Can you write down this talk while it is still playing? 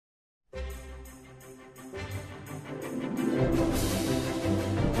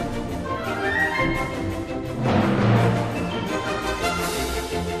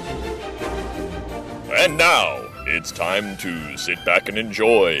now, it's time to sit back and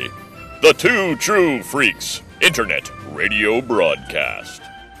enjoy the Two True Freaks Internet Radio Broadcast.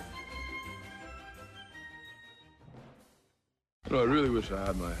 I really wish I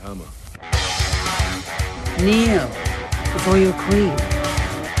had my hammer. Kneel before your queen.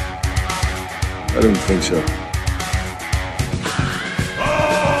 I don't think so.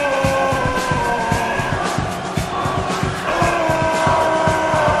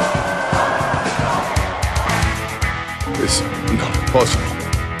 It's not possible.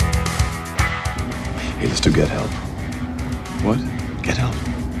 It is to get help. What? Get help?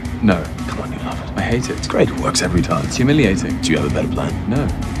 No. Come on, you love it. I hate it. It's great. It works every time. It's humiliating. Do you have a better plan? No.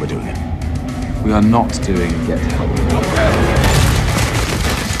 We're doing it. We are not doing Get Help.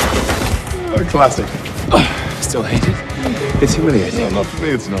 A classic. Still hate it? It's humiliating. No, not for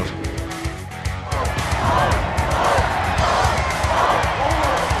me, it's not.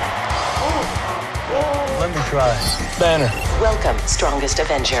 Let me try. Banner. Welcome, Strongest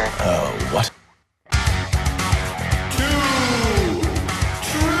Avenger. What?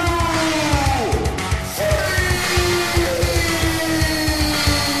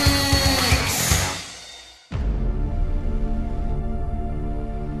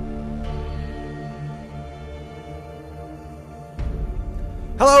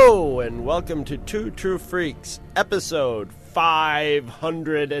 Hello, and welcome to Two True Freaks, episode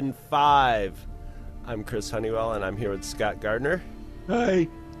 505. I'm Chris Honeywell, and I'm here with Scott Gardner. Hi.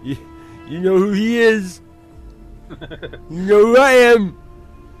 You know who he is. You know who I am.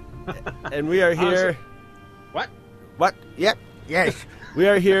 And we are here... What? What? Yep. Yes. We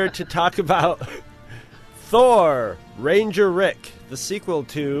are here to talk about Thor, Ranger Rick, the sequel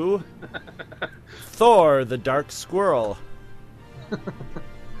to Thor, the Dark Squirrel.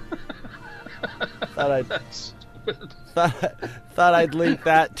 Thought I'd link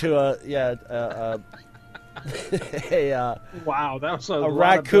that to Wow, that was a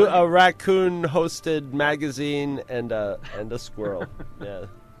raccoon hosted magazine and a squirrel. Yeah.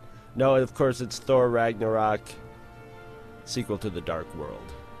 No, of course it's Thor Ragnarok, sequel to the Dark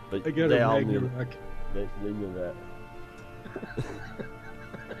World. But I get they it, all Ragnarok. They knew that.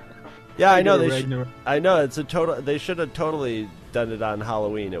 Yeah, I know I know it's a total. They should have totally done it on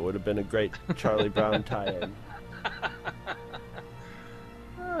Halloween. It would have been a great Charlie Brown tie-in.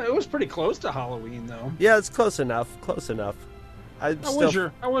 It was pretty close to Halloween, though. Yeah, it's close enough. Close enough. How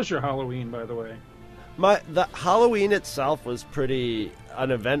was your Halloween, by the way? The Halloween itself was pretty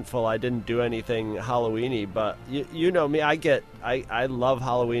uneventful. I didn't do anything Halloween-y, but you know me, I love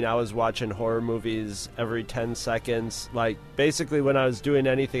Halloween. I was watching horror movies every 10 seconds. Like, basically when I was doing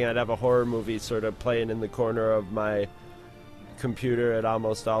anything, I'd have a horror movie sort of playing in the corner of my computer at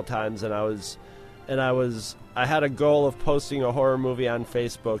almost all times, and I had a goal of posting a horror movie on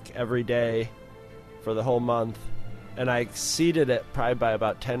Facebook every day for the whole month, and I exceeded it probably by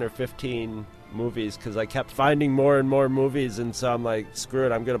about 10 or 15 movies because I kept finding more and more movies, and so I'm like, screw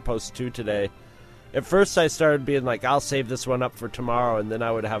it, I'm going to post 2 today. At first I started being like, I'll save this one up for tomorrow, and then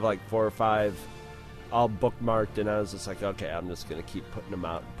I would have like 4 or 5 all bookmarked, and I was just like, okay, I'm just going to keep putting them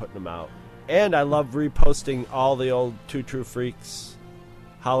out. And I love reposting all the old Two True Freaks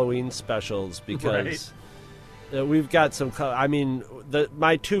Halloween specials because we've got some. I mean,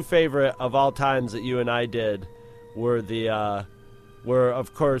 my 2 favorite of all times that you and I did were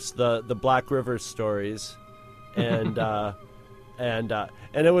of course the Black River stories, and and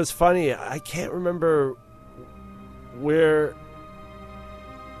it was funny. I can't remember where.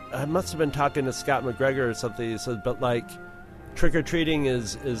 I must have been talking to Scott McGregor or something. He said, but like, trick-or-treating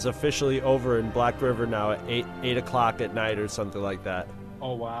is officially over in Black River now at 8 o'clock at night or something like that.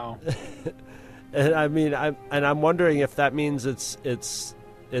 Oh, wow. And I mean, I'm wondering if that means it's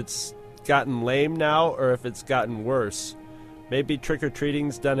gotten lame now or if it's gotten worse. Maybe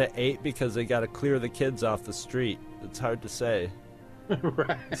trick-or-treating's done at 8 because they got to clear the kids off the street. It's hard to say.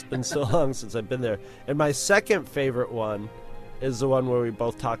 Right. It's been so long since I've been there. And my second favorite one is the one where we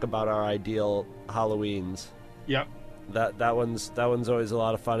both talk about our ideal Halloweens. Yep. That one's always a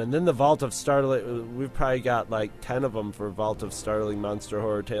lot of fun. And then the Vault of Startling, we've probably got like 10 of them for Vault of Startling Monster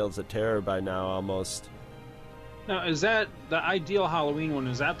Horror Tales of Terror by now almost. Now, is that the ideal Halloween one?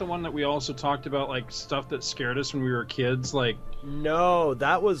 Is that the one that we also talked about, like stuff that scared us when we were kids? Like, no,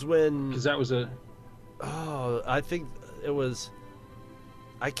 that was when. Because that was a. Oh, I think it was.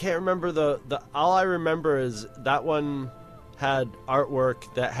 I can't remember the. All I remember is that one had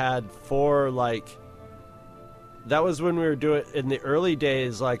artwork that had 4 like. That was when we were doing in the early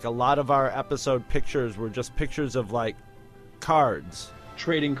days. Like a lot of our episode pictures were just pictures of like cards.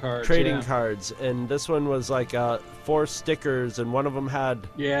 Trading cards. Trading cards, and this one was like 4 stickers, and one of them had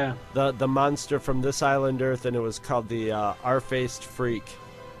the monster from this island Earth, and it was called the R-faced freak.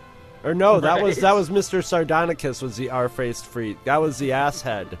 Or no, that was Mr. Sardonicus was the R-faced freak. That was the ass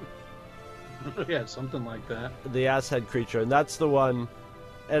head. Yeah, something like that. The ass head creature, and that's the one.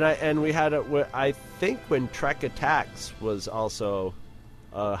 And we had it. I think when Trek Attacks was also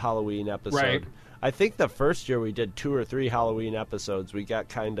a Halloween episode. Right. I think the first year we did 2 or 3 Halloween episodes. We got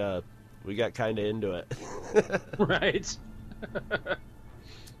kind of into it. Right.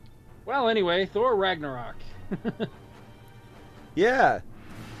 Well, anyway, Thor Ragnarok. Yeah.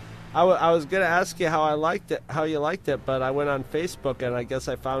 I was gonna ask you how you liked it, but I went on Facebook and I guess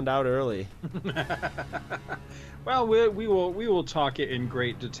I found out early. Well, we will talk it in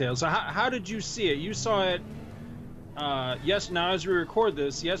great detail. So, how did you see it? You saw it. Yes. Now, as we record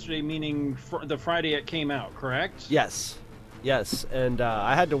this, yesterday, meaning the Friday it came out, correct? Yes. And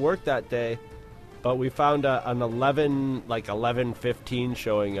I had to work that day, but we found an 11:15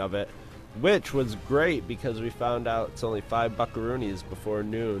 showing of it. Which was great because we found out it's only 5 buckaroonies before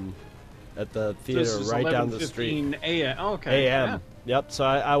noon at the theater right down the street. A.M. Okay. A.M. Yeah. Yep. So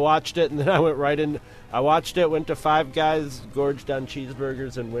I watched it, and then I went right in. I watched it, went to Five Guys, gorged on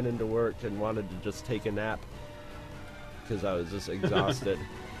cheeseburgers, and went into work and wanted to just take a nap because I was just exhausted.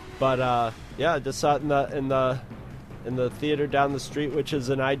 But yeah, just saw it in the theater down the street, which is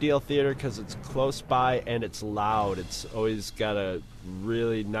an ideal theater because it's close by and it's loud. It's always got a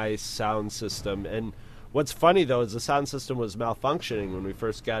really nice sound system. And what's funny, though, is the sound system was malfunctioning when we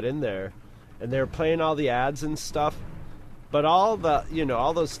first got in there. And they were playing all the ads and stuff. But all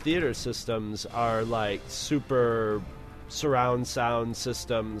those theater systems are like super surround sound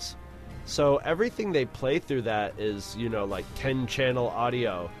systems. So everything they play through that is, like 10-channel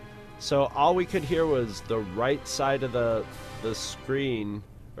audio. So all we could hear was the right side of the screen,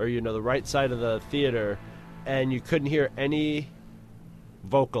 or the right side of the theater, and you couldn't hear any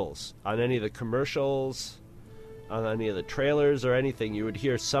vocals on any of the commercials, on any of the trailers or anything. You would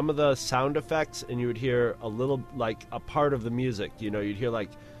hear some of the sound effects, and you would hear a little, like a part of the music. You'd hear like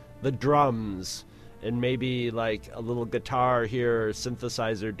the drums, and maybe like a little guitar here, or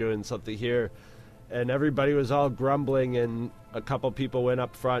synthesizer doing something here. And everybody was all grumbling, and a couple people went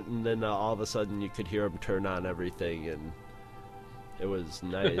up front, and then all of a sudden you could hear them turn on everything, and it was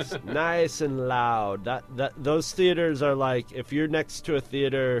nice, nice and loud. Those theaters are like, if you're next to a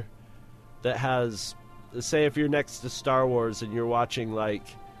theater that has, say, if you're next to Star Wars and you're watching, like,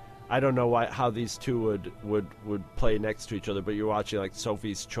 I don't know how these two would play next to each other, but you're watching like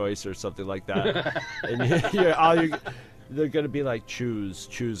Sophie's Choice or something like that, and they're going to be like,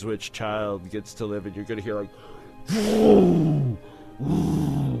 choose which child gets to live, and you're going to hear like,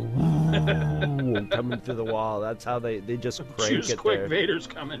 coming through the wall. That's how they just crank choose it quick, there. Vader's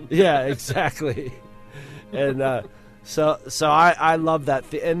coming. Yeah, exactly. And so I love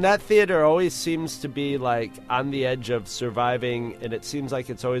that. And that theater always seems to be like on the edge of surviving, and it seems like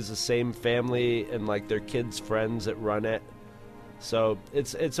it's always the same family and like their kids' friends that run it. So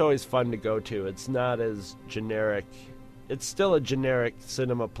it's always fun to go to. It's not as generic. It's still a generic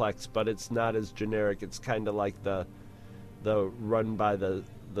Cinemaplex, but it's not as generic. It's kind of like the run by the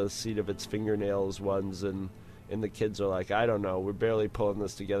seat of its fingernails ones, and the kids are like, I don't know, we're barely pulling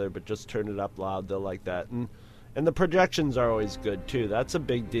this together, but just turn it up loud. They'll like that. And the projections are always good too. That's a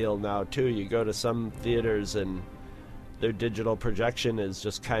big deal now too. You go to some theaters and their digital projection is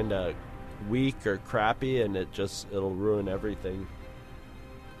just kind of weak or crappy, and it'll ruin everything.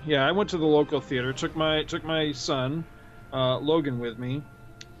 Yeah, I went to the local theater. Took my son, Logan, with me,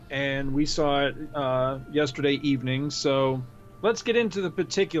 and we saw it yesterday evening. So let's get into the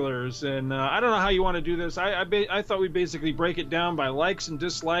particulars. And I don't know how you want to do this. I thought we'd basically break it down by likes and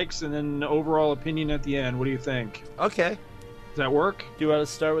dislikes, and then overall opinion at the end. What do you think? Okay. Does that work? Do you want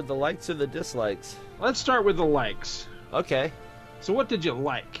to start with the likes or the dislikes? Let's start with the likes. Okay. So what did you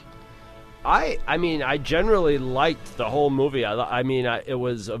like? I mean, I generally liked the whole movie. It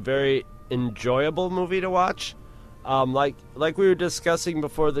was a very enjoyable movie to watch. Like we were discussing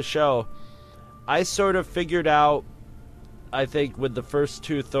before the show, I sort of figured out, I think, with the first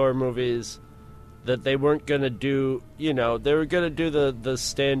 2 Thor movies, that they weren't going to do, they were going to do the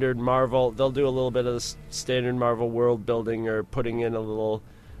standard Marvel. They'll do a little bit of the standard Marvel world building, or putting in a little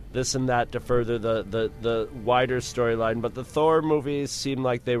this and that to further the wider storyline. But the Thor movies seemed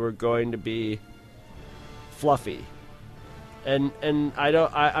like they were going to be fluffy. And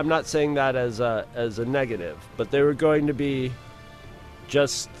I'm not saying that as a negative, but they were going to be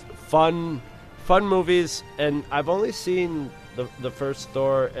just fun movies. And I've only seen the first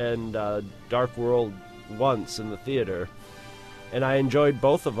Thor and Dark World once in the theater, and I enjoyed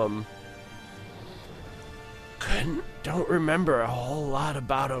both of them. Don't remember a whole lot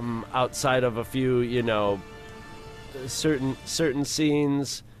about them outside of a few, you know, certain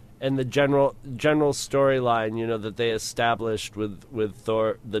scenes and the general storyline, you know, that they established with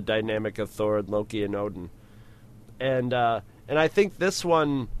Thor, the dynamic of Thor and Loki and Odin, and I think this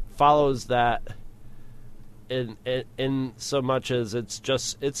one follows that in so much as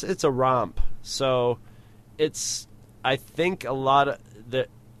it's a romp. So I think a lot of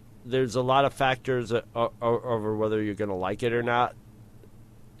there's a lot of factors over whether you're going to like it or not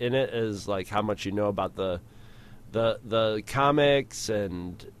in it, is like how much you know about the comics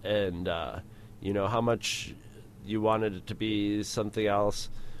and you know, how much you wanted it to be something else.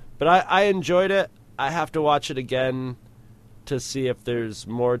 But I enjoyed it. I have to watch it again to see if there's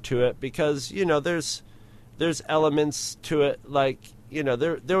more to it, because, you know, there's elements to it, like, you know,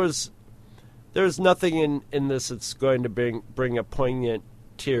 there's nothing in this that's going to bring a poignant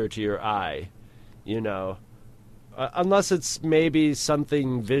tear to your eye, you know, unless it's maybe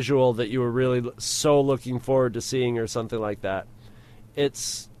something visual that you were really so looking forward to seeing or something like that.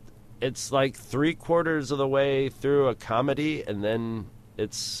 It's like 3/4 of the way through a comedy, and then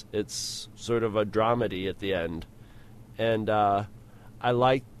it's sort of a dramedy at the end. And I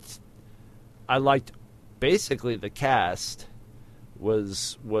liked basically the cast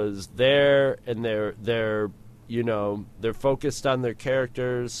was there, and they're you know, they're focused on their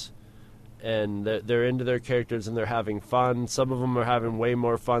characters, and they're into their characters, and they're having fun. Some of them are having way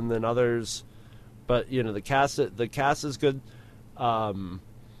more fun than others, but, you know, the cast is good. The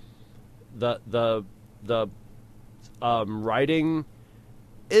writing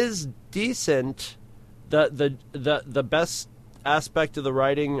is decent. The best aspect of the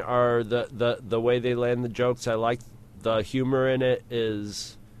writing are the way they land the jokes. I like the humor in it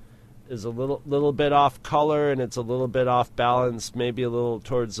is a little bit off color, and it's a little bit off balance, maybe a little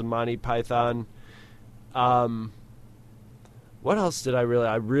towards the Monty Python. What else did I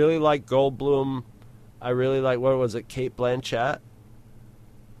really like Goldblum. I really like, what was it, Kate Blanchett?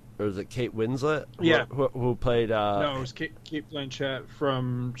 Or was it Kate Winslet? Yeah. Who played... No, it was Kate Blanchett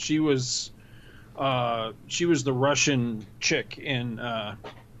from... She was the Russian chick in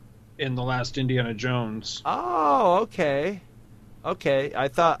The Last Indiana Jones. Oh, okay. Okay, I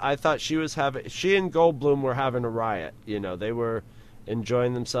thought she and Goldblum were having a riot. You know, they were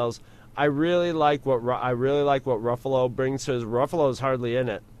enjoying themselves. I really like what Ruffalo brings to his. Ruffalo's hardly in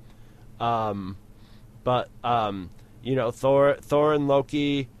it, but you know, Thor and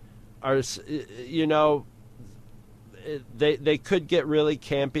Loki are, you know, they could get really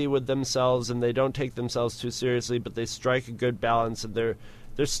campy with themselves, and they don't take themselves too seriously, but they strike a good balance, and they're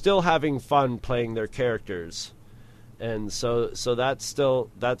still having fun playing their characters. And so that's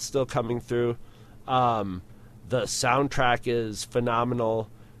still coming through. The soundtrack is phenomenal.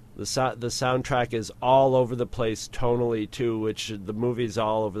 The soundtrack is all over the place tonally too, which the movie's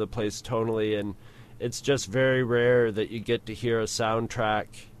all over the place tonally, and it's just very rare that you get to hear a soundtrack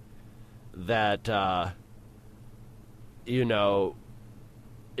that you know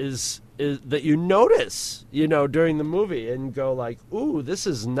is that you notice, you know, during the movie and go like, ooh, this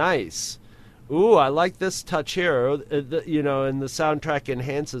is nice. Ooh, I like this touch here, you know, and the soundtrack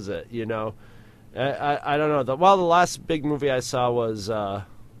enhances it, you know. I don't know. The last big movie I saw was the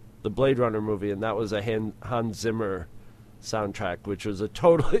Blade Runner movie, and that was a Hans Zimmer soundtrack, which was a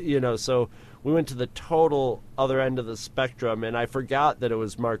total, you know, so we went to the total other end of the spectrum, and I forgot that it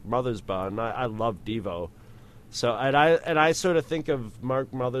was Mark Mothersbaugh, and I love Devo. So, and I sort of think of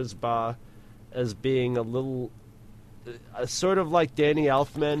Mark Mothersbaugh as being a little, sort of like Danny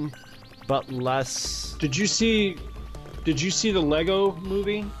Elfman, but less. Did you see the Lego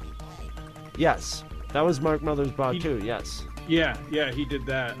movie? Yes, that was Mark Mothersbaugh too. Yes. Yeah, he did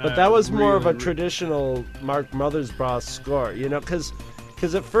that. But that was more of a traditional Mark Mothersbaugh score, you know, because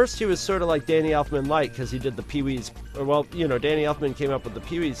at first he was sort of like Danny Elfman light, because he did the Pee-wee's. Well, you know, Danny Elfman came up with the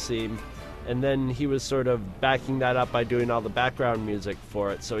Pee-wee's theme, and then he was sort of backing that up by doing all the background music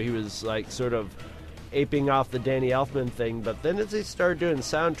for it. So he was like sort of aping off the Danny Elfman thing. But then as he started doing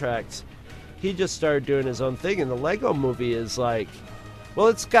soundtracks, he just started doing his own thing. And the Lego movie is like, well,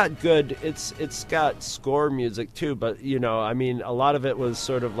 it's got score music too, but, you know, I mean, a lot of it was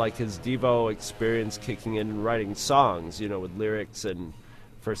sort of like his Devo experience kicking in and writing songs, you know, with lyrics and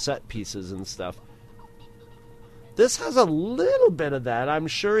for set pieces and stuff. This has a little bit of that. I'm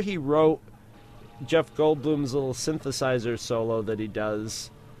sure he wrote Jeff Goldblum's little synthesizer solo that he does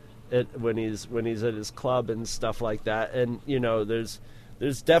when he's at his club and stuff like that. And, you know, there's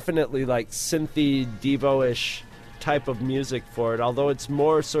definitely like synthy Devo-ish type of music for it, although it's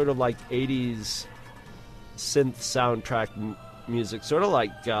more sort of like 80s synth soundtrack music, sort of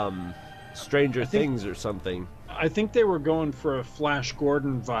like Stranger Things or something. I think they were going for a Flash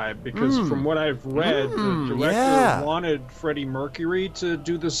Gordon vibe because from what I've read, the director yeah. wanted Freddie Mercury to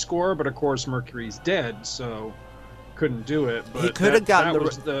do the score, but of course Mercury's dead, so couldn't do it. But He could have gotten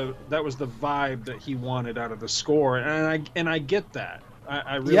that was the vibe that he wanted out of the score, and I get that.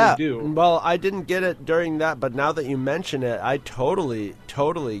 I really do. Well, I didn't get it during that, but now that you mention it, I totally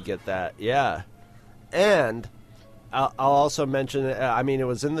get that. Yeah. And I'll also mention it. I mean, it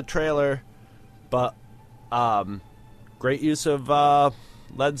was in the trailer, but great use of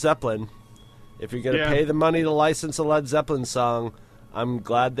Led Zeppelin. If you're going to pay the money to license a Led Zeppelin song, I'm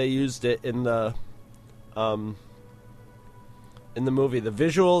glad they used it in the movie. The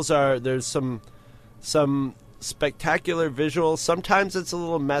visuals there's some spectacular visuals. Sometimes it's a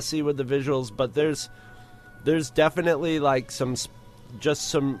little messy with the visuals, but there's definitely like some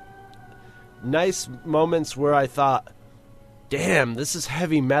nice moments where I thought, damn, this is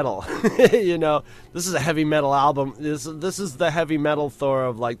heavy metal. You know, this is a heavy metal album. This is the heavy metal Thor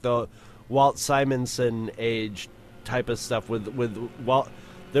of like the Walt Simonson age type of stuff with Walt.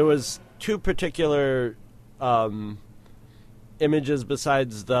 There was two particular images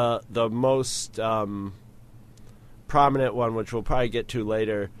besides the most prominent one, which we'll probably get to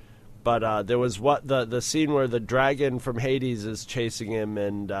later, but there was the scene where the dragon from Hades is chasing him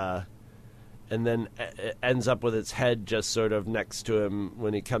and then it ends up with its head just sort of next to him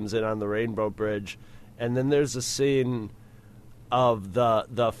when he comes in on the Rainbow Bridge, and then there's a scene of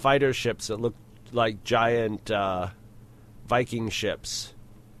the fighter ships that look like giant Viking ships,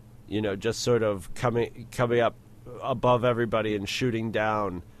 you know, just sort of coming up above everybody and shooting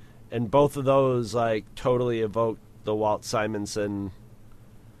down, and both of those like totally evoke the Walt Simonson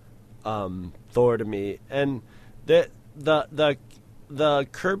Thor to me. And the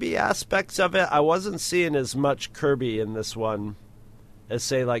Kirby aspects of it, I wasn't seeing as much Kirby in this one as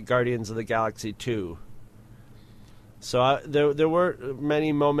say like Guardians of the Galaxy 2. So there were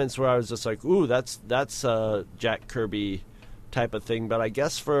many moments where I was just like, ooh, that's a Jack Kirby type of thing, but I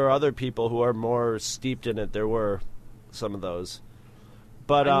guess for other people who are more steeped in it, there were some of those.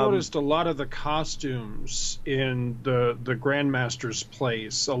 But I noticed a lot of the costumes in the Grandmaster's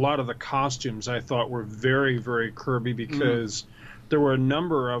place. A lot of the costumes I thought were very, very Kirby because there were a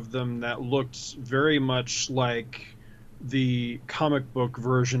number of them that looked very much like the comic book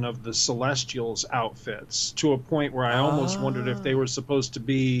version of the Celestials outfits, to a point where I almost wondered if they were supposed to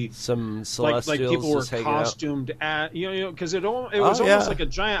be some Celestials, like people were costumed at, you know, because it was almost like a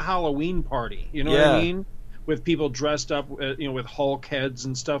giant Halloween party. You know what I mean? With people dressed up, you know, with Hulk heads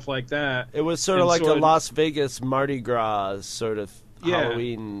and stuff like that. It was sort of like a Las Vegas Mardi Gras sort of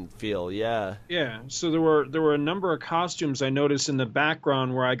Halloween feel, yeah. So there were a number of costumes I noticed in the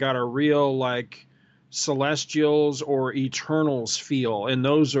background where I got a real like Celestials or Eternals feel, and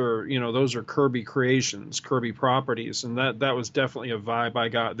those are Kirby creations, Kirby properties, and that was definitely a vibe I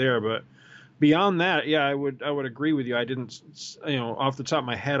got there. But beyond that, yeah, I would agree with you. I didn't, you know, off the top of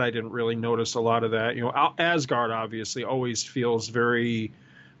my head, I didn't really notice a lot of that. You know, Asgard obviously always feels very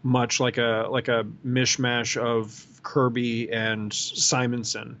much like a mishmash of Kirby and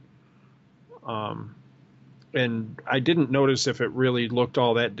Simonson. And I didn't notice if it really looked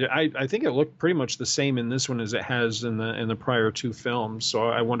all that. I think it looked pretty much the same in this one as it has in the prior two films. So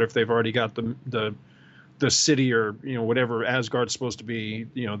I wonder if they've already got the city, or you know, whatever Asgard's supposed to be,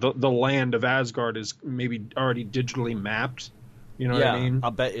 you know, the land of Asgard is maybe already digitally mapped. You know what I mean?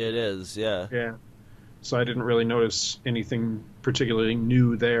 I'll bet it is. Yeah. So I didn't really notice anything particularly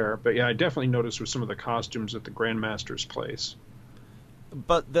new there, but yeah, I definitely noticed with some of the costumes at the Grandmaster's place.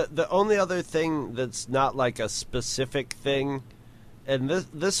 But the only other thing that's not like a specific thing, and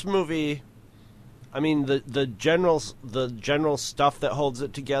this movie, I mean the general stuff that holds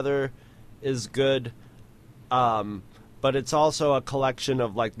it together is good, but it's also a collection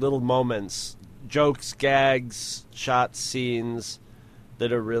of like little moments, jokes, gags, shots, scenes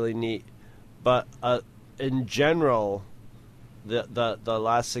that are really neat. But in general, the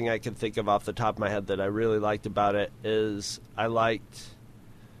last thing I can think of off the top of my head that I really liked about it is I liked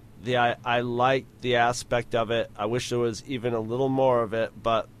the aspect of it. I wish there was even a little more of it,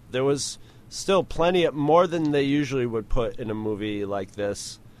 but there was still plenty of more than they usually would put in a movie like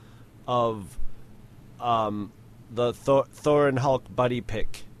this of the Thor and Hulk buddy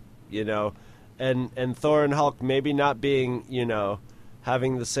pick, you know, and Thor and Hulk maybe not being, you know,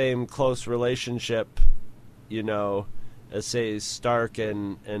 having the same close relationship, you know, as say Stark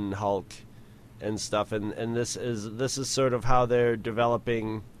and Hulk and stuff, and this is sort of how they're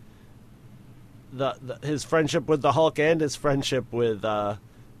developing his friendship with the Hulk and his friendship with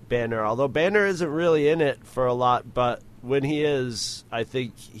Banner. Although Banner isn't really in it for a lot, but when he is, I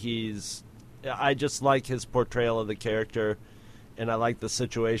think I just like his portrayal of the character, and I like the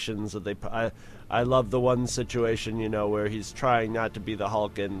situations that I love the one situation, where he's trying not to be the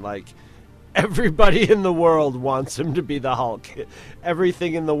Hulk, and like everybody in the world wants him to be the Hulk.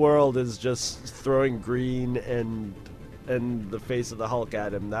 Everything in the world is just throwing green and the face of the Hulk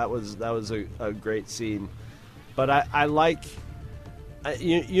at him. That was a great scene. But I like,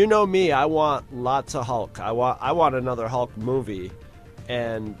 you know me, I want lots of Hulk. I want another Hulk movie,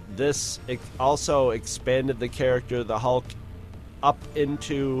 and this also expanded the character of the Hulk up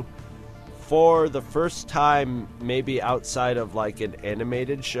into, for the first time, maybe outside of like an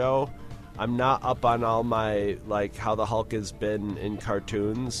animated show. I'm not up on all my like how the Hulk has been in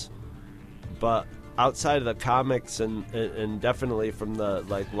cartoons, but outside of the comics and definitely from the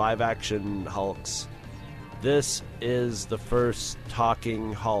like live action Hulks, this is the first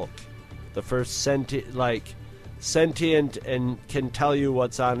talking Hulk, the first sentient and can tell you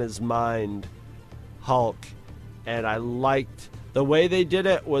what's on his mind Hulk. And I liked the way they did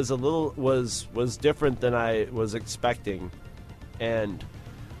it. Was different than I was expecting. And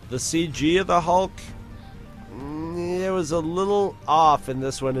the CG of the Hulk, it was a little off in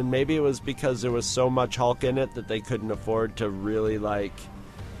this one, and maybe it was because there was so much Hulk in it that they couldn't afford to really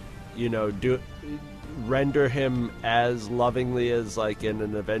render him as lovingly as like in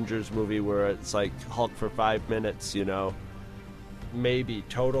an Avengers movie where it's like Hulk for 5 minutes, maybe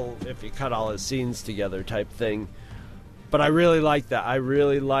total if you cut all his scenes together type thing. But I really liked that. I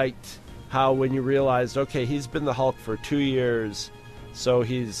really liked how when you realized, okay, he's been the Hulk for 2 years, so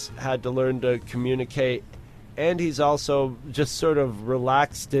he's had to learn to communicate, and he's also just sort of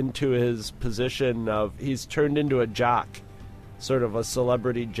relaxed into his position of, he's turned into a jock, sort of a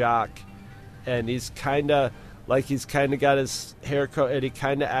celebrity jock, and he's kind of got his haircut, and he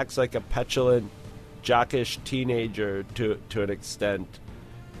kind of acts like a petulant, jockish teenager to an extent.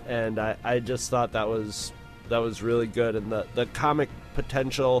 And I just thought that was really good, and the comic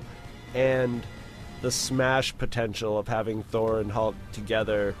potential and the smash potential of having Thor and Hulk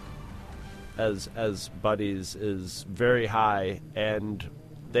together as buddies is very high, and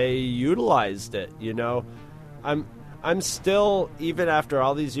they utilized it. I'm still, even after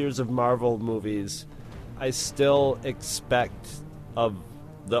all these years of Marvel movies, I still expect of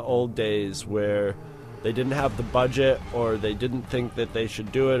the old days where they didn't have the budget or they didn't think that they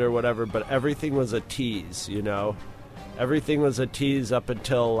should do it or whatever, but everything was a tease, Everything was a tease up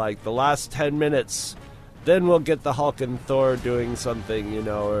until like the last 10 minutes. Then we'll get the Hulk and Thor doing something,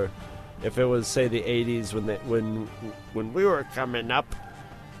 or if it was, say, the 80s when we were coming up.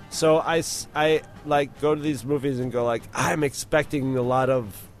 So I like go to these movies and go like, I'm expecting a lot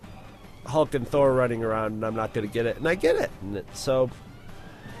of Hulk and Thor running around, and I'm not going to get it, and I get it.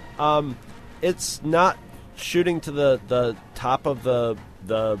 It's not shooting to the top of the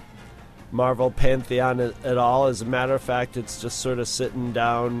Marvel pantheon at all. As a matter of fact, it's just sort of sitting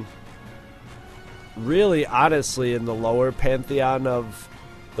down, really honestly, in the lower pantheon of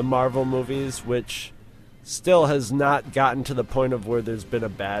the Marvel movies, which still has not gotten to the point of where there's been a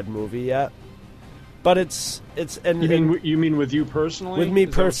bad movie yet. But it's you mean with you personally? With me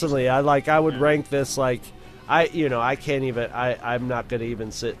personally, I would rank this like I can't even I'm not going to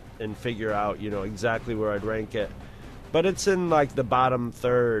even sit and figure out exactly where I'd rank it. But it's in like the bottom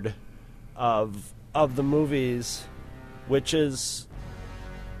third of the movies, which is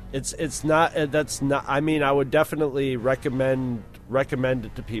it's not that's not. I mean, I would definitely recommend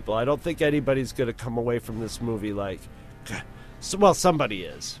it to people. I don't think anybody's going to come away from this movie like, well, somebody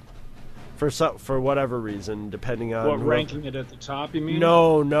is. For whatever reason, depending on ranking it at the top, you mean?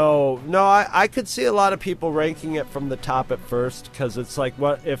 No. I could see a lot of people ranking it from the top at first, because it's like,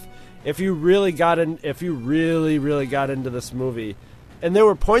 what if you really got really got into this movie, and there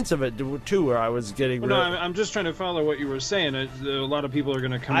were points of it too where I was getting. No, I'm just trying to follow what you were saying. A lot of people are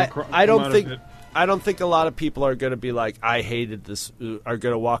going to come across. I don't think a lot of people are going to be like, I hated this, are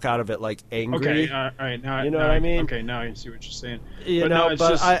going to walk out of it like angry. Okay, all right, now you know what I mean? Okay, now I see what you're saying.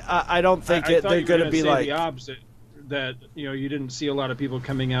 I don't think they're going to be like the opposite. That you didn't see a lot of people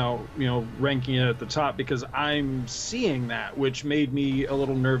coming out, ranking it at the top, because I'm seeing that, which made me a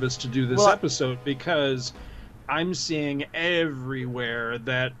little nervous to do this episode, because I'm seeing everywhere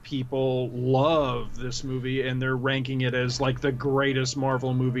that people love this movie and they're ranking it as like the greatest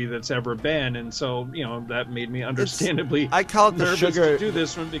Marvel movie that's ever been, and so that made me understandably I call it the sugar to do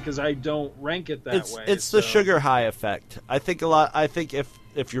this one, because I don't rank it that way. It's the sugar high effect. I think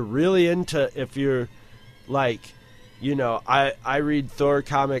if you're really into, if you're like, I read Thor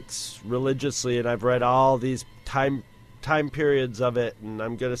comics religiously, and I've read all these time time periods of it, and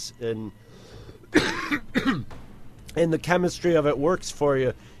I'm gonna and and the chemistry of it works for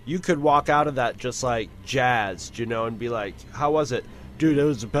you. You could walk out of that just like jazzed, and be like, "How was it, dude? It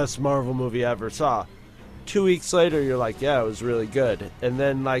was the best Marvel movie I ever saw." 2 weeks later, you're like, "Yeah, it was really good." And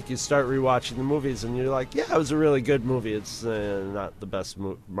then like you start rewatching the movies, and you're like, "Yeah, it was a really good movie. It's not the best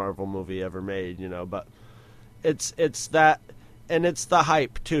Marvel movie ever made, but it's that." And it's the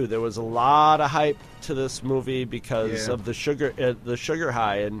hype too. There was a lot of hype to this movie because of the sugar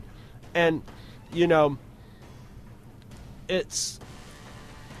high, and it's.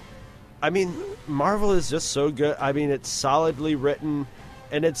 I mean, Marvel is just so good. I mean, it's solidly written,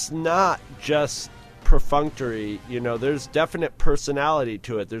 and it's not just perfunctory. There's definite personality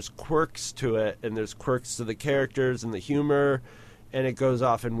to it. There's quirks to it, and there's quirks to the characters and the humor, and it goes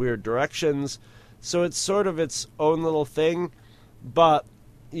off in weird directions. So it's sort of its own little thing. But,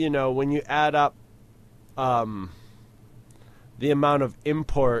 when you add up the amount of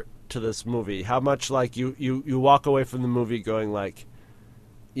import to this movie, how much, like, you walk away from the movie going, like,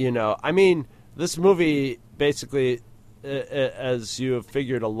 I mean, this movie, basically, as you have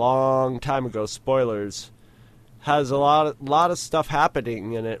figured a long time ago, spoilers, has a lot of stuff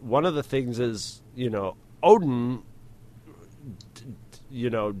happening in it. One of the things is, Odin,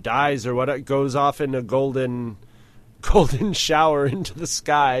 dies or what, goes off in a golden shower into the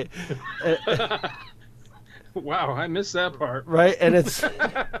sky. Wow, I missed that part. Right, and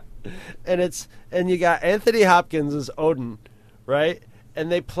and you got Anthony Hopkins as Odin, right?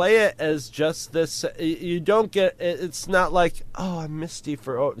 And they play it as just this. You don't get. It's not like, oh, I'm misty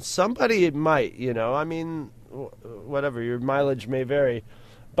for Odin. Somebody might, I mean, whatever. Your mileage may vary,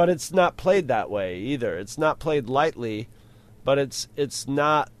 but it's not played that way either. It's not played lightly, but it's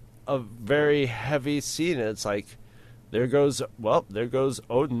not a very heavy scene. It's like, there goes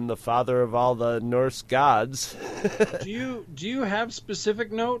Odin, the father of all the Norse gods. Do you have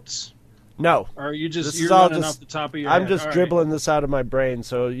specific notes? No. Or are you you're running off the top of your head? I'm just dribbling this out of my brain,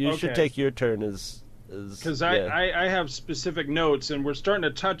 so you should take your turn because I have specific notes, and we're starting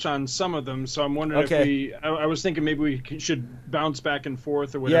to touch on some of them, so I'm wondering if I was thinking maybe we should bounce back and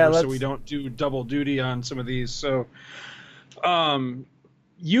forth or whatever, so we don't do double duty on some of these. So,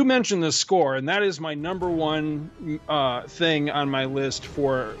 you mentioned the score, and that is my number one thing on my list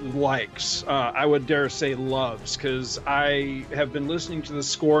for likes. I would dare say loves, because I have been listening to the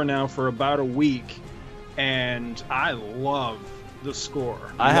score now for about a week, and I love the score.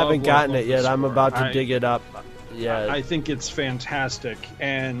 I haven't gotten it yet. I'm about to dig it up. Yeah, I think it's fantastic,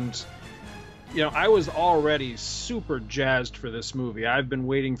 and I was already super jazzed for this movie. I've been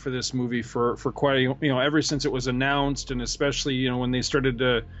waiting for this movie for quite ever since it was announced, and especially when they started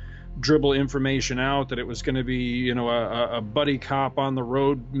to dribble information out that it was going to be a buddy cop on the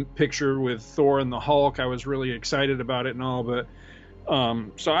road picture with Thor and the Hulk. I was really excited about it and all, but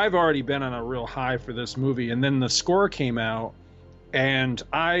so I've already been on a real high for this movie, and then the score came out, and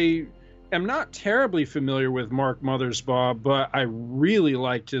I am not terribly familiar with Mark Mothersbaugh, but I really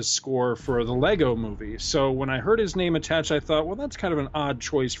liked his score for the Lego movie. So when I heard his name attached, I thought, well, that's kind of an odd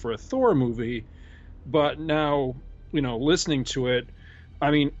choice for a Thor movie. But now, listening to it,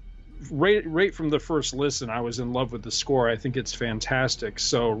 I mean, right from the first listen, I was in love with the score. I think it's fantastic.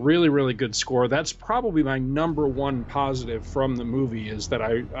 So really, really good score. That's probably my number one positive from the movie, is that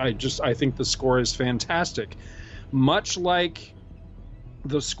I think the score is fantastic. Much like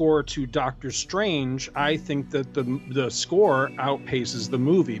the score to Doctor Strange, I think that the score outpaces the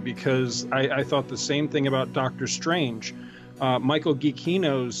movie, because I thought the same thing about Doctor Strange. Michael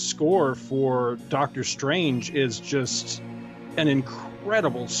Giacchino's score for Doctor Strange is just an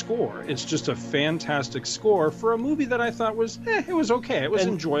incredible score. It's just a fantastic score for a movie that I thought was, it was okay. It was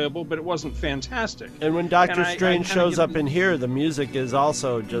enjoyable, but it wasn't fantastic. And when Doctor Strange shows up in here, the music is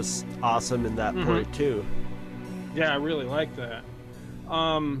also just awesome in that point too. Yeah, I really like that.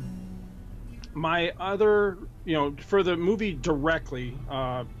 My other, for the movie directly,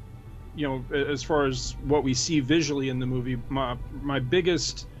 as far as what we see visually in the movie, my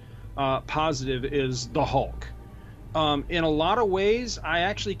biggest positive is the Hulk. In a lot of ways, I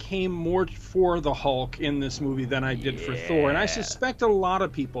actually came more for the Hulk in this movie than I did for Thor, and I suspect a lot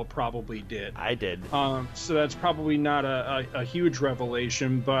of people probably did. I did. So that's probably not a huge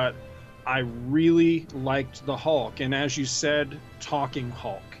revelation, but I really liked the Hulk, and as you said, talking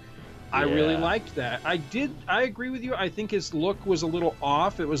Hulk. I really liked that. I agree with you. I think his look was a little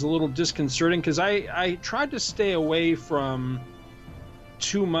off. It was a little disconcerting, because I tried to stay away from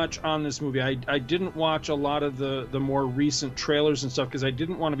too much on this movie. I didn't watch a lot of the more recent trailers and stuff, because I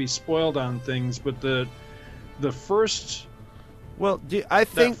didn't want to be spoiled on things, but the first... Well, I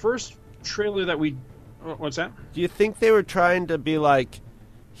think... That first trailer that we... What's that? Do you think they were trying to be like,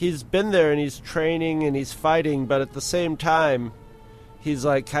 he's been there and he's training and he's fighting, but at the same time, he's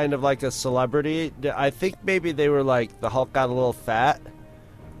like kind of like a celebrity? I think maybe they were like, the Hulk got a little fat,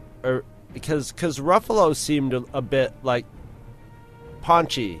 or because Ruffalo seemed a bit like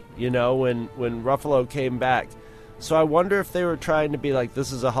paunchy, when Ruffalo came back. So I wonder if they were trying to be like,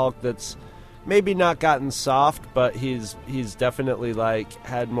 this is a Hulk that's maybe not gotten soft, but he's definitely like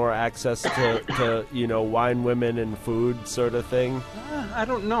had more access to wine, women, and food sort of thing. I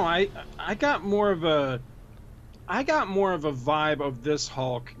don't know. I got more of a vibe of this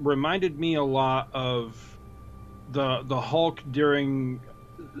Hulk. Reminded me a lot of the Hulk during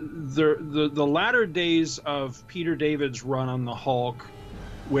the latter days of Peter David's run on the Hulk,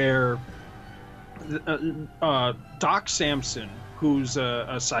 where Doc Samson, who's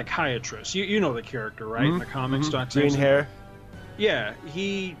a psychiatrist, you know the character, right? In the comics, Doc Green Samson. hair. Yeah,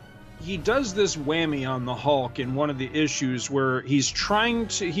 he does this whammy on the Hulk in one of the issues where he's trying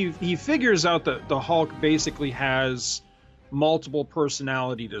to he figures out that the Hulk basically has multiple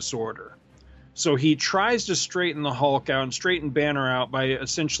personality disorder. So he tries to straighten the Hulk out and straighten Banner out by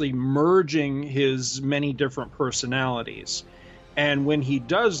essentially merging his many different personalities. And when he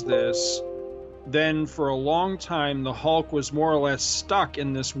does this, then for a long time the Hulk was more or less stuck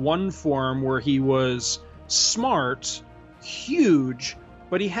in this one form where he was smart, huge,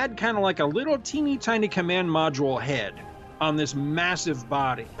 but he had kind of like a little teeny tiny command module head on this massive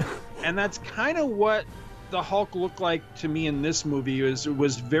body. And that's kind of what the Hulk looked like to me in this movie.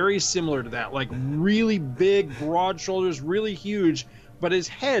 Was very similar to that, like really big, broad shoulders, really huge, but his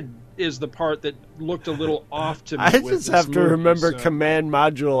head is the part that looked a little off to me. I just have to remember command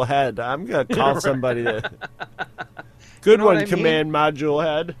module head. I'm gonna call somebody to good one, command module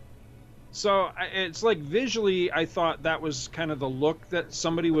head. So it's like visually, I thought that was kind of the look that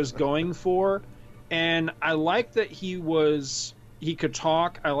somebody was going for, and I like that he could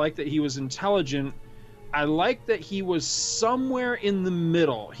talk. I like that he was intelligent. I like that he was somewhere in the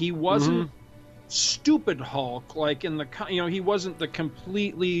middle. He wasn't stupid Hulk, like in the he wasn't the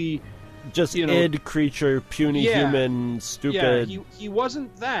completely just id creature, puny human, stupid. Yeah, he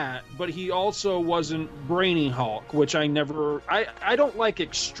wasn't that, but he also wasn't brainy Hulk, which I don't like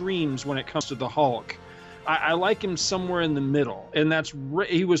extremes when it comes to the Hulk. I like him somewhere in the middle, and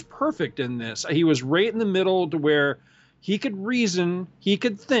he was perfect in this. He was right in the middle to where he could reason, he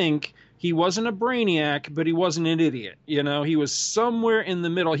could think. He wasn't a brainiac, but he wasn't an idiot. He was somewhere in the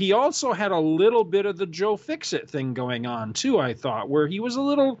middle. He also had a little bit of the Joe Fix-It thing going on too, I thought, where he was a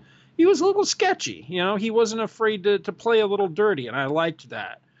little sketchy. He wasn't afraid to play a little dirty, and I liked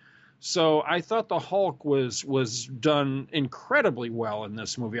that. So I thought the Hulk was done incredibly well in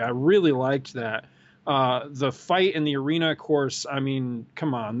this movie. I really liked that. The fight in the arena, of course, I mean,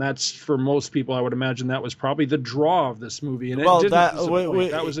 come on, that's, for most people, I would imagine that was probably the draw of this movie. And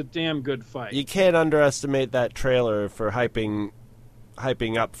that was a damn good fight. You can't underestimate that trailer for hyping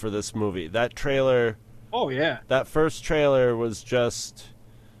up for this movie. That trailer... Oh, yeah. That first trailer was just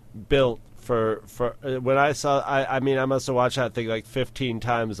built for when I saw... I mean, I must have watched that thing like 15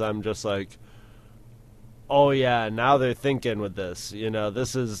 times. I'm just like... Oh, yeah, now they're thinking with this.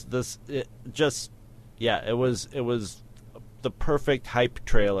 Yeah, it was the perfect hype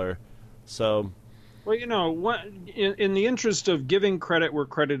trailer. So, well, in the interest of giving credit where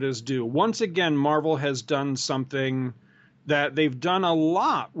credit is due, once again, Marvel has done something that they've done a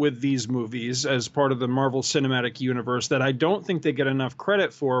lot with these movies as part of the Marvel Cinematic Universe that I don't think they get enough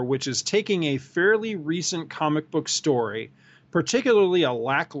credit for, which is taking a fairly recent comic book story, particularly a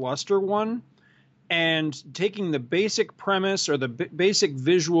lackluster one, and taking the basic premise or the basic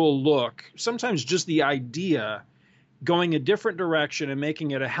visual look, sometimes just the idea, going a different direction and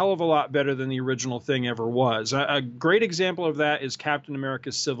making it a hell of a lot better than the original thing ever was. A great example of that is Captain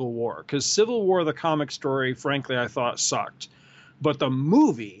America's Civil War, because Civil War, the comic story, frankly, I thought sucked. But the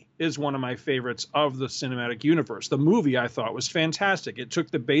movie is one of my favorites of the cinematic universe. The movie, I thought, was fantastic. It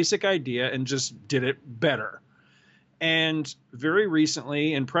took the basic idea and just did it better. And very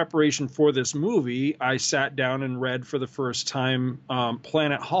recently, in preparation for this movie, I sat down and read for the first time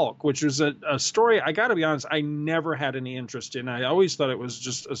Planet Hulk, which was a story, I got to be honest, I never had any interest in. I always thought it was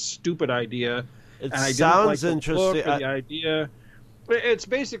just a stupid idea. It and I sounds didn't like the look interesting. or the idea. It's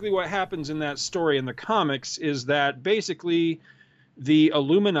basically what happens in that story in the comics is that basically the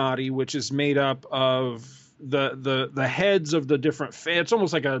Illuminati, which is made up of the heads of the different... It's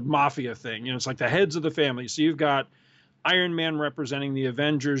almost like a mafia thing. It's like the heads of the family. So you've got Iron Man representing the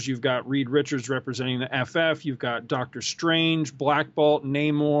Avengers, you've got Reed Richards representing the FF, you've got Doctor Strange, Black Bolt,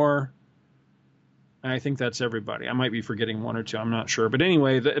 Namor, I think that's everybody. I might be forgetting one or two. I'm not sure. But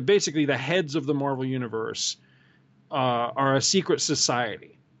anyway, basically the heads of the Marvel Universe are a secret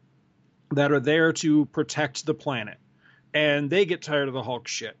society that are there to protect the planet. And they get tired of the Hulk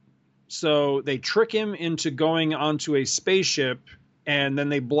shit. So they trick him into going onto a spaceship, and then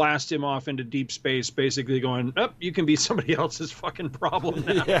they blast him off into deep space, basically going, oh, you can be somebody else's fucking problem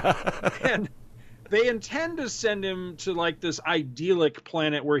now. Yeah. And they intend to send him to like this idyllic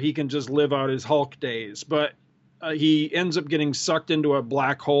planet where he can just live out his Hulk days. But he ends up getting sucked into a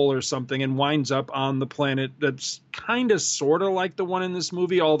black hole or something and winds up on the planet that's kind of sort of like the one in this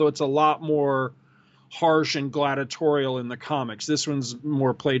movie, although it's a lot more harsh and gladiatorial in the comics. This one's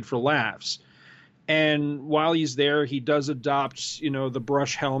more played for laughs. And while he's there, he does adopt, the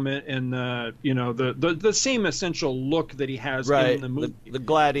brush helmet and the same essential look that he has in the movie. The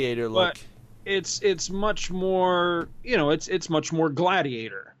gladiator look. But it's much more, it's much more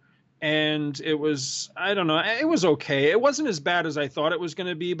Gladiator. And it was, I don't know, it was okay. It wasn't as bad as I thought it was going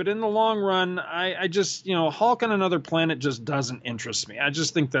to be, but in the long run, I just, Hulk on another planet just doesn't interest me. I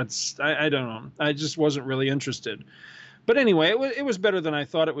just think I don't know. I just wasn't really interested. But anyway, it was better than I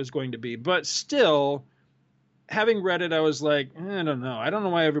thought it was going to be. But still, having read it, I was like, I don't know. I don't know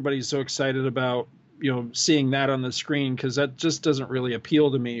why everybody's so excited about, seeing that on the screen, because that just doesn't really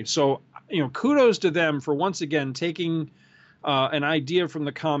appeal to me. So, kudos to them for once again taking an idea from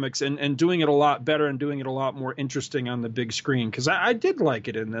the comics and doing it a lot better and doing it a lot more interesting on the big screen. Because I did like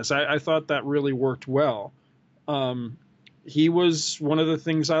it in this. I thought that really worked well. He was one of the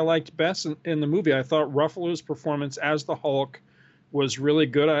things I liked best in the movie. I thought Ruffalo's performance as the Hulk was really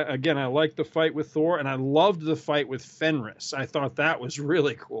good. I liked the fight with Thor, and I loved the fight with Fenris. I thought that was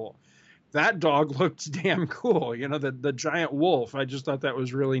really cool. That dog looked damn cool. The giant wolf. I just thought that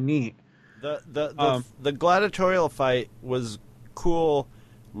was really neat. The gladiatorial fight was cool,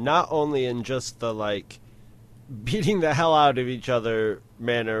 not only in just the beating the hell out of each other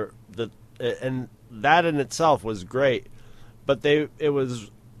manner, and that in itself was great, but it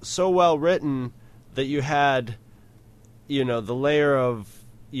was so well written that you had, the layer of,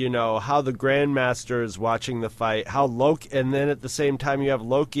 how the Grandmaster is watching the fight, how Loki, and then at the same time you have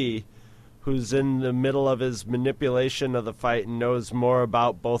Loki, who's in the middle of his manipulation of the fight and knows more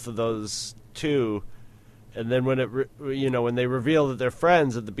about both of those two. And then when when they reveal that they're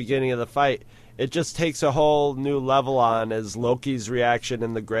friends at the beginning of the fight, it just takes a whole new level on as Loki's reaction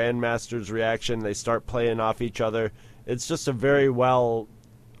and the Grandmaster's reaction. They start playing off each other. It's just a very well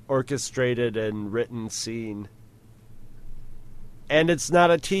orchestrated and written scene. And it's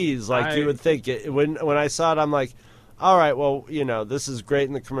not a tease like you would think. When I saw it, I'm like, all right, well, this is great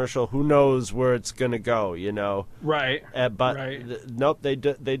in the commercial. Who knows where it's going to go, Right. But right. Nope, they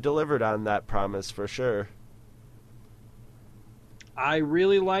delivered on that promise for sure. I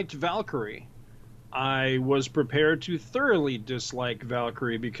really liked Valkyrie. I was prepared to thoroughly dislike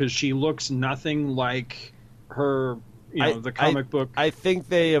Valkyrie because she looks nothing like her, the comic book. I think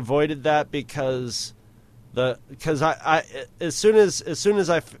they avoided that because I as soon as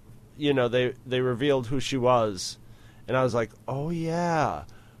I they revealed who she was. And I was like, oh, yeah,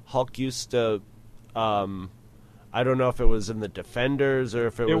 Hulk used to, I don't know if it was in the Defenders or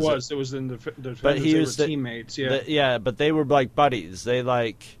if it was... It was in the Defenders. But he used they were teammates, yeah. Yeah, but they were like buddies. They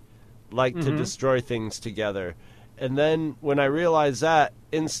like to destroy things together. And then when I realized that,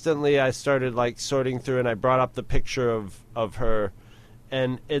 instantly I started sorting through, and I brought up the picture of her.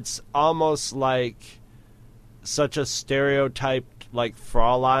 And it's almost like such a stereotyped,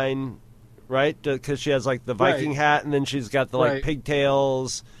 Fraulein, right? Because she has the Viking hat, and then she's got the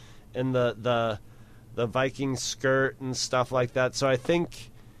pigtails and the Viking skirt and stuff like that. So I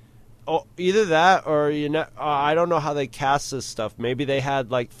think either that or I don't know how they cast this stuff. Maybe they had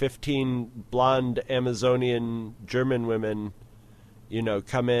 15 blonde Amazonian German women,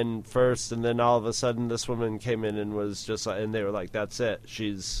 come in first, and then all of a sudden this woman came in and was just and they were like, that's it.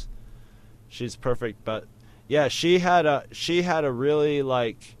 She's perfect. But yeah, she had a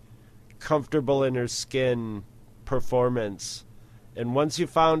really comfortable in her skin performance, and once you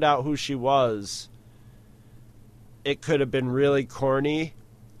found out who she was, it could have been really corny,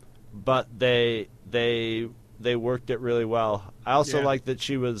 but they worked it really well. I also like that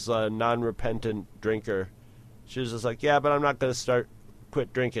she was a non-repentant drinker. She was just like, yeah, but I'm not going to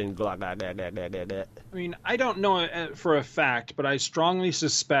quit drinking. Blah, blah, blah, blah, blah, blah, blah. I mean, I don't know for a fact, but I strongly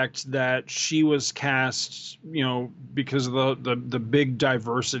suspect that she was cast, because of the big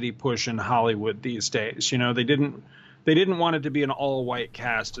diversity push in Hollywood these days. They didn't want it to be an all-white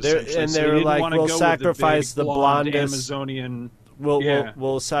cast, essentially. And they were like, we'll sacrifice the blondest Amazonian.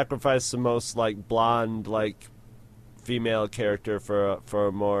 We'll sacrifice the most blonde female character for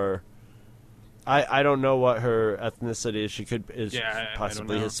a more I don't know what her ethnicity is. She is Yeah, I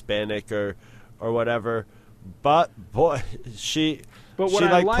possibly don't know. Hispanic or whatever. But boy, she But what she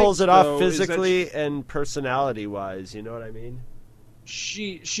I like pulls liked, it off though, is that physically and personality wise. You know what I mean?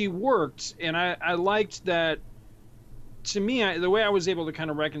 she worked, and I liked that. To me, the way I was able to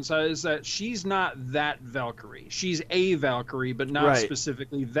kind of reconcile is that she's not that Valkyrie. She's a Valkyrie, but not Right.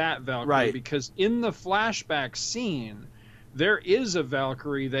 specifically that Valkyrie. Right. Because in the flashback scene, there is a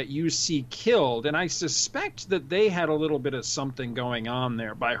Valkyrie that you see killed, and I suspect that they had a little bit of something going on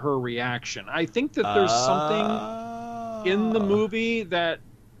there by her reaction. I think that there's something in the movie that,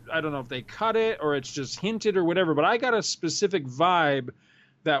 I don't know if they cut it or it's just hinted or whatever, but I got a specific vibe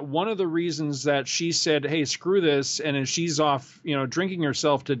that one of the reasons that she said, hey, screw this, and she's off, drinking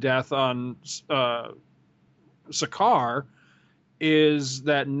herself to death on Sakaar, is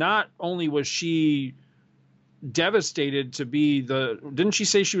that not only was she devastated to be didn't she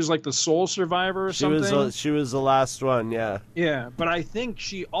say she was like the sole survivor or something? She was the last one, yeah. Yeah, but I think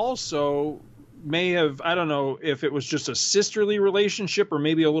she also may have, I don't know if it was just a sisterly relationship or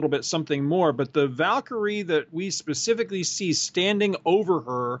maybe a little bit something more, but the Valkyrie that we specifically see standing over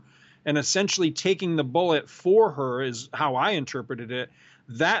her and essentially taking the bullet for her is how I interpreted it.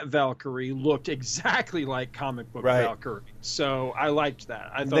 That Valkyrie looked exactly like comic book Right. Valkyrie. So I liked that.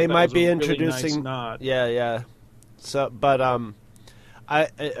 I thought They that might was be a really introducing nice nod. Yeah. So but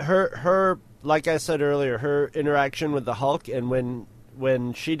her like I said earlier, her interaction with the Hulk, and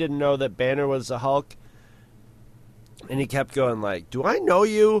when she didn't know that Banner was the Hulk, and he kept going like, "Do I know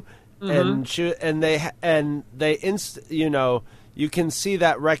you?" And you can see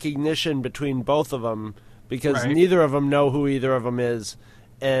that recognition between both of them because Right. neither of them know who either of them is,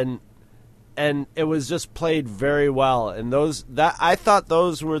 and it was just played very well. And I thought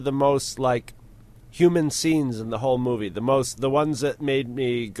those were the most like human scenes in the whole movie, the ones that made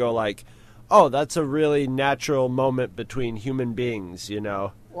me go like, oh, that's a really natural moment between human beings,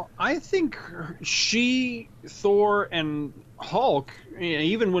 Well, I think Thor, and Hulk,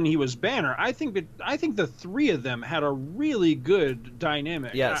 even when he was Banner, I think the three of them had a really good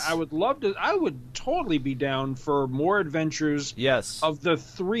dynamic. Yes. I would totally be down for more adventures Yes. of the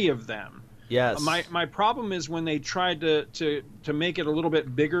three of them. Yes. My problem is when they tried to make it a little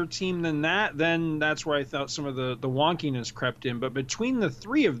bit bigger team than that, then that's where I thought some of the wonkiness crept in. But between the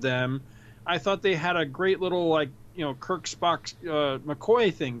three of them, I thought they had a great little Kirk, Spock,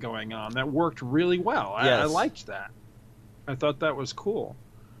 McCoy thing going on that worked really well. I Yes. liked that. I thought that was cool.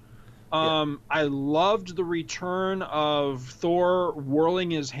 I loved the return of Thor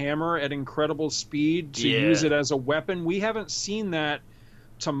whirling his hammer at incredible speed to use it as a weapon. We haven't seen that,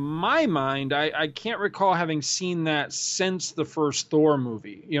 to my mind. I can't recall having seen that since the first Thor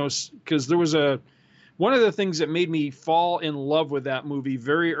movie. Because there was one of the things that made me fall in love with that movie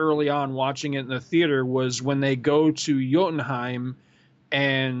very early on watching it in the theater was when they go to Jotunheim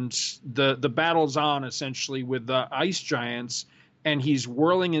and the battle's on essentially with the ice giants, and he's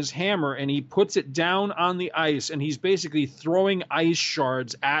whirling his hammer and he puts it down on the ice and he's basically throwing ice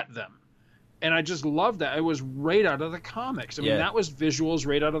shards at them. And I just loved that. It was right out of the comics. I mean, that was visuals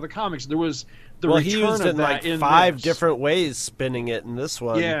right out of the comics. There was the return he used of it that like in 5 this. different ways spinning it in this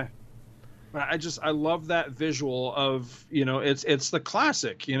one. Yeah. I love that visual of, it's the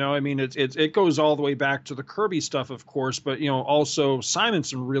classic, I mean, it goes all the way back to the Kirby stuff, of course, but, also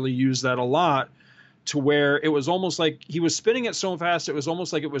Simonson really used that a lot, to where it was almost like he was spinning it so fast, it was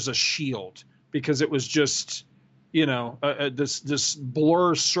almost like it was a shield, because it was just, this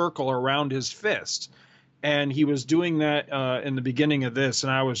blur circle around his fist. And he was doing that in the beginning of this,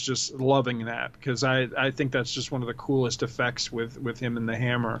 and I was just loving that, because I think that's just one of the coolest effects with him and the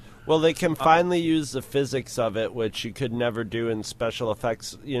hammer. Well, they can finally use the physics of it, which you could never do in special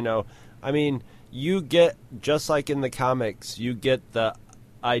effects. I mean, you get, just like in the comics, you get the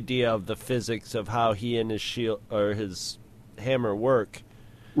idea of the physics of how he and his shield or his hammer work.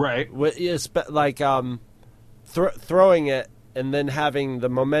 Right. Like throwing it and then having the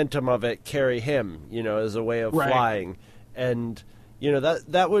momentum of it carry him, as a way of flying. And,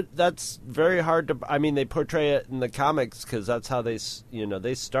 that's very hard to, I mean, they portray it in the comics because that's how they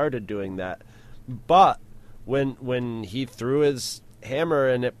started doing that. But when he threw his hammer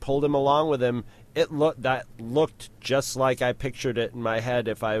and it pulled him along with him, that looked just like I pictured it in my head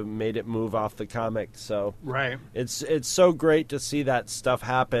if I made it move off the comic. So right. It's so great to see that stuff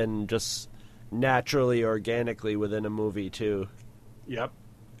happen just naturally, organically within a movie too. Yep.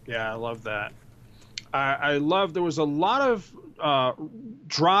 Yeah, I love that. I love, there was a lot of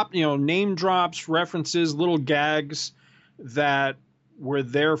name drops, references, little gags that were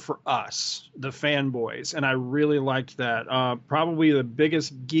there for us, the fanboys, and I really liked that. Probably the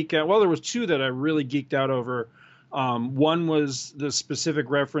biggest geek out. Well, there was two that I really geeked out over. One was the specific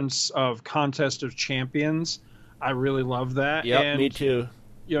reference of Contest of Champions. I really love that. Yep, me too.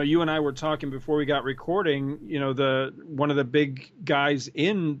 You know, you and I were talking before we got recording. You know, one of the big guys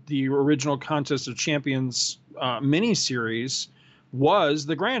in the original Contest of Champions miniseries was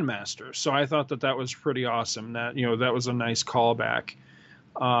the Grandmaster. So I thought that was pretty awesome. That, you know, that was a nice callback.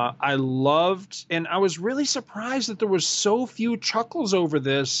 I loved, and I was really surprised that there was so few chuckles over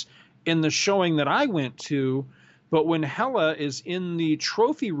this in the showing that I went to. But when Hela is in the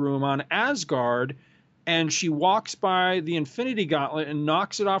trophy room on Asgard, and she walks by the Infinity Gauntlet and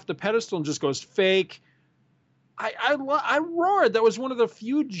knocks it off the pedestal and just goes, fake. I roared. That was one of the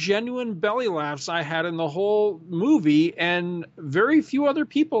few genuine belly laughs I had in the whole movie, and very few other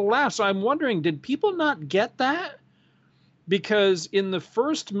people laughed. So I'm wondering, did people not get that? Because in the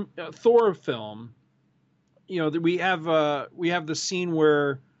first Thor film, you know, we have the scene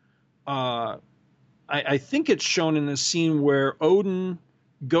where I think it's shown in the scene where Odin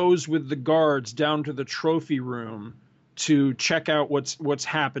goes with the guards down to the trophy room to check out what's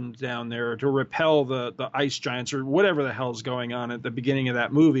happened down there, to repel the ice giants or whatever the hell's going on at the beginning of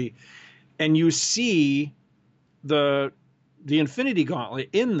that movie. And you see the Infinity Gauntlet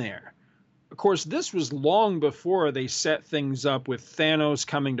in there. Of course, this was long before they set things up with Thanos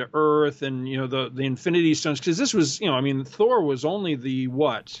coming to Earth and, you know, the Infinity Stones. Because this was, you know, I mean, Thor was only the,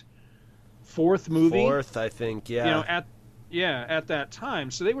 fourth movie? Fourth, I think, yeah. You know, at that time.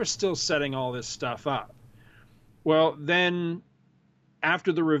 So they were still setting all this stuff up. Well, then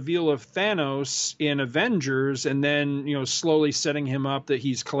after the reveal of Thanos in Avengers, and then, you know, slowly setting him up that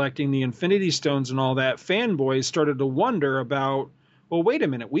he's collecting the Infinity Stones and all that, fanboys started to wonder about, well, wait a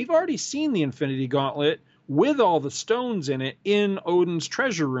minute, we've already seen the Infinity Gauntlet with all the stones in it in Odin's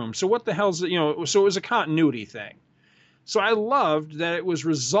treasure room. So what the hell's, you know, so it was a continuity thing. So I loved that it was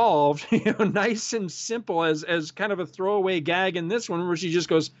resolved, you know, nice and simple as kind of a throwaway gag in this one, where she just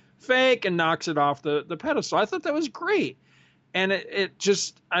goes fake and knocks it off the pedestal. I thought that was great. And it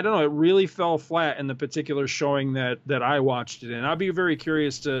just, I don't know, it really fell flat in the particular showing that I watched it in. I'll be very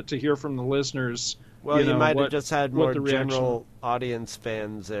curious to hear from the listeners. Well, you might have just had more general audience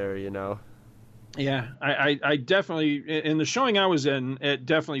fans there, you know. Yeah, I definitely, in the showing I was in, it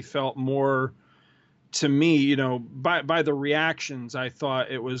definitely felt more, to me, you know, by the reactions, I thought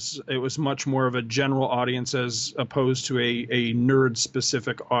it was much more of a general audience as opposed to a nerd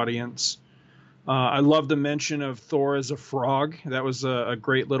specific audience. I love the mention of Thor as a frog. That was a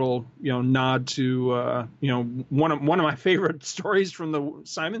great little, you know, nod to you know, one of my favorite stories from the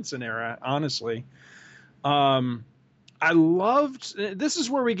Simonson era, honestly. I loved, this is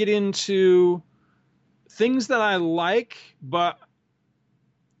where we get into things that I like, but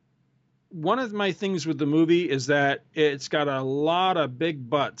one of my things with the movie is that it's got a lot of big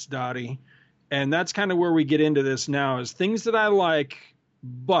butts, Dottie. And that's kind of where we get into this now, is things that I like,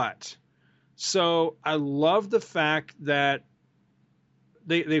 but. So I love the fact that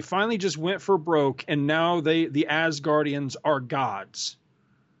they finally just went for broke, and now the Asgardians are gods.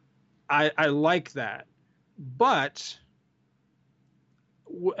 I like that. But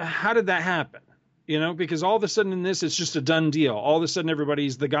how did that happen? You know, because all of a sudden in this, it's just a done deal. All of a sudden,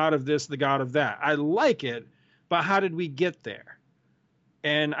 everybody's the god of this, the god of that. I like it, but how did we get there?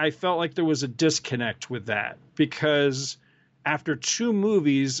 And I felt like there was a disconnect with that, because after two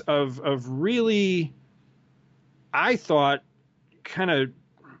movies of really, I thought, kind of,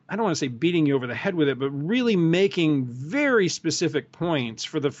 I don't want to say beating you over the head with it, but really making very specific points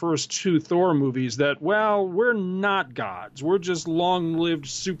for the first two Thor movies that, well, we're not gods. We're just long-lived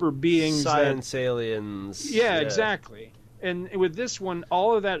super beings. Science aliens. Yeah, exactly. And with this one,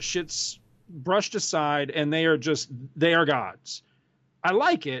 all of that shit's brushed aside, and they are gods. I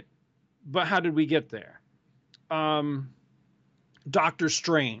like it, but how did we get there? Doctor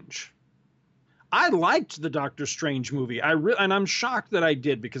Strange. I liked the Doctor Strange movie. And I'm shocked that I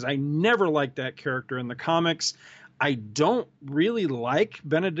did, because I never liked that character in the comics. I don't really like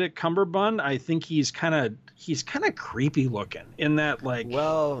Benedict Cumberbatch. I think he's kind of creepy looking in that, like,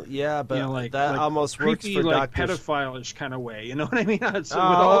 well, yeah, but, you know, like, that almost works creepy, for like Doctor pedophile-ish kind of way. You know what I mean? I was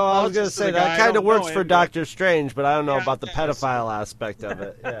going to say that kind of works for Doctor Strange, but I don't know about the pedophile aspect of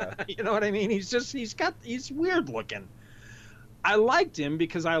it. Yeah, you know what I mean? He's weird looking. I liked him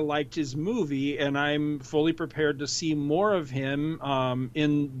because I liked his movie, and I'm fully prepared to see more of him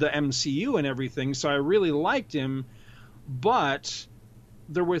in the MCU and everything. So I really liked him, but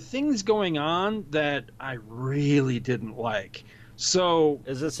there were things going on that I really didn't like. So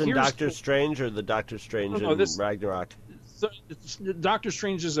is this in Doctor Strange or the Doctor Strange in Ragnarok? Doctor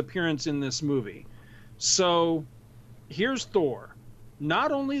Strange's appearance in this movie. So here's Thor,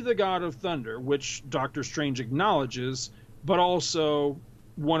 not only the god of thunder, which Doctor Strange acknowledges, but also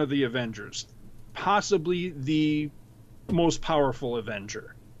one of the Avengers, possibly the most powerful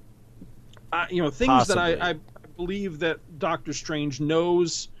Avenger. Things Possibly. that I believe that Doctor Strange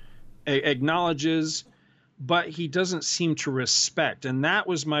knows, acknowledges, but he doesn't seem to respect. And that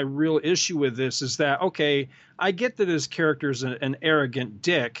was my real issue with this, is that, okay, I get that his character is an arrogant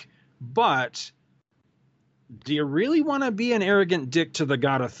dick, but do you really want to be an arrogant dick to the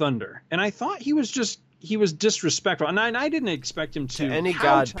God of Thunder? And I thought he was disrespectful. And I didn't expect him to any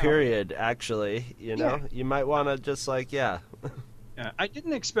god, period, actually. Yeah. You might want to just Yeah, I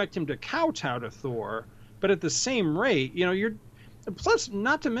didn't expect him to kowtow to Thor, but at the same rate, you're... Plus,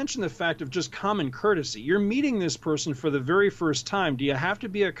 not to mention the fact of just common courtesy. You're meeting this person for the very first time. Do you have to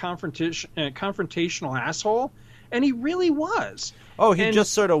be a confrontational asshole? And he really was. Oh, he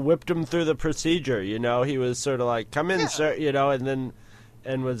just sort of whipped him through the procedure, He was sort of like, come in, sir,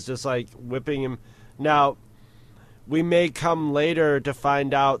 and was just like whipping him. Now, we may come later to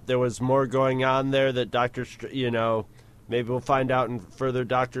find out there was more going on there that maybe we'll find out in further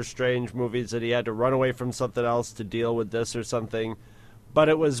Doctor Strange movies that he had to run away from something else to deal with this or something. But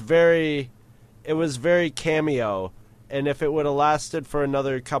it was very cameo. And if it would have lasted for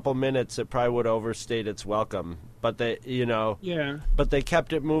another couple minutes, it probably would have overstayed its welcome. But they, but they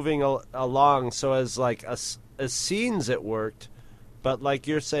kept it moving along. So as scenes, it worked. But like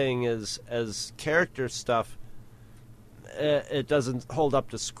you're saying, as character stuff, it doesn't hold up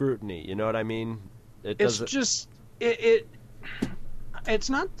to scrutiny. You know what I mean? It's just it's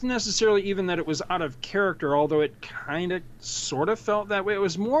not necessarily even that it was out of character, although it kind of sort of felt that way. It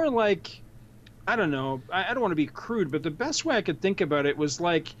was more like, I don't know, I don't want to be crude, but the best way I could think about it was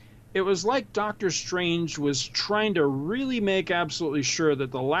like Doctor Strange was trying to really make absolutely sure that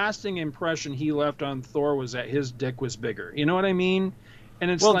the lasting impression he left on Thor was that his dick was bigger. You know what I mean?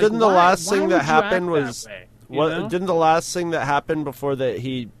 And it's didn't the last thing that happened was didn't the last thing that happened before that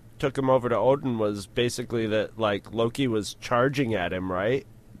he took him over to Odin was basically that Loki was charging at him, right?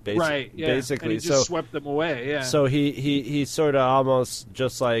 Right, yeah. Basically, and he just swept them away, yeah. So he sort of almost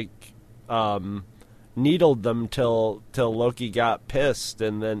just needled them till Loki got pissed,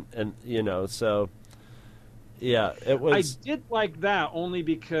 and then so yeah, it was. I did like that only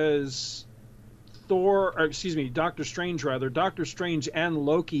because Doctor Strange and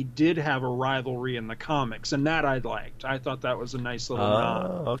Loki did have a rivalry in the comics, and that I liked. I thought that was a nice little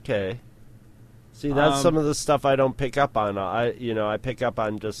nod. Okay. See, that's some of the stuff I don't pick up on. I pick up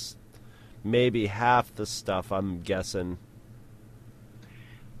on just maybe half the stuff, I'm guessing.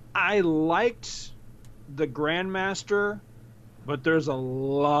 I liked the Grandmaster, but there's a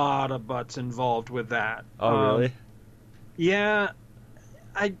lot of butts involved with that. Oh, really? Yeah.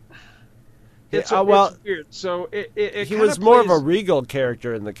 It's weird. So he was more of a regal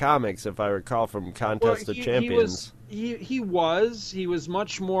character in the comics, if I recall from Contest of Champions. He was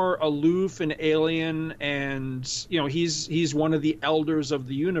much more aloof and alien, and he's one of the elders of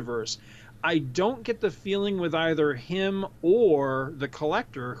the universe. I don't get the feeling with either him or the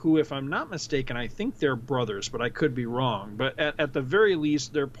Collector, who, if I'm not mistaken, I think they're brothers, but I could be wrong. But at the very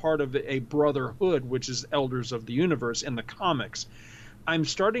least, they're part of a brotherhood, which is Elders of the Universe in the comics. I'm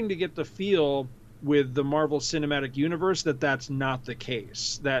starting to get the feel with the Marvel Cinematic Universe that that's not the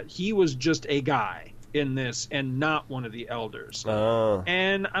case, that he was just a guy in this and not one of the elders.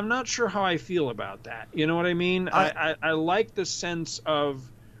 And I'm not sure how I feel about that. You know what I mean? I like the sense of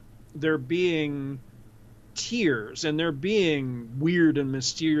there being tiers and there being weird and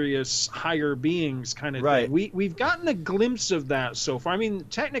mysterious higher beings kind of thing. We've gotten a glimpse of that so far. I mean,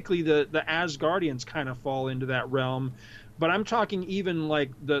 technically the Asgardians kind of fall into that realm, but I'm talking even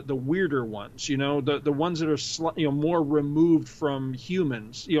like the weirder ones, the ones that are more removed from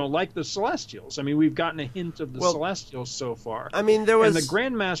humans, like the Celestials. I mean, we've gotten a hint of the Celestials so far. I mean, there was and the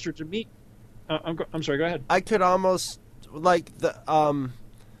Grandmaster to me. I'm sorry. Go ahead. I could almost like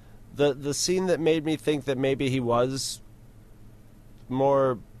the scene that made me think that maybe he was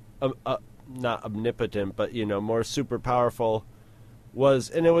more not omnipotent, but more super powerful.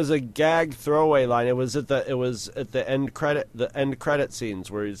 And it was a gag throwaway line. It was at the end credit scenes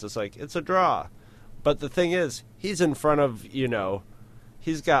where he's just like, it's a draw. But the thing is, he's in front of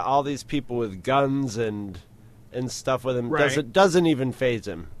he's got all these people with guns and stuff with him. Right. Doesn't even faze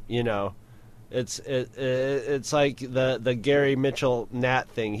him. It's like the Gary Mitchell Nat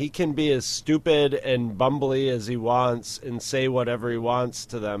thing. He can be as stupid and bumbly as he wants and say whatever he wants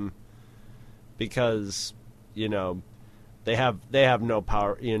to them because They have no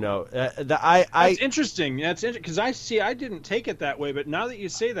power, you know. That's interesting. That's because I didn't take it that way, but now that you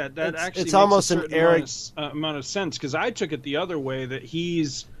say that, actually it's makes almost a an certain arrogant amount of sense. Because I took it the other way, that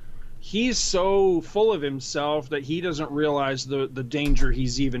he's so full of himself that he doesn't realize the danger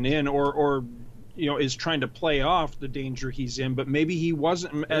he's even in, or you know, is trying to play off the danger he's in. But maybe he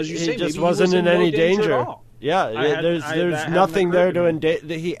wasn't, as you say, he just maybe wasn't he was in any no danger. at all. Yeah, there's nothing there to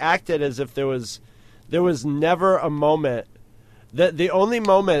he acted as if there was never a moment. The only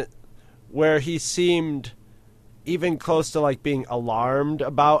moment where he seemed even close to like being alarmed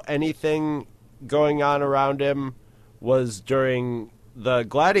about anything going on around him was during the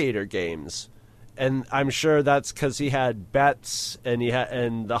Gladiator games, and I'm sure that's because he had bets, and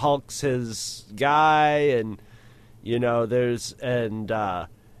and the Hulk's his guy, and you know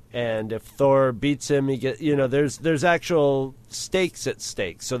and if Thor beats him, he there's actual stakes at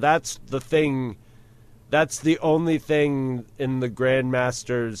stake. So that's the thing. That's the only thing in the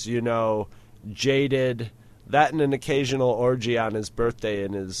Grandmaster's, jaded, that and an occasional orgy on his birthday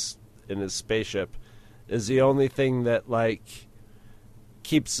in his spaceship is the only thing that like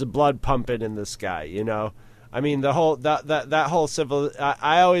keeps the blood pumping in this guy, I mean, the whole that whole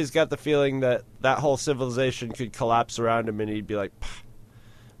I always got the feeling that whole civilization could collapse around him and he'd be like,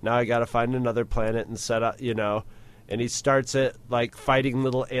 now I got to find another planet and set up, and he starts it like fighting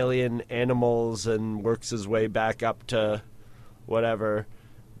little alien animals and works his way back up to whatever.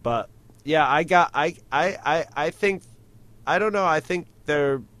 But yeah, I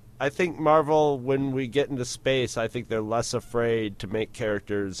think Marvel, when we get into space, I think they're less afraid to make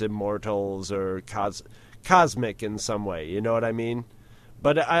characters immortals or cosmic in some way. You know what I mean?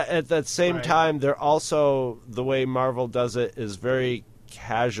 But at that same time, they're also, the way Marvel does it is very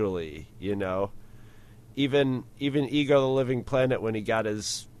casually, Even Ego the Living Planet, when he got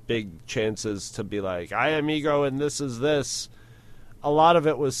his big chances to be like, I am Ego and this is this, a lot of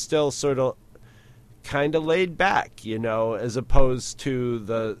it was still sort of kind of laid back, as opposed to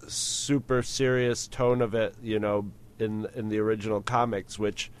the super serious tone of it, in the original comics,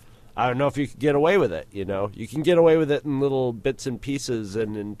 which I don't know if you could get away with it, You can get away with it in little bits and pieces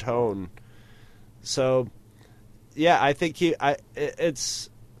and in tone. So, yeah, I think it's...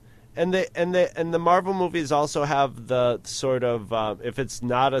 And the Marvel movies also have the sort of if it's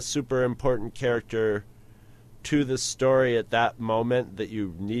not a super important character to the story at that moment that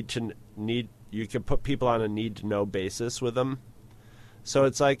you you can put people on a need to know basis with them. So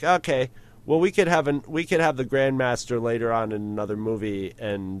it's like, okay, well we could have the Grandmaster later on in another movie,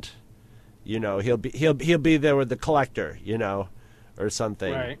 and he'll be there with the Collector, or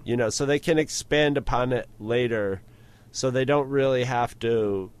something, right. So they can expand upon it later, so they don't really have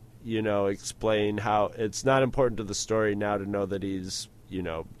to. Explain how it's not important to the story now to know that he's,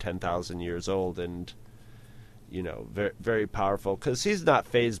 10,000 years old and, very, very powerful. Because he's not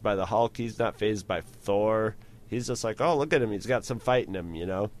fazed by the Hulk. He's not fazed by Thor. He's just like, oh, look at him. He's got some fight in him,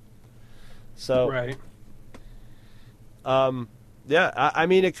 So, right. Yeah, I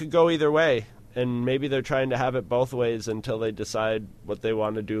mean, it could go either way. And maybe they're trying to have it both ways until they decide what they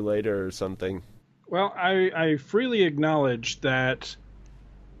want to do later or something. Well, I freely acknowledge that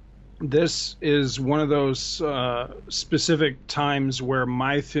this is one of those specific times where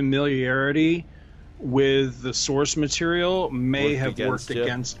my familiarity with the source material may have worked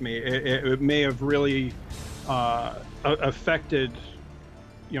against me. It may have really affected,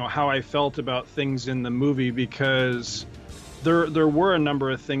 how I felt about things in the movie, because there were a number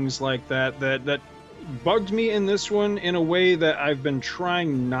of things like that bugged me in this one in a way that I've been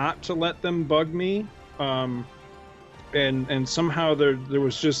trying not to let them bug me. And somehow there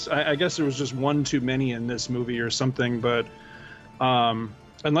was just, I guess there was just one too many in this movie or something. But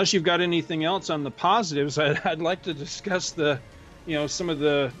unless you've got anything else on the positives, I'd like to discuss some of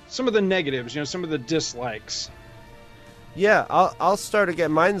the negatives, some of the dislikes. Yeah, I'll start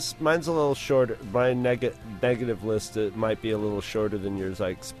again. Mine's a little shorter. My negative list, it might be a little shorter than yours, I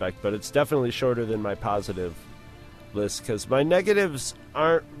expect, but it's definitely shorter than my positive list, because my negatives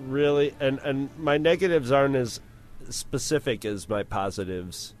aren't really, and my negatives aren't as specific as my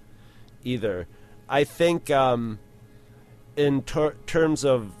positives either. I think in terms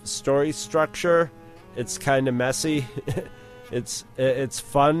of story structure, it's kind of messy. it's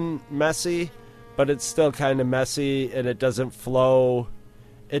fun messy, but it's still kind of messy, and it doesn't flow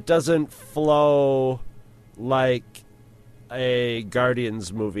like a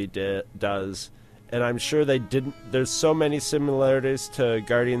Guardians movie does. And I'm sure they didn't. There's so many similarities to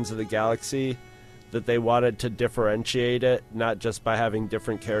Guardians of the Galaxy that they wanted to differentiate it, not just by having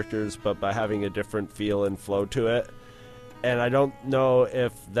different characters, but by having a different feel and flow to it. And I don't know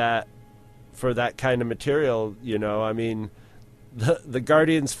if that for that kind of material. You know, I mean, the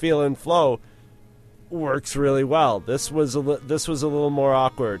Guardians feel and flow works really well. This was a little more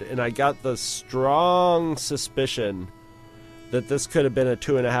awkward, and I got the strong suspicion that this could have been a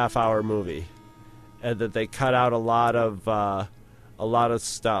 2.5 hour movie, and that they cut out a lot of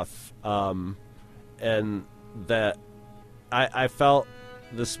stuff, and that I felt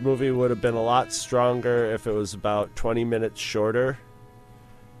this movie would have been a lot stronger if it was about 20 minutes shorter,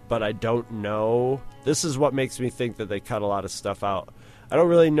 but I don't know. This is what makes me think that they cut a lot of stuff out. I don't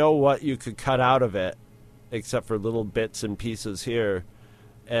really know what you could cut out of it, except for little bits and pieces here,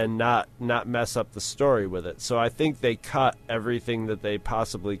 and not mess up the story with it. So I think they cut everything that they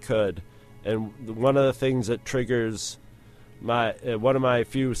possibly could. And one of the things that triggers one of my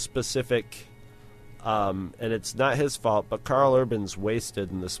few specific, and it's not his fault, but Karl Urban's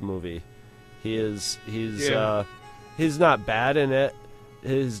wasted in this movie. He's not bad in it.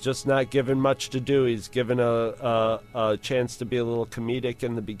 He's just not given much to do. He's given a chance to be a little comedic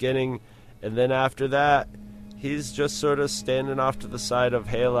in the beginning, and then after that, he's just sort of standing off to the side of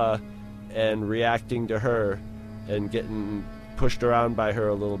Hela and reacting to her and getting pushed around by her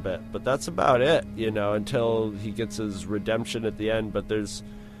a little bit. But that's about it, you know, until he gets his redemption at the end. But there's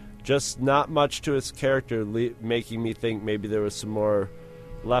just not much to his character, making me think maybe there was some more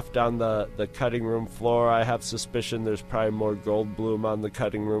left on the cutting room floor. I have suspicion there's probably more Goldblum on the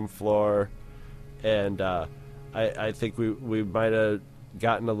cutting room floor, and I think we might have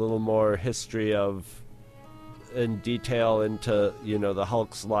gotten a little more history in detail into, you know, the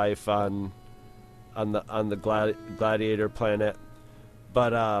Hulk's life on the Gladiator planet.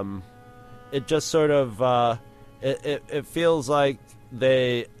 But it just sort of it feels like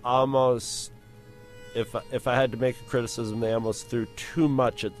they almost, if I had to make a criticism, they almost threw too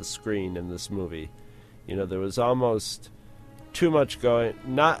much at the screen in this movie. You know, there was almost too much going,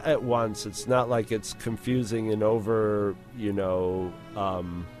 not at once. It's not like it's confusing and over, you know,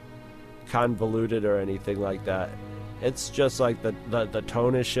 convoluted or anything like that. It's just like the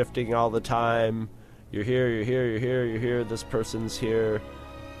tone is shifting all the time. You're here, this person's here.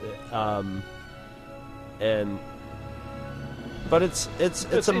 But it's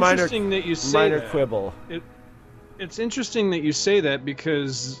a minor quibble. It's interesting that you say that,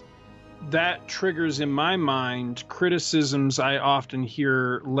 because that triggers in my mind criticisms I often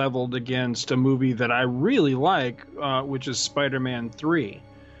hear leveled against a movie that I really like, which is Spider-Man 3.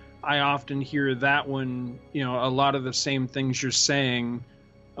 I often hear that one, you know, a lot of the same things you're saying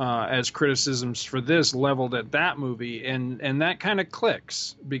as criticisms for this leveled at that movie, and that kind of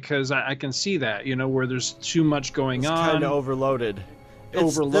clicks, because I can see that, you know, where there's too much going on. It's kind of overloaded.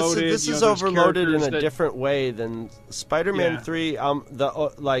 This is overloaded in a different way than Spider-Man 3.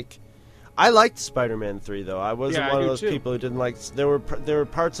 I liked Spider-Man 3 though. I wasn't one of those people who didn't like. There were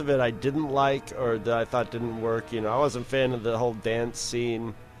parts of it I didn't like, or that I thought didn't work. You know, I wasn't a fan of the whole dance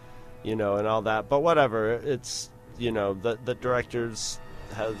scene, you know, and all that. But whatever. It's, you know, the director's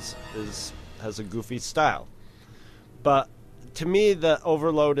has a goofy style. But to me, the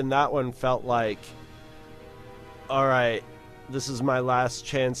overload in that one felt like, all right, this is my last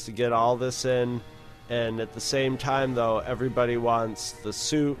chance to get all this in. And at the same time, though, everybody wants the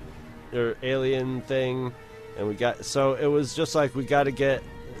suit or alien thing, and so it was just like, we got to get,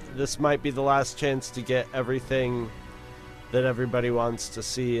 this might be the last chance to get everything that everybody wants to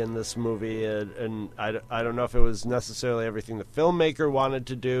see in this movie, and I don't know if it was necessarily everything the filmmaker wanted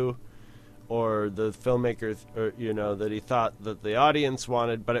to do, or the filmmaker, or, you know, that he thought that the audience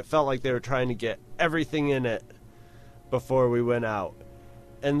wanted, but it felt like they were trying to get everything in it before we went out.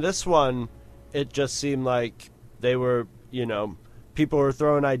 And this one, it just seemed like they were, you know, people were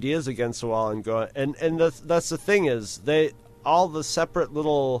throwing ideas against the wall and going, and that's the thing, is all the separate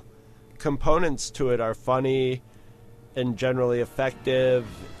little components to it are funny and generally effective,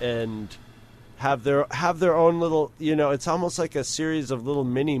 and have their own little, you know, it's almost like a series of little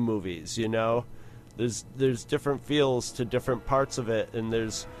mini movies, you know. There's different feels to different parts of it, and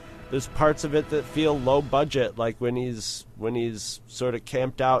there's parts of it that feel low budget, like when he's sort of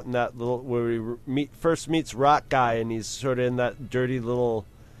camped out in that little, where he first meets Rock Guy, and he's sort of in that dirty little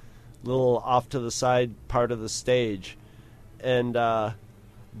off to the side part of the stage, and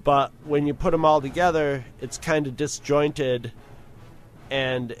but when you put them all together, it's kind of disjointed,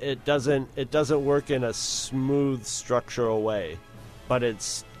 and it doesn't work in a smooth structural way, but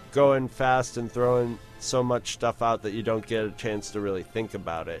it's going fast and throwing so much stuff out that you don't get a chance to really think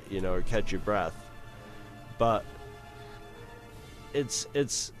about it, you know, or catch your breath. But it's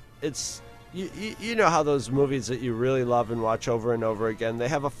you know how those movies that you really love and watch over and over again, they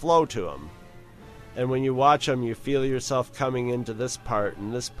have a flow to them. and when you watch them, you feel yourself coming into this part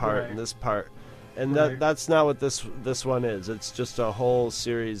and this part and this part, and that's not what this one is. It's just a whole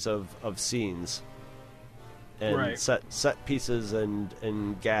series of scenes and set pieces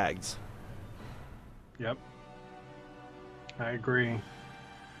and gags. Yep, I agree.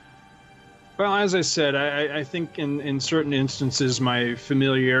 Well, as I said, I think in certain instances my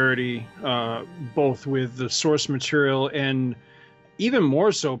familiarity both with the source material and even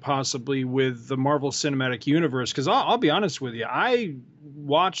more so possibly with the Marvel Cinematic Universe, because I'll be honest with you, I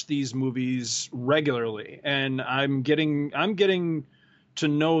watch these movies regularly, and I'm getting to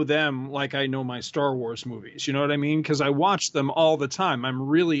know them like I know my Star Wars movies. You know what I mean? Because I watch them all the time. I'm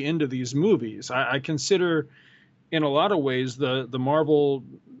really into these movies. I consider, in a lot of ways, the Marvel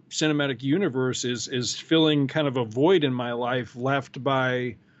Cinematic Universe is filling kind of a void in my life left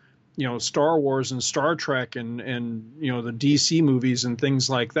by, Star Wars and Star Trek and the DC movies and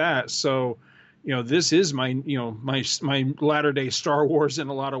things like that. So, this is my latter day Star Wars in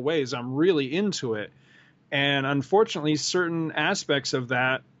a lot of ways. I'm really into it. And unfortunately, certain aspects of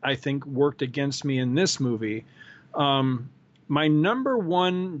that, I think, worked against me in this movie. My number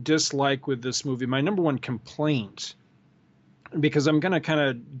one dislike with this movie, my number one complaint, because I'm going to kind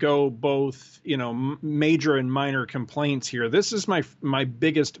of go both, major and minor complaints here. This is my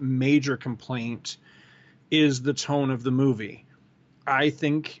biggest major complaint is the tone of the movie. I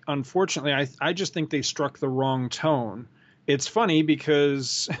think, unfortunately, I just think they struck the wrong tone. It's funny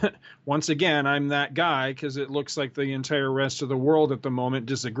because, once again, I'm that guy, because it looks like the entire rest of the world at the moment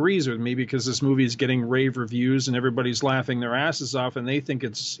disagrees with me because this movie is getting rave reviews and everybody's laughing their asses off and they think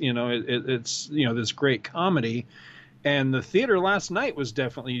it's, it's this great comedy. And the theater last night was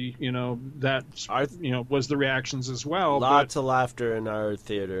definitely, was the reactions as well. Lots of laughter in our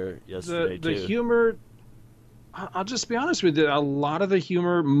theater yesterday, too. The humor, I'll just be honest with you, a lot of the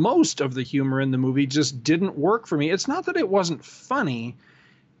humor, most of the humor in the movie just didn't work for me. It's not that it wasn't funny.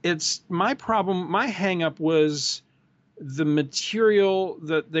 It's my problem, my hang-up was the material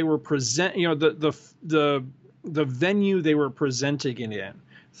that they were the venue they were presenting it in.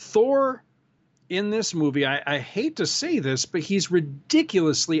 Thor, in this movie, I hate to say this, but he's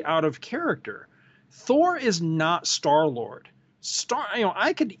ridiculously out of character. Thor is not Star-Lord.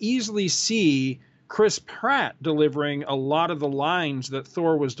 I could easily see Chris Pratt delivering a lot of the lines that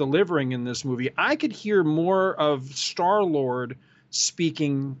Thor was delivering in this movie. I could hear more of Star-Lord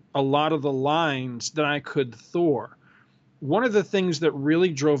speaking a lot of the lines than I could Thor. One of the things that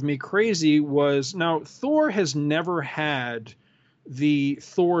really drove me crazy was, now, Thor has never had the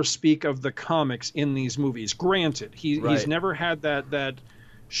Thor speak of the comics in these movies. Granted, he's never had that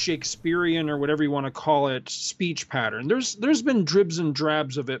Shakespearean or whatever you want to call it speech pattern. There's been dribs and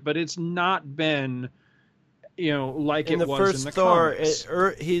drabs of it, but it's not been like in it was in the Thor,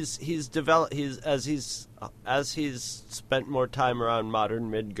 comics. He's developed. As he's spent more time around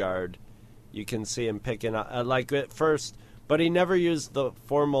modern Midgard, you can see him picking up like at first, but he never used the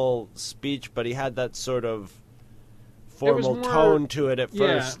formal speech. But he had that sort of formal tone to it at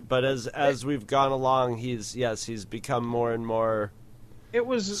first, but as we've gone along, he's become more and more. It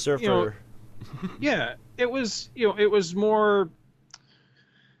was surfer. It was more.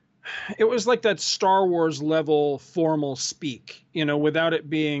 It was like that Star Wars level formal speak, without it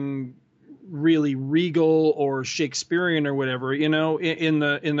being really regal or Shakespearean or whatever, in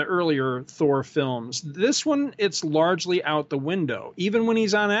the earlier Thor films. This one, it's largely out the window. Even when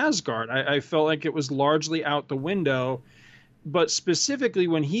he's on Asgard, I felt like it was largely out the window. But specifically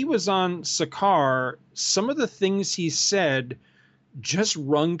when he was on Sakaar, some of the things he said just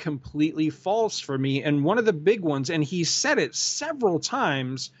rung completely false for me. And one of the big ones, and he said it several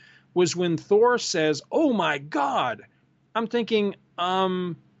times, was when Thor says, "Oh my God." I'm thinking,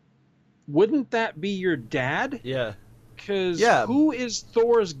 wouldn't that be your dad? Yeah. Because who is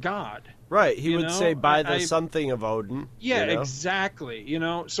Thor's god? Right. He would say by the something of Odin. Yeah, exactly.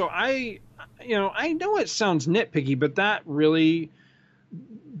 So I know it sounds nitpicky, but that really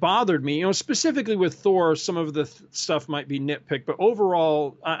bothered me. Specifically with Thor, some of the stuff might be nitpick, but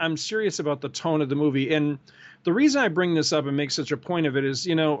overall, I'm serious about the tone of the movie. And the reason I bring this up and make such a point of it is,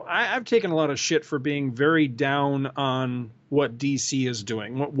 I've taken a lot of shit for being very down on what DC is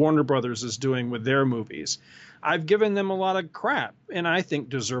doing, what Warner Brothers is doing with their movies. I've given them a lot of crap, and I think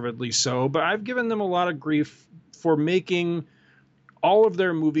deservedly so, but I've given them a lot of grief for making all of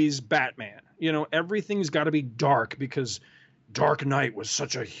their movies Batman. Everything's got to be dark because Dark Knight was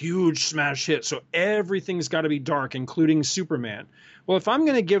such a huge smash hit, so everything's got to be dark, including Superman. Well, if I'm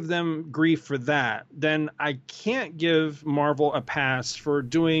going to give them grief for that, then I can't give Marvel a pass for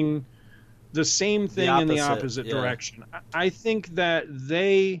doing the same thing in the opposite direction. I think that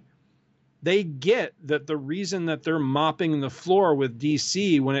they they get that the reason that they're mopping the floor with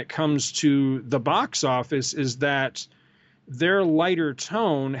DC when it comes to the box office is that their lighter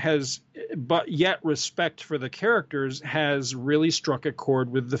tone has, but yet respect for the characters has really struck a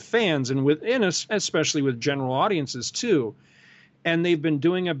chord with the fans and especially with general audiences too. And they've been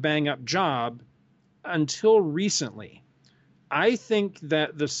doing a bang up job until recently. I think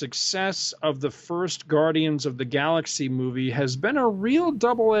that the success of the first Guardians of the Galaxy movie has been a real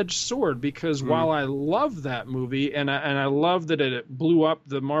double-edged sword, because while I love that movie and I love that it blew up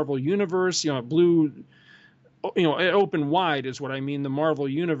the Marvel Universe, it opened wide is what I mean, the Marvel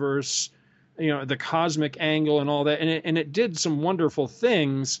Universe, the cosmic angle and all that, and it did some wonderful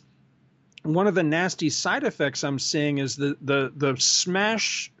things. One of the nasty side effects I'm seeing is the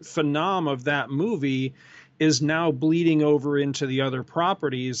smash phenom of that movie is now bleeding over into the other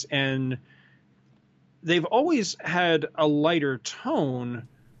properties, and they've always had a lighter tone,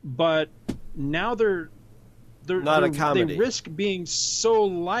 but now they're not a comedy. They risk being so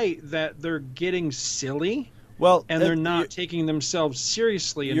light that they're getting silly. Well, and they're not taking themselves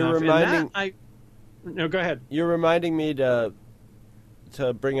seriously enough. No, go ahead. You're reminding me to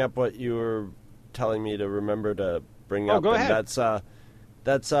bring up what you were telling me to remember to bring up. Go ahead.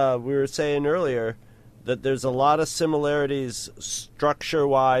 That's we were saying earlier that there's a lot of similarities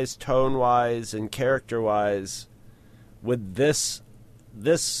structure-wise, tone-wise, and character-wise with this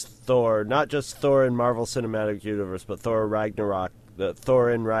Thor, not just Thor in Marvel Cinematic Universe, but Thor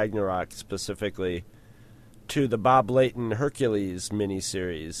in Ragnarok specifically, to the Bob Layton Hercules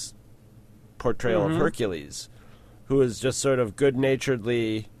miniseries portrayal of Hercules, who is just sort of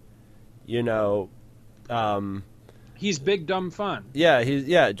good-naturedly, he's big dumb fun.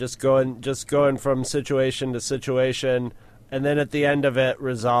 Yeah, just going from situation to situation, and then at the end of it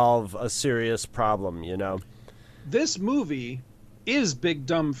resolve a serious problem. This movie is big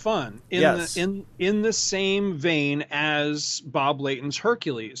dumb fun in the same vein as Bob Layton's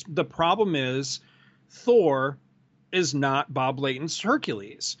Hercules. The problem is Thor is not Bob Layton's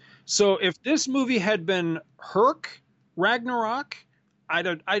Hercules. So if this movie had been Ragnarok, I'd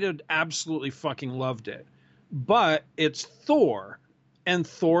have absolutely fucking loved it. But it's Thor, and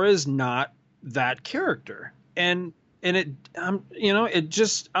Thor is not that character. And it it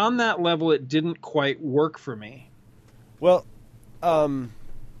just, on that level, it didn't quite work for me. Well, now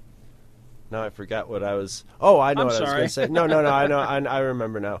I forgot what I was. Oh, I know I'm what sorry. I was going to say. No, I know. I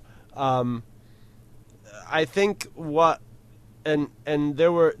remember now. I think and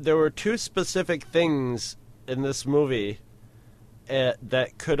there were two specific things in this movie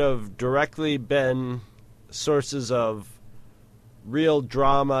that could have directly been sources of real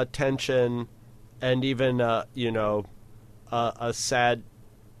drama, tension, and even a sad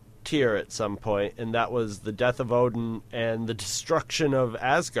tear at some point, and that was the death of Odin and the destruction of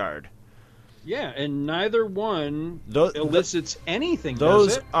Asgard. Yeah, and neither one elicits anything.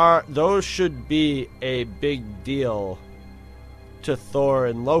 Those does it? Those should be a big deal to Thor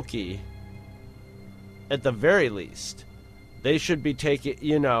and Loki. At the very least, they should be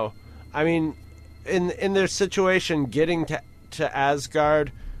taking. I mean, in their situation, getting to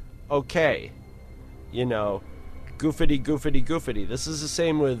Asgard, okay, goofity. This is the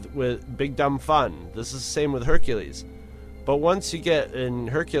same with Big Dumb Fun. This is the same with Hercules. But once you get, in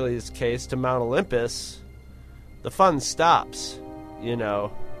Hercules' case, to Mount Olympus, the fun stops, and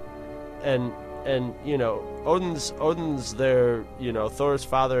Odin's their, Thor's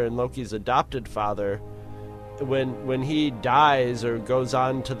father and Loki's adopted father. When he dies or goes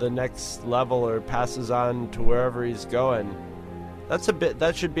on to the next level or passes on to wherever he's going,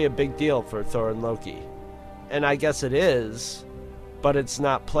 that should be a big deal for Thor and Loki. And I guess it is, but it's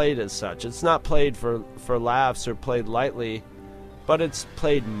not played as such. It's not played for laughs or played lightly, but it's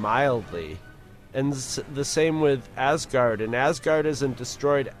played mildly. And the same with Asgard. And Asgard isn't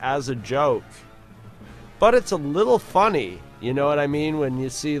destroyed as a joke, but it's a little funny. You know what I mean? When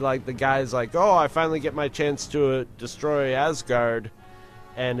you see, like, the guy's like, oh, I finally get my chance to destroy Asgard,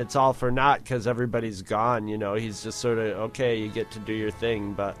 and it's all for naught because everybody's gone. He's just sort of, okay, you get to do your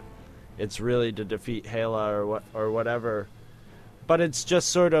thing, but it's really to defeat Hela or whatever. But it's just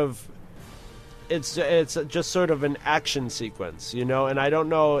sort of, it's just sort of an action sequence, and I don't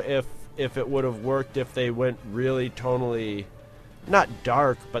know if it would have worked if they went really tonally, not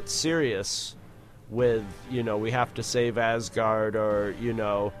dark, but serious with, we have to save Asgard, or,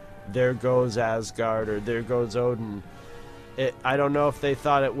 there goes Asgard, or there goes Odin. I don't know if they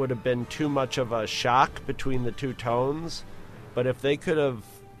thought it would have been too much of a shock between the two tones, but if they could have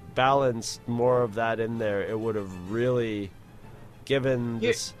balanced more of that in there, it would have really given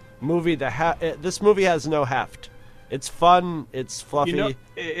this movie this movie has no heft. It's fun. It's fluffy. You know,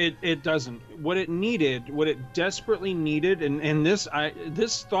 it doesn't. What it desperately needed, and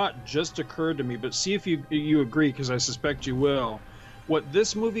this thought just occurred to me, but see if you agree, because I suspect you will. What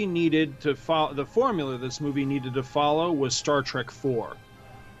this movie needed to follow, the formula this movie needed to follow, was Star Trek IV.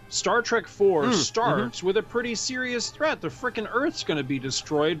 Star Trek IV starts with a pretty serious threat. The frickin' Earth's going to be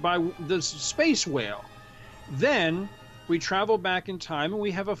destroyed by the space whale. Then we travel back in time and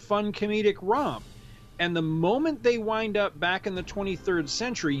we have a fun comedic romp. And the moment they wind up back in the 23rd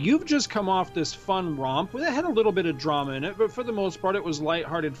century, you've just come off this fun romp. It had a little bit of drama in it, but for the most part, it was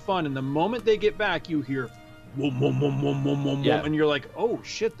lighthearted fun. And the moment they get back, you hear, whoom, whoom, whoom, whoom, whoom, whoom, Yeah. and you're like, oh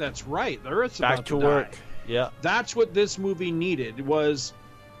shit, that's right. The Earth's Back about to to work. die. Yeah. That's what this movie needed, was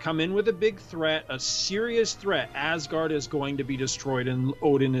come in with a big threat, a serious threat. Asgard is going to be destroyed and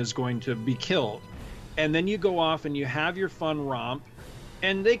Odin is going to be killed. And then you go off and you have your fun romp.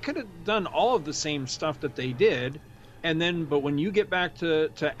 And they could have done all of the same stuff that they did. And then, but when you get back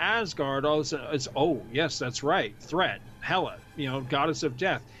to Asgard, all of a sudden it's, oh, yes, that's right. Threat, Hela, goddess of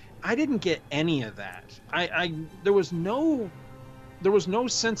death. I didn't get any of that. There was no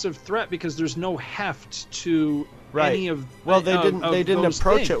sense of threat because there's no heft to any of. Well, they didn't those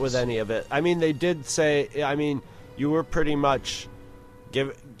approach things. it with any of it. I mean, they did say. I mean, you were pretty much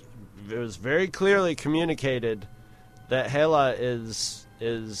it was very clearly communicated that Hela is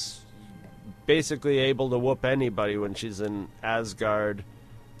basically able to whoop anybody when she's in Asgard,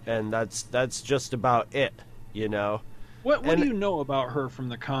 and that's just about it, What do you know about her from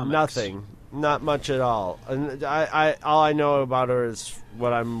the comics? Nothing, not much at all. And all I know about her is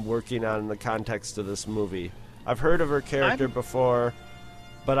what I'm working on in the context of this movie. I've heard of her character before,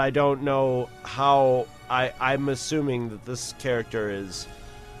 but I don't know how. I'm assuming that this character is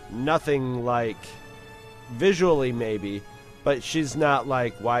nothing like, visually maybe, but she's not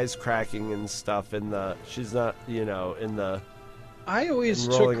like wisecracking and stuff she's not, in the. I always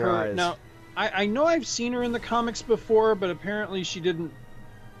took rolling her. eyes. Now, I know I've seen her in the comics before, but apparently she didn't.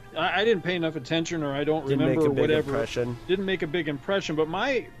 I didn't pay enough attention, or I don't Didn't remember make a big whatever. impression. Didn't make a big impression. But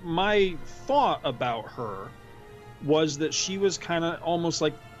my thought about her was that she was kind of almost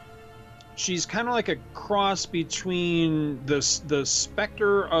like. She's kind of like a cross between the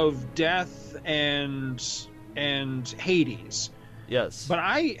specter of death and Hades. Yes. But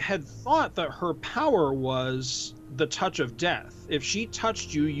I had thought that her power was the touch of death. If she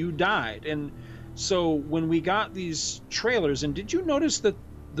touched you, you died. And so when we got these trailers, and did you notice that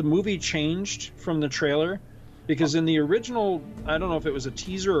the movie changed from the trailer? Because in the original, I don't know if it was a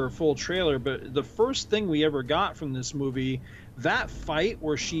teaser or a full trailer, but the first thing we ever got from this movie, that fight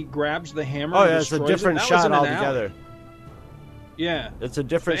where she grabs the hammer and it's a destroys different it, that was shot in an altogether. alley. Yeah. It's a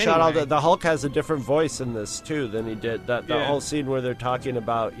different But shot. anyway. The Hulk has a different voice in this too than he did. The Yeah. whole scene where they're talking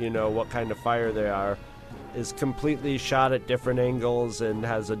about what kind of fire they are is completely shot at different angles and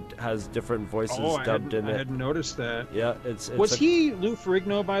has different voices dubbed in I it. hadn't noticed that. Yeah, it's Was he Lou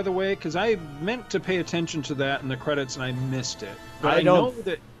Ferrigno, by the way? Because I meant to pay attention to that in the credits and I missed it. But I know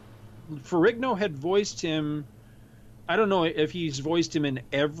that Ferrigno had voiced him. I don't know if he's voiced him in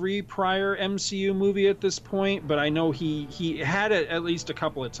every prior MCU movie at this point, but I know he had it at least a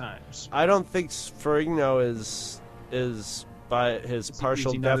couple of times. I don't think Ferrigno is by his partial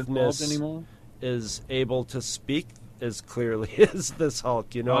Is he not involved deafness anymore? is able to speak as clearly as this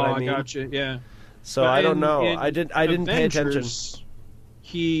Hulk. You know what I mean? I gotcha. Yeah. So But I don't know. in I didn't pay attention. Avengers,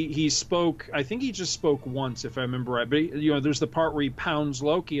 He spoke. I think he just spoke once, if I remember right. But there's the part where he pounds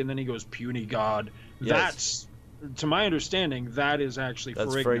Loki, and then he goes, "Puny God." Yes. That's, to my understanding, that is actually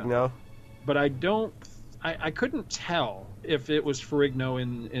That's Ferrigno. Ferrigno. But I don't. I couldn't tell if it was Ferrigno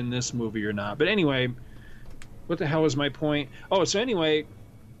in this movie or not. But anyway, what the hell was my point? Oh, so anyway,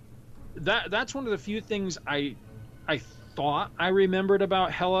 that's one of the few things I thought I remembered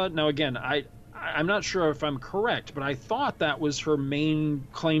about Hela. Now again, I'm not sure if I'm correct, but I thought that was her main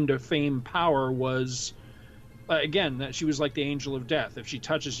claim to fame power was, again, that she was like the angel of death. If she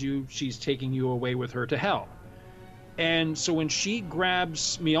touches you, she's taking you away with her to hell. And so when she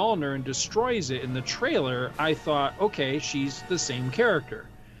grabs Mjolnir and destroys it in the trailer, I thought, okay, she's the same character.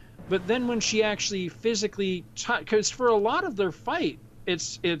 But then when she actually physically, because for a lot of their fight,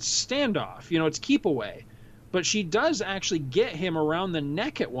 it's standoff, it's keep away. But she does actually get him around the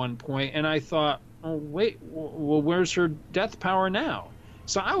neck at one point, and I thought, oh, wait, well, where's her death power now?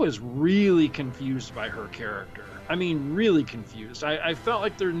 So I was really confused by her character. I mean, really confused. I felt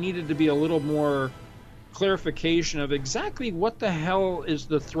like there needed to be a little more clarification of exactly what the hell is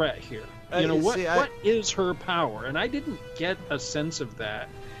the threat here. What is her power? And I didn't get a sense of that.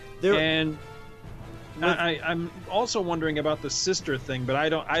 I'm also wondering about the sister thing, but I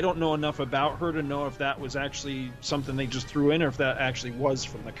don't know enough about her to know if that was actually something they just threw in or if that actually was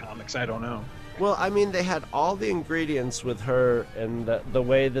from the comics. I don't know. Well, I mean, they had all the ingredients with her and the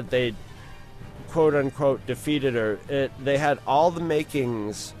way that they, quote-unquote, defeated her. They had all the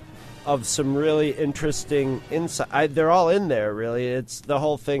makings of some really interesting insight. They're all in there, really. It's the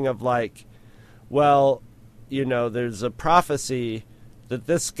whole thing of, like, well, you know, there's a prophecy that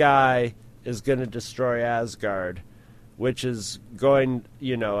this guy is going to destroy Asgard, which is going,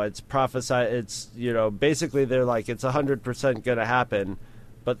 you know, it's prophesied, it's, you know, basically they're like, it's 100% going to happen,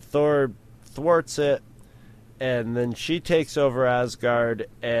 but Thor thwarts it, and then she takes over Asgard,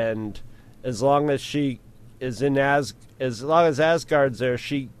 and as long as she is in as long as Asgard's there,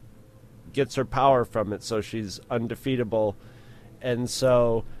 she gets her power from it, so she's undefeatable. And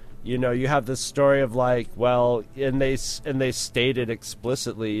so, you know, you have this story of like, well, and they stated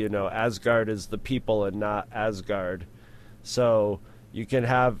explicitly, you know, Asgard is the people and not Asgard, so you can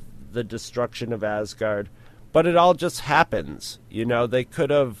have the destruction of Asgard, but it all just happens. You know, there could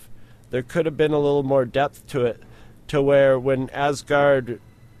have been a little more depth to it, to where when Asgard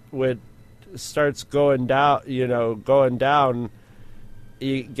starts going down, you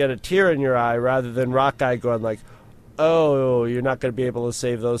get a tear in your eye rather than Rockeye going like, oh, you're not going to be able to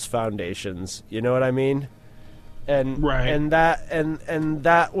save those foundations. You know what I mean? And right. And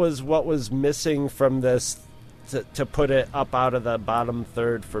that was what was missing from this to put it up out of the bottom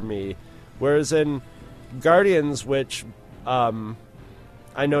third for me. Whereas in Guardians, which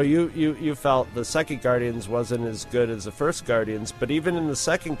I know you felt the second Guardians wasn't as good as the first Guardians, but even in the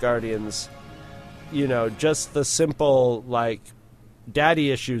second Guardians, you know, just the simple, like,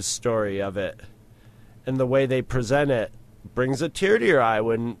 daddy issues story of it and the way they present it brings a tear to your eye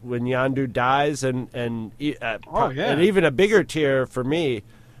when Yondu dies, and even a bigger tear for me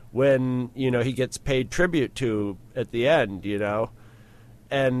when, you know, he gets paid tribute to at the end, you know.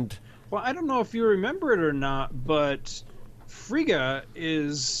 And well, I don't know if you remember it or not, but Frigga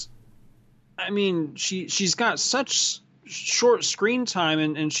is, I mean, she's got such short screen time,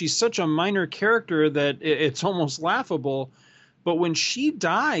 and she's such a minor character that it's almost laughable. But when she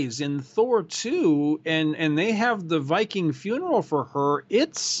dies in Thor 2 and they have the Viking funeral for her,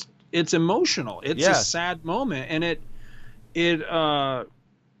 it's emotional. It's a sad moment, and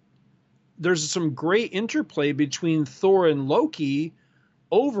there's some great interplay between Thor and Loki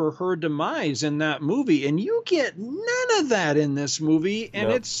over her demise in that movie, and you get none of that in this movie. And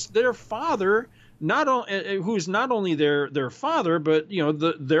it's their father, who's not only their father, but, you know,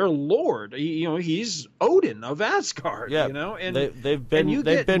 their lord. He's Odin of Asgard. Yeah, you know, and they've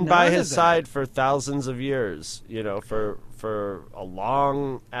been by his side for thousands of years. You know, for a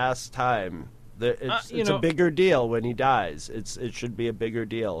long ass time. It's a bigger deal when he dies. It should be a bigger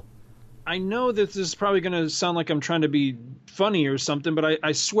deal. I know that this is probably going to sound like I'm trying to be funny or something, but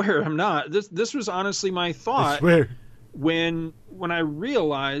I swear I'm not. This was honestly my thought. I swear. When I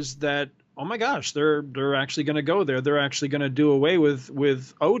realized that, oh my gosh, they're actually going to go there. They're actually going to do away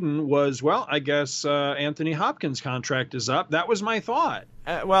with Odin. Was, well, I guess Anthony Hopkins' contract is up. That was my thought.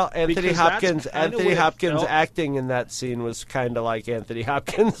 Anthony Hopkins acting in that scene was kind of like Anthony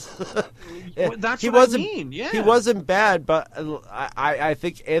Hopkins. That's what I mean. Yeah, he wasn't bad, but I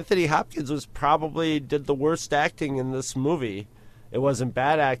think Anthony Hopkins did the worst acting in this movie. It wasn't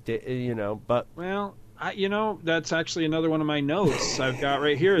bad acting, you know, but well. That's actually another one of my notes I've got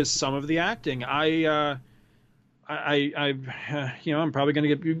right here is some of the acting. I'm probably going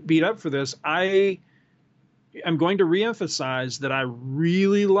to get beat up for this. I'm going to reemphasize that I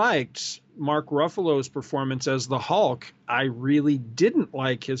really liked Mark Ruffalo's performance as the Hulk. I really didn't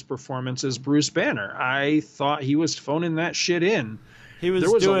like his performance as Bruce Banner. I thought he was phoning that shit in. He was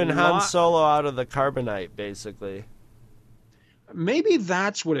doing Han Solo out of the carbonite, basically. Maybe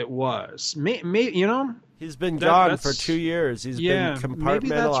that's what it was. Maybe, you know, he's been gone for 2 years. He's been compartmentalized. Maybe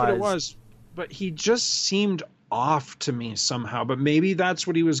that's what it was. But he just seemed off to me somehow. But maybe that's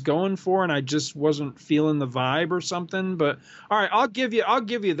what he was going for, and I just wasn't feeling the vibe or something. But all right, I'll give you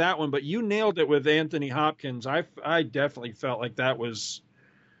that one. But you nailed it with Anthony Hopkins. I definitely felt like that was,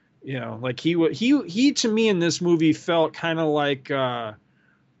 you know, like he to me in this movie felt kind of like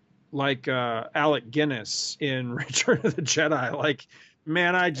Alec Guinness in Return of the Jedi. Like,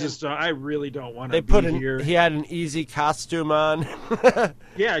 man, I really don't want to be here. He had an easy costume on.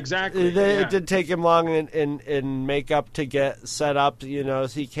 Yeah, exactly. It did take him long in makeup to get set up. You know,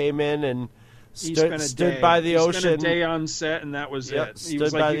 he came in and stood by the ocean. Spent a day on set, and that was it. He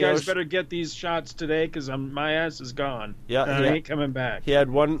was like, "You guys better get these shots today, because my ass is gone. Yeah, I ain't coming back." He had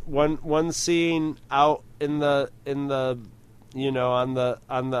one scene out in the on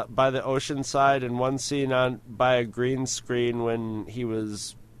the by the ocean side, and one scene by a green screen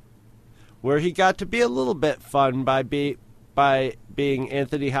where he got to be a little bit fun by being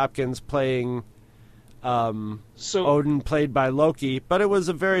Anthony Hopkins playing Odin, played by Loki, but it was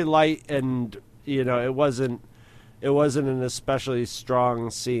a very light, and it wasn't an especially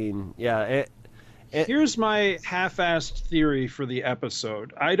strong scene. Yeah. Here's my half-assed theory for the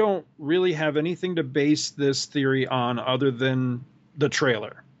episode. I don't really have anything to base this theory on other than the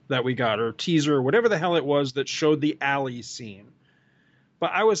trailer that we got, or teaser, or whatever the hell it was that showed the alley scene.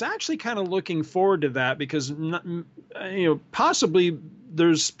 But I was actually kind of looking forward to that because, possibly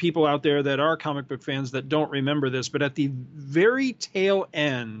there's people out there that are comic book fans that don't remember this, but at the very tail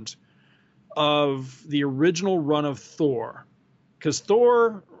end of the original run of Thor, because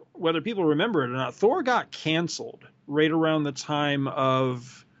Thor, whether people remember it or not, Thor got canceled right around the time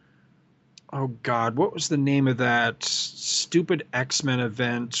of, oh God, what was the name of that stupid X-Men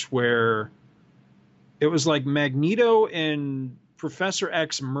event where it was like Magneto and Professor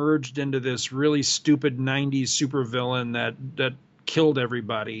X merged into this really stupid 90s supervillain that killed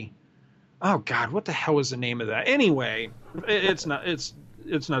everybody. Oh God, what the hell was the name of that? Anyway, it's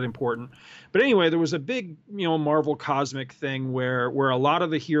not important. But anyway, there was a big, Marvel cosmic thing where a lot of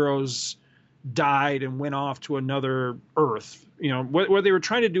the heroes died and went off to another Earth. What they were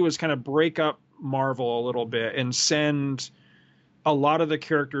trying to do is kind of break up Marvel a little bit and send a lot of the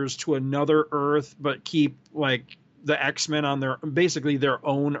characters to another Earth, but keep like the X-Men on basically their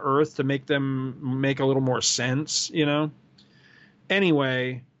own Earth to make them make a little more sense,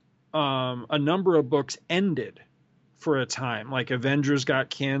 Anyway, a number of books ended for a time. Like Avengers got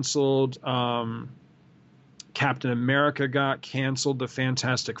canceled, Captain America got canceled, the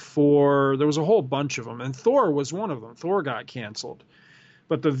Fantastic Four, there was a whole bunch of them, and Thor was one of them. Thor got canceled.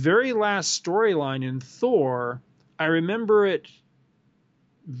 But the very last storyline in Thor, I remember it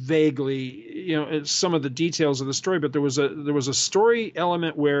vaguely, some of the details of the story, but there was a story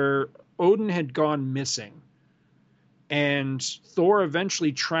element where Odin had gone missing, and Thor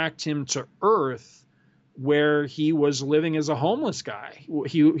eventually tracked him to Earth, where he was living as a homeless guy.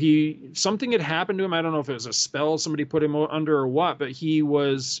 He something had happened to him. I don't know if it was a spell somebody put him under or what, but he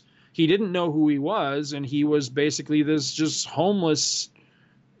didn't know who he was, and he was basically this just homeless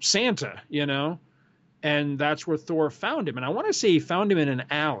Santa, and that's where Thor found him. And I want to say he found him in an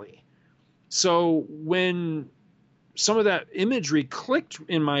alley. So when some of that imagery clicked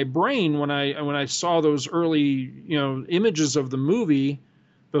in my brain when I saw those early, images of the movie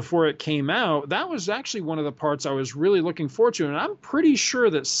before it came out, that was actually one of the parts I was really looking forward to. And I'm pretty sure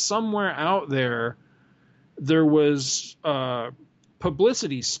that somewhere out there was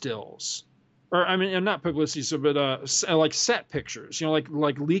publicity stills, or I mean, not publicity, but like set pictures, like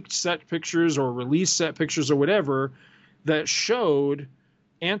leaked set pictures or released set pictures or whatever that showed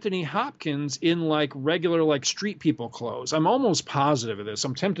Anthony Hopkins in like regular like street people clothes. I'm almost positive of this.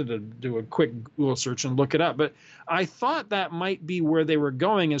 I'm tempted to do a quick Google search and look it up, but I thought that might be where they were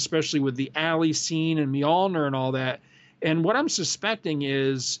going, especially with the alley scene and Mjolnir and all that. And what I'm suspecting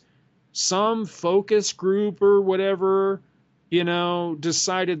is some focus group or whatever,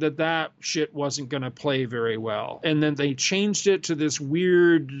 decided that shit wasn't going to play very well. And then they changed it to this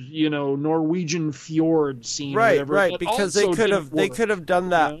weird, Norwegian fjord scene. Right, because they could have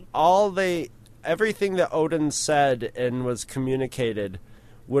done that. Everything that Odin said and was communicated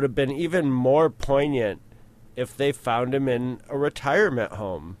would have been even more poignant if they found him in a retirement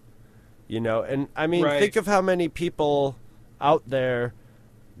home. And I mean, think of how many people out there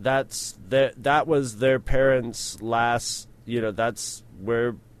that was their parents' last, that's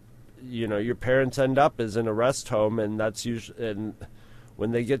where, your parents end up is in a rest home, and that's usually, and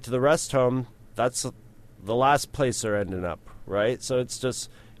when they get to the rest home, that's the last place they're ending up, right? So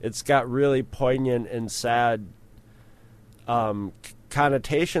it's got really poignant and sad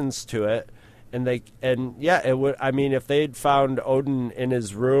connotations to it, it would, I mean, if they'd found Odin in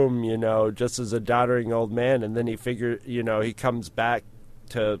his room, just as a doddering old man, and then he comes back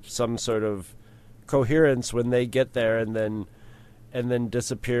to some sort of coherence when they get there, and then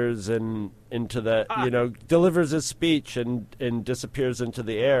disappears into the delivers his speech and disappears into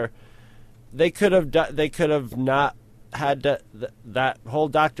the air. They could have not had that whole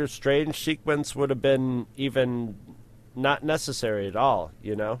Doctor Strange sequence would have been even not necessary at all.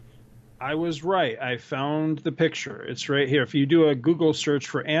 I was right. I found the picture. It's right here. If you do a Google search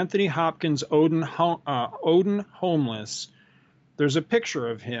for Anthony Hopkins Odin homeless, there's a picture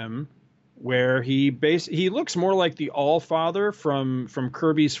of him where he looks more like the All-Father from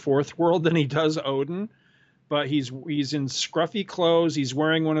Kirby's Fourth World than he does Odin. but he's in scruffy clothes. He's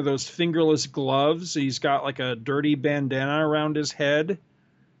wearing one of those fingerless gloves. He's got like a dirty bandana around his head.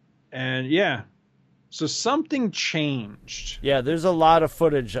 And yeah, so something changed. Yeah, there's a lot of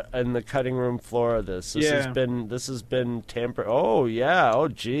footage in the cutting room floor of this. This has been tampered. Oh yeah. Oh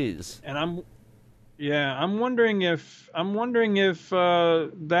geez. And I'm wondering if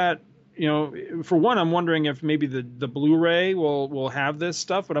that, you know, for one, I'm wondering if maybe the Blu-ray will have this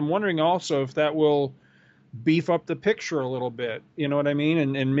stuff, but I'm wondering also if that will beef up the picture a little bit. You know what I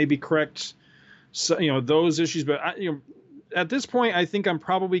mean? And maybe correct, you know, those issues. But at this point, I think I'm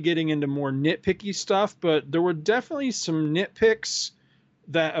probably getting into more nitpicky stuff. But there were definitely some nitpicks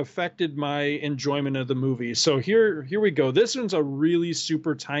that affected my enjoyment of the movie. So here we go. This one's a really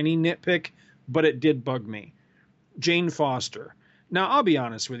super tiny nitpick, but it did bug me. Jane Foster. Now, I'll be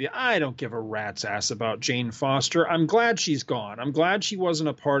honest with you. I don't give a rat's ass about Jane Foster. I'm glad she's gone. I'm glad she wasn't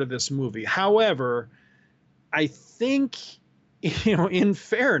a part of this movie. However, I think, you know, in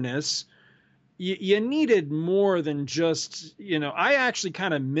fairness, you needed more than just, you know, I actually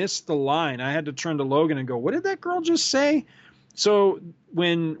kind of missed the line. I had to turn to Logan and go, what did that girl just say? So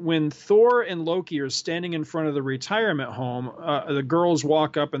when Thor and Loki are standing in front of the retirement home, the girls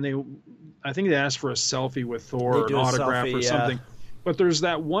walk up and I think they ask for a selfie with Thor or an autograph or something. But there's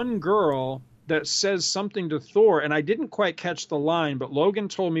that one girl that says something to Thor, and I didn't quite catch the line, but Logan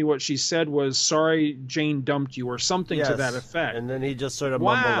told me what she said was, sorry, Jane dumped you, or something to that effect. And then he just sort of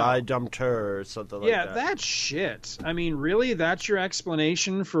mumbled, I dumped her, or something like that. Yeah, that's shit. I mean, really? That's your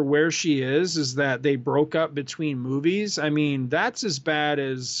explanation for where she is that they broke up between movies? I mean, that's as bad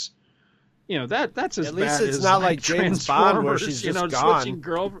as... You know, that's as bad as... At least it's not like James Bond where she's just gone.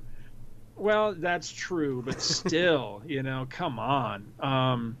 Switching Well, that's true, but still, you know, come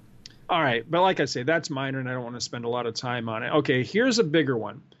on. All right, but like I say, that's minor, and I don't want to spend a lot of time on it. Okay, here's a bigger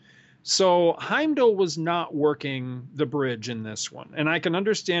one. So Heimdall was not working the bridge in this one, and I can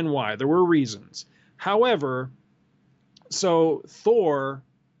understand why. There were reasons. However, so Thor,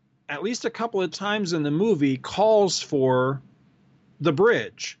 at least a couple of times in the movie, calls for the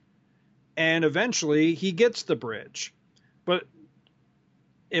bridge, and eventually he gets the bridge. But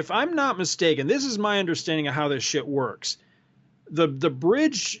if I'm not mistaken, this is my understanding of how this shit works. The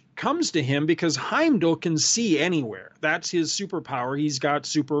bridge comes to him because Heimdall can see anywhere. That's his superpower. He's got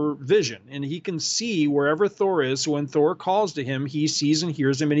supervision, and he can see wherever Thor is. So when Thor calls to him, he sees and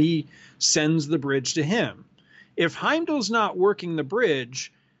hears him, and he sends the bridge to him. If Heimdall's not working the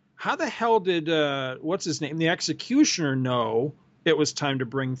bridge, how the hell did, what's his name, the Executioner know it was time to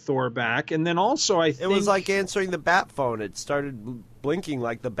bring Thor back? And then also I think... It was like answering the bat phone. It started blinking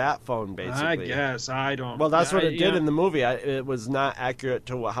like the bat phone, basically. I guess. I don't... Well, that's what it did in the movie. It was not accurate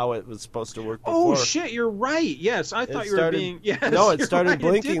to how it was supposed to work before. Oh, shit, you're right. Yes, I thought you were being... Yes, no, it started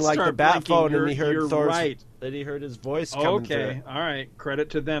blinking like the bat phone, and he heard Thor's... Right. Then he heard his voice coming through. Okay, all right.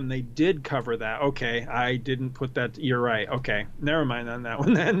 Credit to them. They did cover that. Okay, I didn't put that... You're right. Okay, never mind on that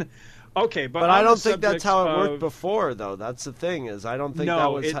one then. Okay, but I don't think that's how it worked before, though. That's the thing, is I don't think that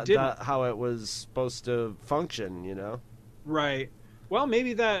was how it was supposed to function, you know? Right. Well,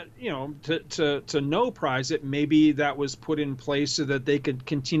 maybe that, you know, to no prize it, maybe that was put in place so that they could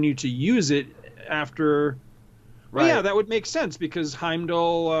continue to use it after... Right. Well, yeah, that would make sense, because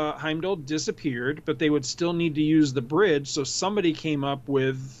Heimdall disappeared, but they would still need to use the bridge, so somebody came up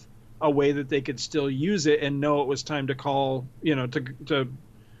with a way that they could still use it and know it was time to call, you know, to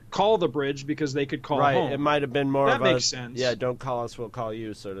call the bridge because they could call home. It might have been more that of makes sense. Yeah, don't call us, we'll call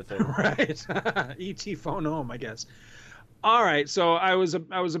you sort of thing. Right. E.T. phone home, I guess. All right, so I was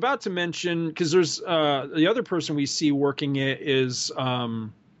about to mention, because there's the other person we see working it is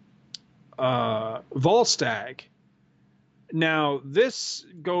Volstagg. Now, this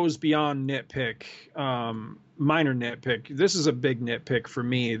goes beyond nitpick, minor nitpick. This is a big nitpick for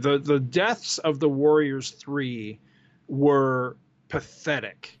me. The deaths of the Warriors 3 were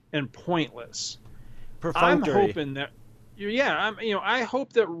pathetic and pointless. Perfunctory. I'm hoping that, I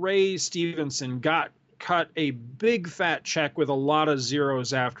hope that Ray Stevenson cut a big fat check with a lot of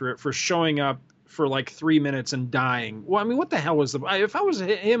zeros after it for showing up for like 3 minutes and dying. Well, I mean, what the hell was if I was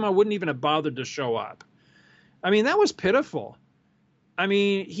him, I wouldn't even have bothered to show up. I mean, that was pitiful. I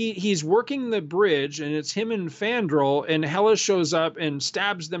mean, he's working the bridge, and it's him and Fandral, and Hela shows up and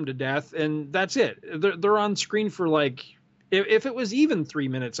stabs them to death, and that's it. They're on screen for like, if it was even 3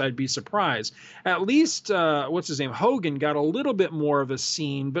 minutes, I'd be surprised. At least, what's his name? Hogan got a little bit more of a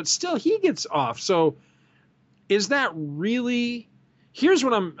scene, but still he gets off. So is that really... Here's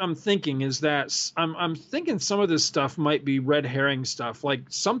what I'm thinking is that I'm thinking some of this stuff might be red herring stuff. Like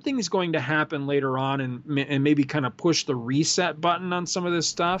something's going to happen later on and maybe kind of push the reset button on some of this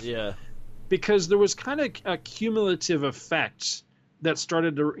stuff. Yeah. because there was kind of a cumulative effect that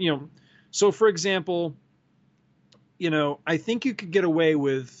started to, so for example, I think you could get away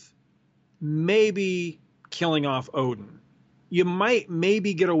with maybe killing off Odin. You might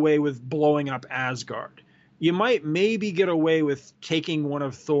maybe get away with blowing up Asgard. You might maybe get away with taking one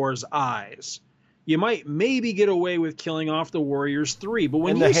of Thor's eyes. You might maybe get away with killing off the Warriors 3. But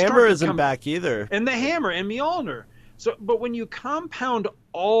when the hammer isn't back either. And the hammer and Mjolnir. So, but when you compound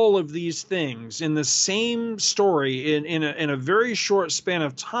all of these things in the same story in a very short span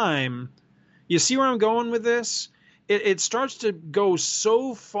of time, you see where I'm going with this? It starts to go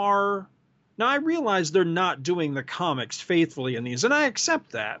so far. Now, I realize they're not doing the comics faithfully in these, and I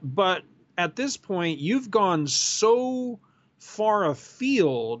accept that. But at this point, you've gone so far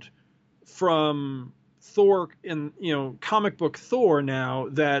afield from Thor in comic book Thor now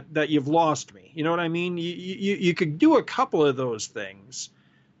that you've lost me. You know what I mean? You could do a couple of those things,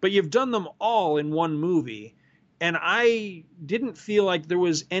 but you've done them all in one movie, and I didn't feel like there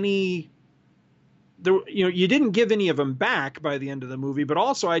was any. You didn't give any of them back by the end of the movie, but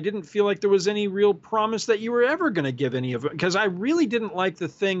also I didn't feel like there was any real promise that you were ever going to give any of it, because I really didn't like the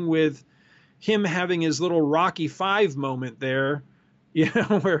thing with him having his little Rocky V moment there,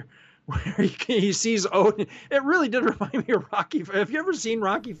 where he sees Odin. It really did remind me of Rocky V. Have you ever seen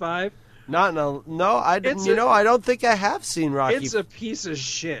Rocky V? No, I didn't. I don't think I have seen Rocky. It's a piece of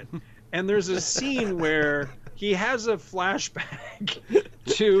shit. And there's a scene where he has a flashback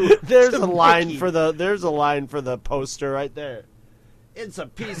to. There's to a line Mickey. There's a line for the poster right there. It's a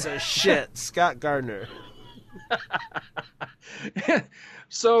piece of shit, Scott Gardner.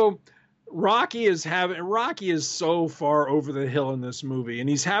 So Rocky is so far over the hill in this movie, and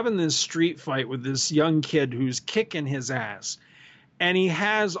he's having this street fight with this young kid who's kicking his ass, and he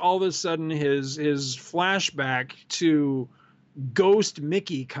has all of a sudden his flashback to Ghost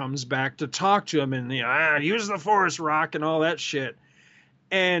Mickey comes back to talk to him, and use the Force, Rock, and all that shit.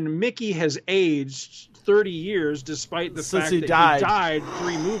 And Mickey has aged 30 years despite the fact that he died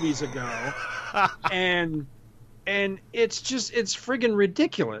 3 movies ago. and it's friggin'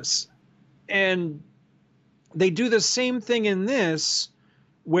 ridiculous. And they do the same thing in this,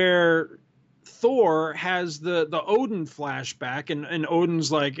 where Thor has the Odin flashback, and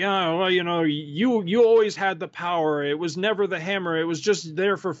Odin's like, you always had the power. It was never the hammer. It was just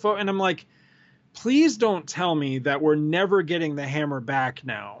there for and I'm like, please don't tell me that we're never getting the hammer back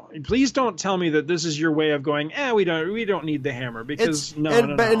now. Please don't tell me that this is your way of going, we don't need the hammer, because no.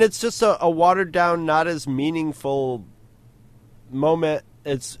 And it's just a watered down, not as meaningful moment.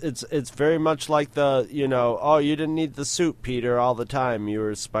 It's very much like the, you didn't need the suit, Peter, all the time. You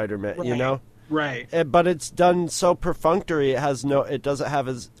were Spider-Man, right. Right. But it's done so perfunctory. It doesn't have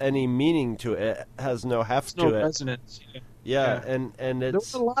any meaning to it. It has no heft to it. No resonance. Yeah. And it's...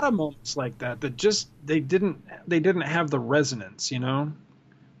 There's a lot of moments like that just they didn't have the resonance,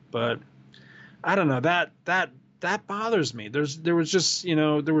 But I don't know, that bothers me. There was just,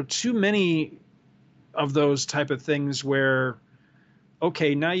 there were too many of those type of things where,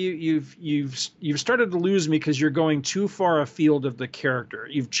 okay, now you've started to lose me because you're going too far afield of the character.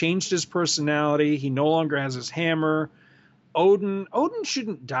 You've changed his personality. He no longer has his hammer. Odin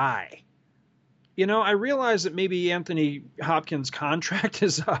shouldn't die. I realize that maybe Anthony Hopkins' contract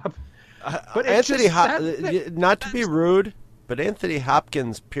is up. But not to be rude, but Anthony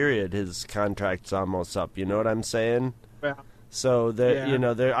Hopkins, period, his contract's almost up. You know what I'm saying? Yeah. So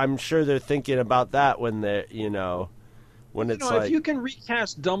I'm sure they're thinking about that when they're, when it's like, if you can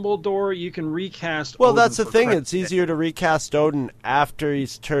recast Dumbledore, you can recast. Well, Odin, that's the thing. It's easier to recast Odin after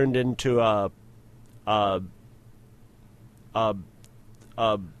he's turned into a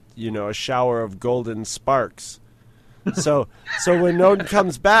shower of golden sparks. So when Odin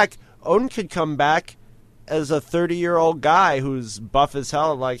comes back, Odin could come back as a 30-year-old guy who's buff as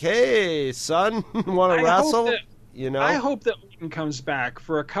hell, and like, hey, son, want to wrestle? I hope that Odin comes back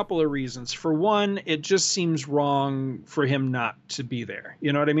for a couple of reasons. For one, it just seems wrong for him not to be there.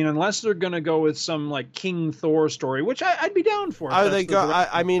 You know what I mean? Unless they're going to go with some like King Thor story, which I'd be down for.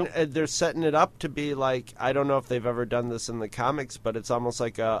 They're setting it up to be like, I don't know if they've ever done this in the comics, but it's almost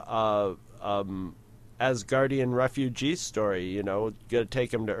like a Asgardian refugee story. Got to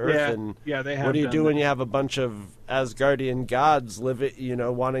take him to Earth, they have. What do you do when you have a bunch of Asgardian gods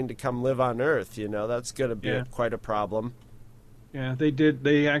wanting to come live on Earth? That's going to be quite a problem. Yeah, they did.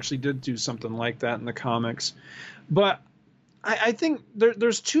 They actually did do something like that in the comics, but I think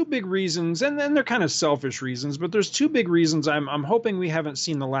there's 2 big reasons, and then they're kind of selfish reasons. But there's 2 big reasons. I'm hoping we haven't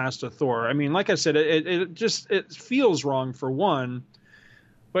seen the last of Thor. I mean, like I said, it feels wrong for one.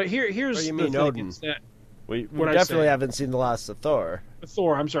 But here's what do you the mean, thing. Odin? We definitely haven't seen the last of Thor.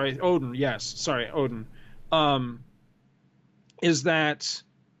 Thor. I'm sorry, Odin. Yes, sorry, Odin. Is that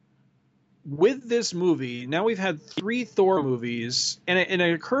with this movie? Now we've had 3 Thor movies, and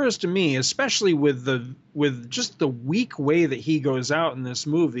it occurs to me, especially with just the weak way that he goes out in this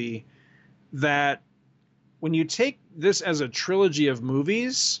movie, that when you take this as a trilogy of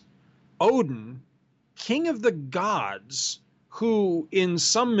movies, Odin, king of the gods, who in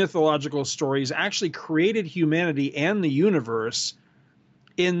some mythological stories actually created humanity and the universe,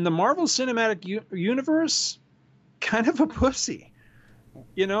 in the Marvel Cinematic Universe, kind of a pussy.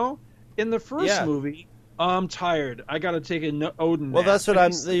 You know? In the first movie, I'm tired. I got to take an Odin. Well, nap. that's what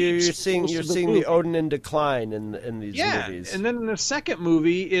you're seeing. You're the seeing movie. the Odin in decline in these movies. And then in the second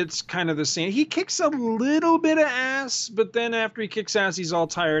movie, it's kind of the same. He kicks a little bit of ass, but then after he kicks ass, he's all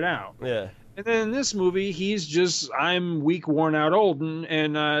tired out. Yeah. And then in this movie, he's just, I'm weak, worn out Odin,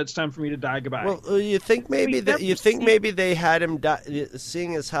 and it's time for me to die. Goodbye. Well, you think maybe maybe they had him die,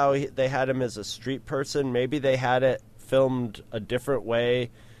 seeing as how they had him as a street person. Maybe they had it filmed a different way,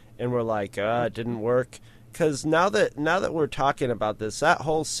 and we're like, it didn't work. Because now that we're talking about this, that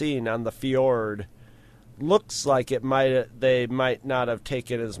whole scene on the fjord looks like they might not have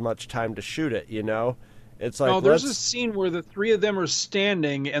taken as much time to shoot it. You know, it's like, no, there's a scene where the 3 of them are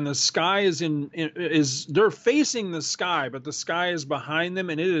standing, and the sky is they're facing the sky, but the sky is behind them,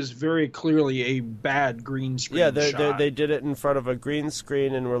 and it is very clearly a bad green screen. Yeah, shot. they did it in front of a green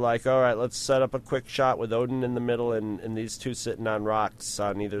screen, and we're like, all right, let's set up a quick shot with Odin in the middle and these 2 sitting on rocks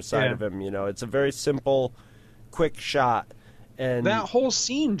on either side of him. You know, it's a very simple, quick shot. And that whole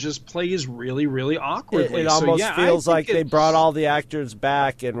scene just plays really, really awkwardly. It almost feels like they brought all the actors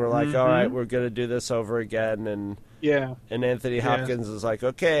back, and we're like, all right, we're going to do this over again. And Anthony Hopkins is like,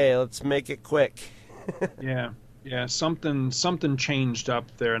 okay, let's make it quick. Yeah, something changed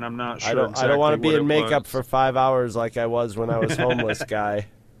up there, and I'm not sure. I don't want to be in makeup for 5 hours like I was when I was homeless, guy.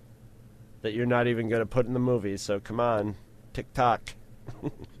 That you're not even going to put in the movie. So come on, TikTok.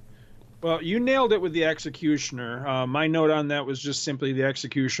 Well, you nailed it with the Executioner. My note on that was just simply the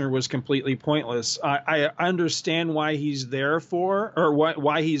Executioner was completely pointless. I understand why he's there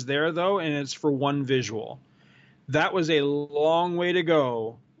why he's there, though, and it's for one visual. That was a long way to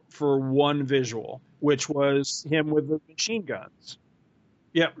go for one visual, which was him with the machine guns.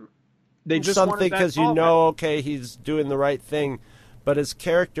 Yep. They just something because okay, he's doing the right thing, but his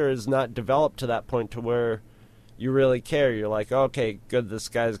character is not developed to that point to where you really care. You're like, okay, good, this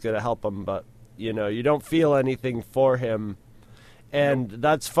guy's going to help him, but, you know, you don't feel anything for him. And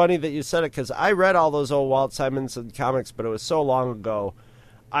that's funny that you said it, because I read all those old Walt Simonson comics, but it was so long ago,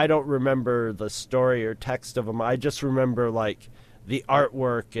 I don't remember the story or text of them. I just remember, like, the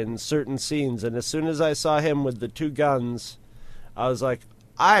artwork and certain scenes. And as soon as I saw him with the 2 guns, I was like,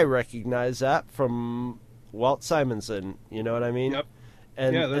 I recognize that from Walt Simonson. You know what I mean? Yep.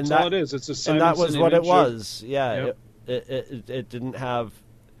 And, that's all it is. It's a Simonson and that was what it image was. Yep. It didn't have,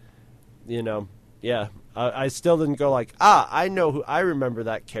 you know, I still didn't go like, I remember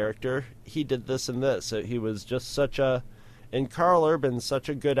that character. He did this and this. He was just and Carl Urban's such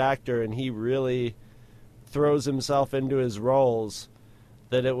a good actor, and he really throws himself into his roles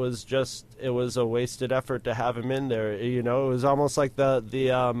that it was a wasted effort to have him in there. You know, it was almost like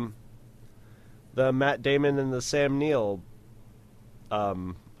the Matt Damon and the Sam Neill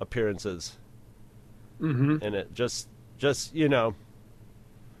appearances in it. Just you know,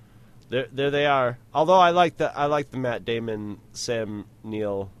 there they are. Although I like the Matt Damon Sam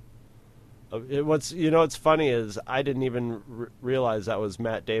Neill. What's funny is I didn't even realize that was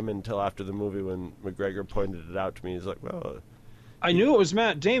Matt Damon until after the movie when McGregor pointed it out to me. He's like, well, I knew it was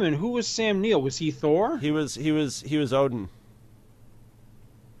Matt Damon. Who was Sam Neill? Was he Thor? He was Odin.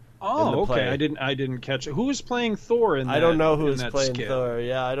 Oh, okay. I didn't catch it. Who was playing Thor in that? I don't know who was playing skit? Thor.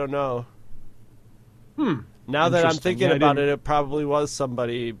 Yeah, I don't know. Now that I'm thinking about it, it probably was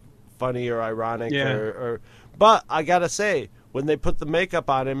somebody funny or ironic or but I gotta say, when they put the makeup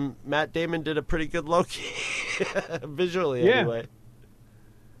on him, Matt Damon did a pretty good Loki. Visually anyway.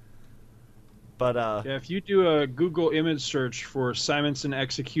 But if you do a Google image search for Simonson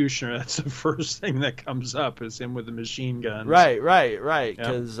Executioner, that's the first thing that comes up is him with the machine guns. Right.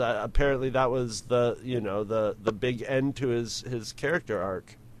 Because apparently that was the big end to his character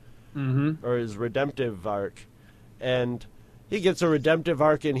arc, or his redemptive arc, and he gets a redemptive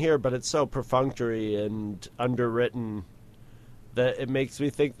arc in here, but it's so perfunctory and underwritten that it makes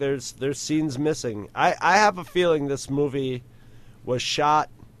me think there's scenes missing. I have a feeling this movie was shot,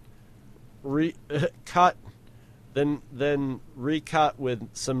 cut, then recut with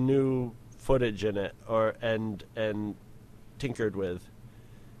some new footage in it, and tinkered with.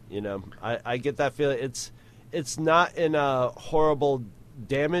 You know, I get that feeling. it's not in a horrible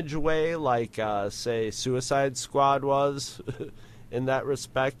damage way like, say, Suicide Squad was in that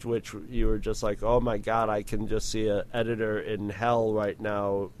respect, which you were just like, oh my God, I can just see an editor in hell right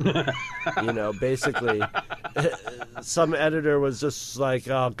now. Basically, some editor was just like,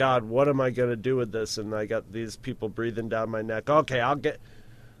 oh God, what am I going to do with this? And I got these people breathing down my neck. Okay,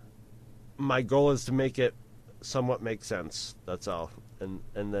 my goal is to make it somewhat make sense. That's all. And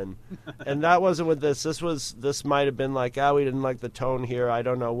that wasn't with this. This might have been like, we didn't like the tone here. I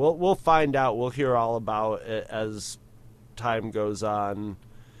don't know. We'll find out. We'll hear all about it as time goes on,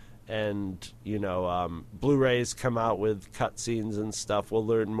 and Blu-rays come out with cutscenes and stuff. We'll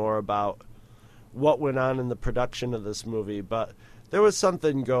learn more about what went on in the production of this movie. But there was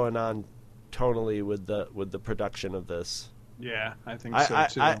something going on tonally with the production of this. Yeah, I think so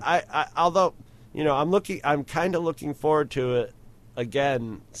too. Although, I'm kind of looking forward to it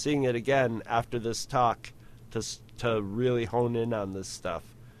again, seeing it again after this talk, to really hone in on this stuff.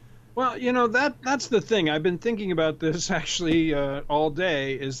 Well, that's the thing. I've been thinking about this actually all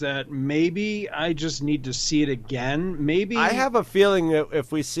day, is that maybe I just need to see it again. Maybe I have a feeling that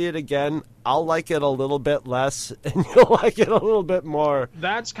if we see it again, I'll like it a little bit less and you'll like it a little bit more.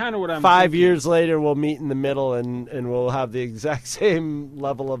 That's kind of what I'm 5 thinking. years later, we'll meet in the middle and we'll have the exact same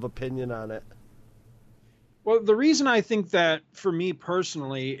level of opinion on it. Well, the reason I think that, for me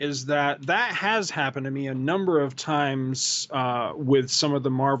personally, is that has happened to me a number of times with some of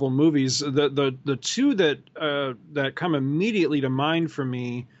the Marvel movies. The two that come immediately to mind for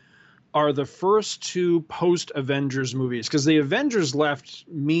me are the first two post-Avengers movies, because the Avengers left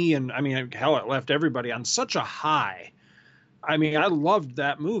me, and hell, it left everybody on such a high. I loved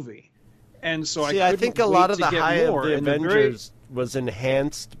that movie, and so I think a lot of the high of the Avengers was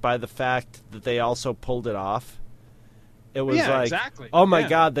enhanced by the fact that they also pulled it off. It was exactly. Oh my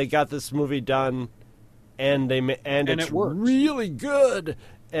God, they got this movie done, and it's it worked. Really good.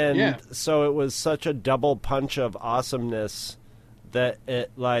 And so it was such a double punch of awesomeness that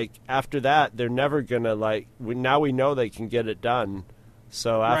it, after that, they're never gonna now we know they can get it done.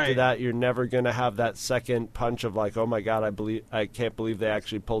 So after that, you're never gonna have that second punch of oh my God, I can't believe they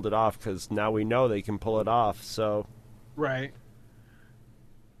actually pulled it off, because now we know they can pull it off. So right.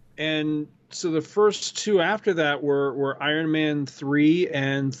 And so the first two after that were Iron Man 3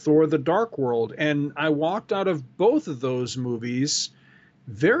 and Thor: The Dark World. And I walked out of both of those movies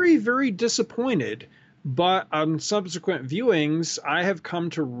very, very disappointed. But on subsequent viewings, I have come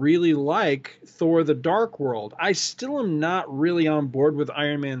to really like Thor: The Dark World. I still am not really on board with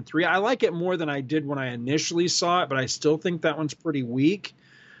Iron Man 3. I like it more than I did when I initially saw it, but I still think that one's pretty weak.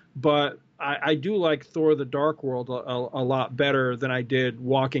 But I do like Thor: The Dark World a lot better than I did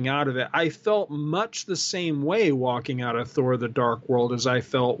walking out of it. I felt much the same way walking out of Thor: The Dark World as I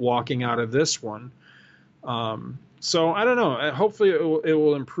felt walking out of this one. So I don't know. Hopefully it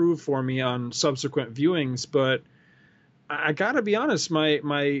will improve for me on subsequent viewings. But I got to be honest,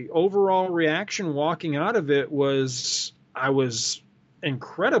 my overall reaction walking out of it was I was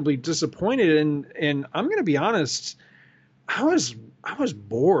incredibly disappointed. And I'm going to be honest, I was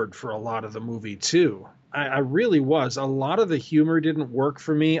bored for a lot of the movie too. I really was. A lot of the humor didn't work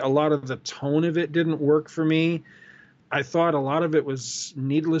for me. A lot of the tone of it didn't work for me. I thought a lot of it was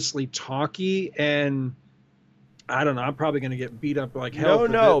needlessly talky, and I don't know. I'm probably going to get beat up like hell.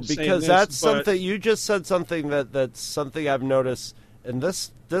 No, because that's something you just said. Something that's something I've noticed, and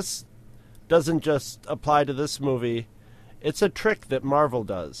this doesn't just apply to this movie. It's a trick that Marvel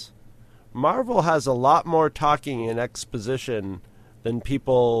does. Marvel has a lot more talking and exposition than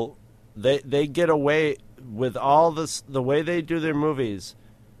people. They get away with all this. The way they do their movies,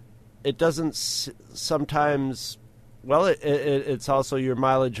 it doesn't sometimes. Well, it's also, your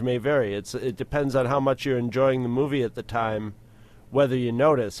mileage may vary. It depends on how much you're enjoying the movie at the time, whether you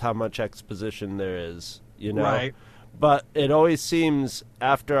notice how much exposition there is. Right. But it always seems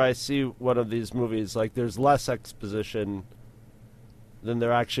after I see one of these movies, like there's less exposition than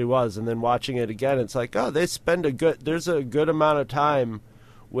there actually was, and then watching it again, it's like, oh, they spend there's a good amount of time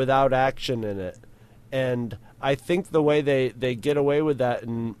without action in it. And I think the way they get away with that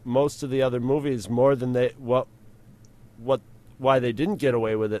in most of the other movies, more than why they didn't get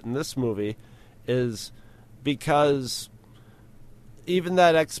away with it in this movie, is because even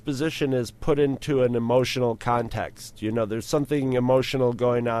that exposition is put into an emotional context. There's something emotional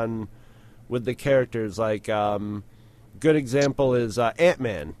going on with the characters. Like, good example is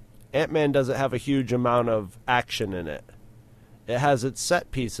Ant-Man. Ant-Man doesn't have a huge amount of action in it. It has its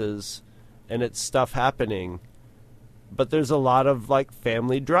set pieces and its stuff happening, but there's a lot of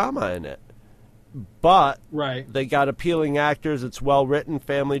family drama in it. but Right. they got appealing actors. It's well-written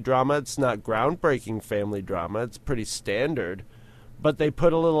family drama. It's not groundbreaking family drama. It's pretty standard. But they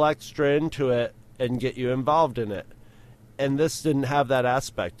put a little extra into it and get you involved in it. And this didn't have that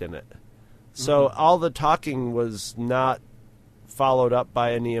aspect in it. So all the talking was not followed up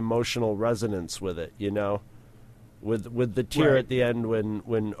by any emotional resonance with it, you know? With the tear Right. at the end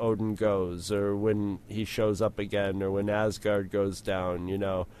when Odin goes, or when he shows up again, or when Asgard goes down, you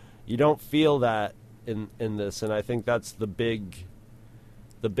know? You don't feel that in this, and I think that's if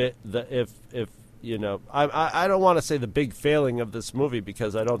you know, I don't want to say the big failing of this movie,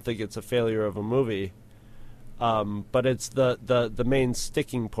 because I don't think it's a failure of a movie, but it's the main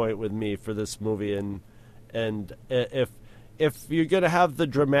sticking point with me for this movie, and if you're gonna have the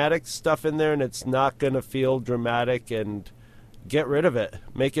dramatic stuff in there and it's not gonna feel dramatic, and get rid of it,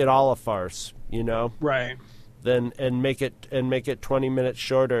 make it all a farce, you know? Right. Then and make it 20 minutes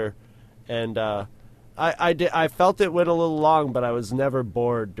shorter, and I felt it went a little long, but I was never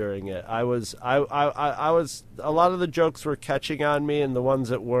bored during it. I was a lot of the jokes were catching on me, and the ones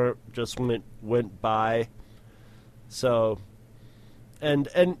that weren't just went by. So, and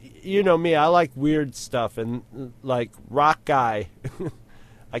you know me, I like weird stuff, and like Rock Guy,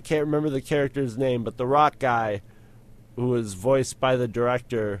 I can't remember the character's name, but the Rock Guy, who was voiced by the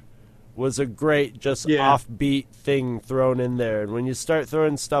director, was a great, just offbeat thing thrown in there. And when you start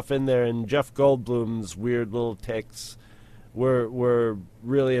throwing stuff in there, and Jeff Goldblum's weird little tics were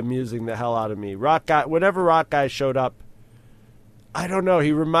really amusing the hell out of me. Rock Guy, whenever Rock Guy showed up, I don't know,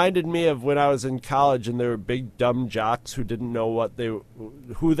 he reminded me of when I was in college and there were big dumb jocks who didn't know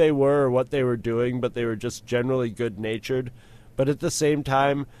who they were or what they were doing, but they were just generally good-natured. But at the same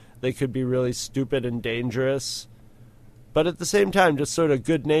time, they could be really stupid and dangerous. But at the same time, just sort of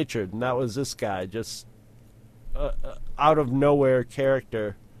good-natured, and that was this guy, just out of nowhere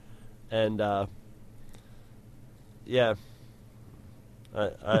character, and yeah,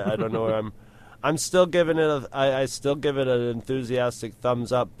 I don't know where I'm still giving it I still give it an enthusiastic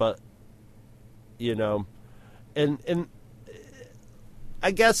thumbs up, but you know, in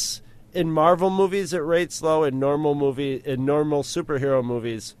I guess in Marvel movies it rates low. In normal superhero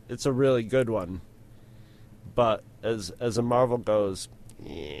movies, it's a really good one, but as a Marvel goes,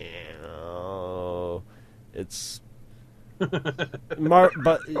 it's but What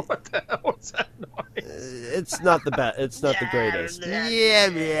the hell was that noise? it's not the best. It's not the greatest.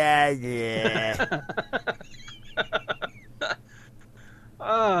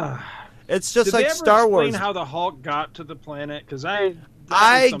 It's just Did like they ever Star explain Wars. how the Hulk got to the planet? Because I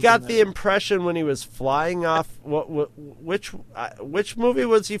got the impression when he was flying off. Which movie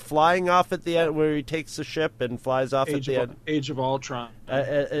was he flying off at the end, where he takes the ship and flies off at the end? Age of Ultron.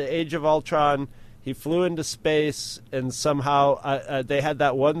 Age of Ultron. He flew into space, and somehow they had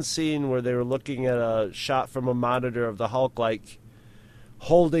that one scene where they were looking at a shot from a monitor of the Hulk, like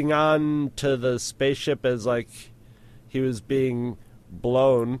holding on to the spaceship as like he was being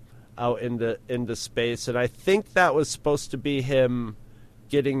blown out into space, and I think that was supposed to be him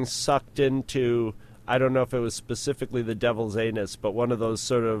getting sucked into, I don't know if it was specifically the Devil's Anus, but one of those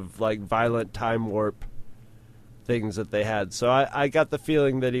sort of like violent time warp things that they had. So I got the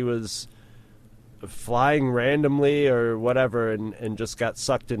feeling that he was flying randomly or whatever, and just got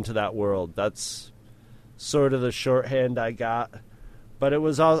sucked into that world. That's sort of the shorthand I got. But it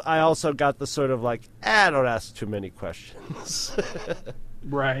was I also got the sort of like, don't ask too many questions.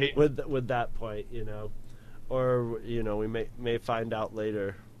 Right. With that point, you know. Or, you know, we may find out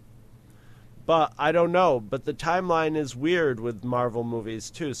later. But I don't know. But the timeline is weird with Marvel movies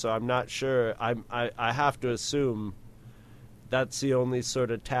too, so I'm not sure. I have to assume that's the only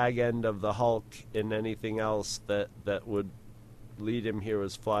sort of tag end of the Hulk in anything else that would lead him here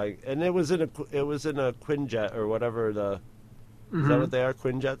was flying. And it was in a Quinjet or whatever is that what they are,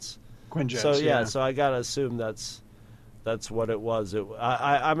 Quinjets? Quinjets. So yeah, so I gotta assume that's what it was.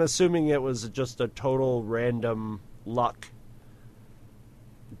 I'm assuming it was just a total random luck.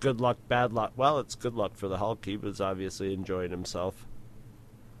 Good luck, bad luck. Well, it's good luck for the Hulk. He was obviously enjoying himself.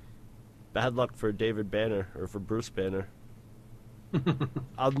 Bad luck for David Banner or for Bruce Banner.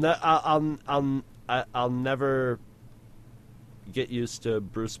 I'll never get used to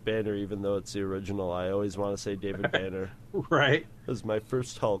Bruce Banner, even though it's the original. I always want to say David Banner. Right. It was my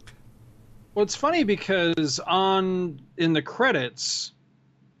first Hulk. Well, it's funny because in the credits,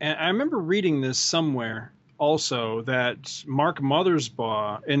 and I remember reading this somewhere also, that Mark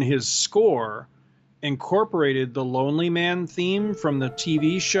Mothersbaugh in his score incorporated the Lonely Man theme from the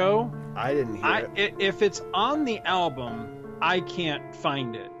TV show. I didn't hear it. If it's on the album, I can't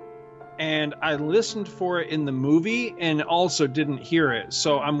find it. and I listened for it in the movie and also didn't hear it.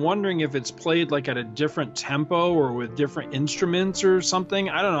 So I'm wondering if it's played like at a different tempo or with different instruments or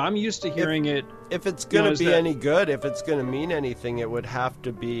something. I don't know. I'm used to hearing it. If it's going to be any good, if it's going to mean anything, it would have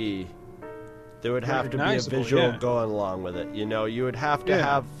to be... There would have to be a visual going along with it. You know, you would have to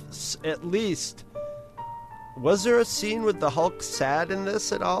have at least... Was there a scene with the Hulk sad in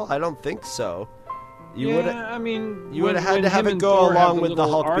this at all? I don't think so. You would have had to have it go along with the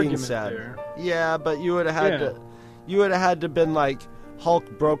Hulk being sad. There. Yeah, but you would have had to. You would have had to been like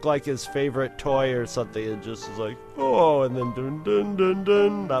Hulk broke like his favorite toy or something, and just was like, oh, and then dun dun dun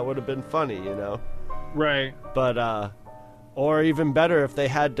dun. That would have been funny, you know. Right. But or even better if they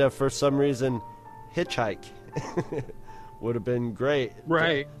had to, for some reason, hitchhike. Would have been great.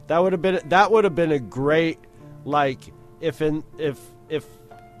 Right. That would have been a great, like, if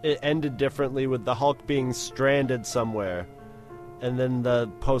it ended differently with the Hulk being stranded somewhere, and then the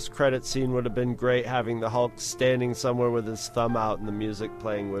post-credit scene would have been great, having the Hulk standing somewhere with his thumb out and the music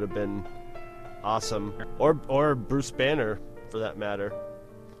playing would have been awesome. Or Bruce Banner, for that matter.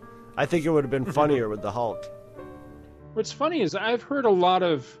 I think it would have been funnier with the Hulk. What's funny is I've heard a lot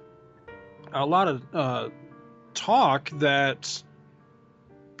of talk that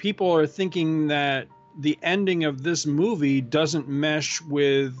people are thinking that the ending of this movie doesn't mesh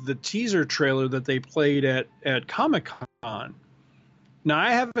with the teaser trailer that they played at Comic-Con. Now,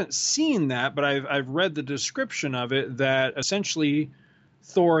 I haven't seen that, but I've read the description of it, that essentially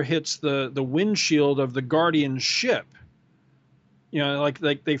Thor hits the windshield of the Guardian ship. You know,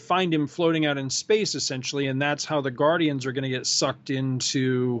 like they find him floating out in space, essentially, and that's how the Guardians are going to get sucked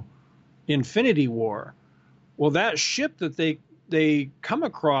into Infinity War. Well, that ship that they come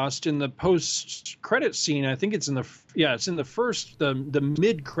across in the post-credit scene, I think it's in the first, the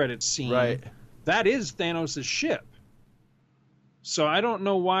mid-credit scene. Right. That is Thanos' ship. So I don't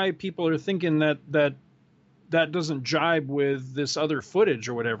know why people are thinking that doesn't jibe with this other footage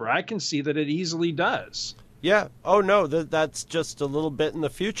or whatever. I can see that it easily does. Yeah. Oh no, that's just a little bit in the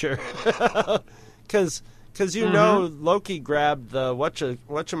future. Because know Loki grabbed the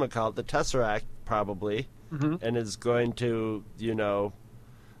whatchamacallit, the Tesseract probably. Mm-hmm. And is going to, you know,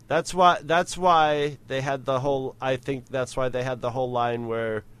 that's why they had the whole. I think that's why they had the whole line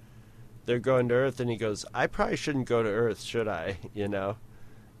where they're going to Earth, and he goes, "I probably shouldn't go to Earth, should I?" You know,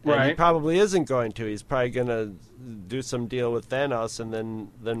 and right? He probably isn't going to. He's probably gonna do some deal with Thanos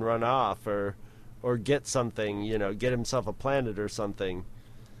and then run off or get something, you know, get himself a planet or something.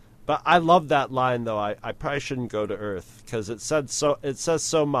 But I love that line though. I probably shouldn't go to Earth because it says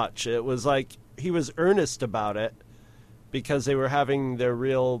so much. It was like. He was earnest about it because they were having their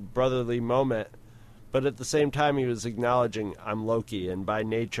real brotherly moment, but at the same time he was acknowledging, I'm Loki, and by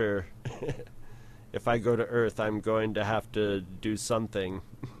nature if I go to Earth I'm going to have to do something.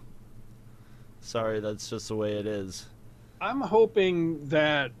 Sorry, that's just the way it is. I'm hoping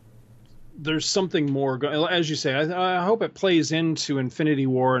that there's something more as you say. I hope it plays into Infinity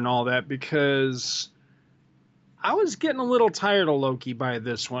War and all that, because I was getting a little tired of Loki by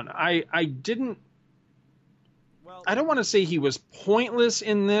this one. I don't want to say he was pointless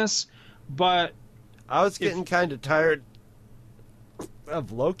in this, but I was getting kind of tired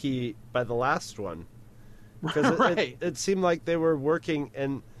of Loki by the last one. Because right. it seemed like they were working,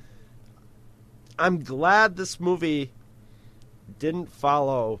 and I'm glad this movie didn't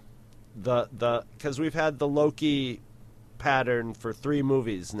follow the because we've had the Loki pattern for 3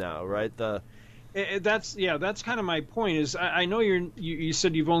 movies now, right? That's kind of my point. Is I know you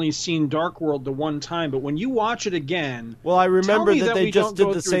said you've only seen Dark World the one time, but when you watch it again, well, I remember that they just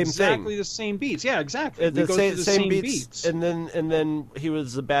did the same thing, exactly the same beats. Yeah, exactly. The same beats, and then he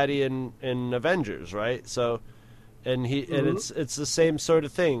was the baddie in Avengers, right? So, and it's the same sort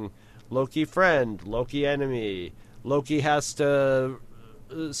of thing. Loki friend, Loki enemy. Loki has to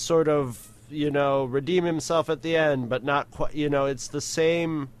sort of, you know, redeem himself at the end, but not quite. You know, it's the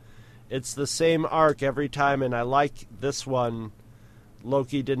same. It's the same arc every time, and I like this one.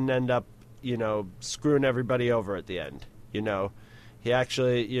 Loki didn't end up, you know, screwing everybody over at the end. You know, he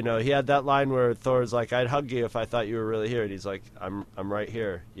actually, you know, he had that line where Thor's like, "I'd hug you if I thought you were really here," and he's like, "I'm right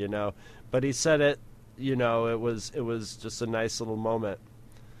here," you know. But he said it, you know, it was just a nice little moment.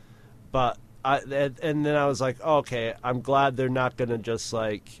 But and then I was like, oh, okay, I'm glad they're not gonna just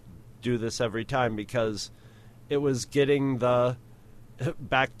like do this every time, because it was getting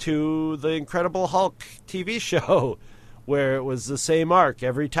back to the Incredible Hulk TV show, where it was the same arc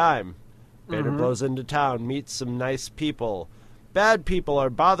every time. Banner blows into town, meets some nice people. Bad people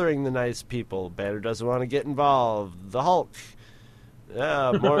are bothering the nice people. Banner doesn't want to get involved. The Hulk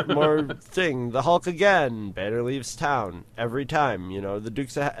Yeah, more thing. The Hulk again. Banner leaves town every time. The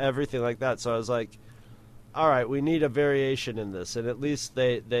Dukes of everything like that. So I was like, all right, we need a variation in this, and at least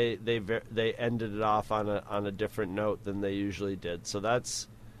they ended it off on a different note than they usually did. So that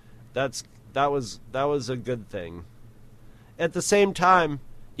was a good thing. At the same time,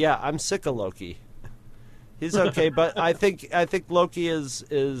 yeah, I'm sick of Loki. He's okay, but I think Loki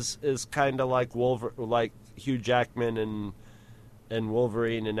is kind of like like Hugh Jackman and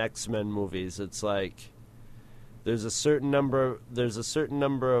Wolverine and X-Men movies. It's like there's a certain number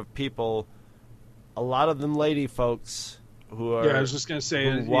of people, a lot of them lady folks who are. Yeah, I was just gonna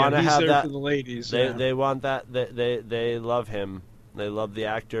say, want to he's have there that for the ladies. They want that. They love him. They love the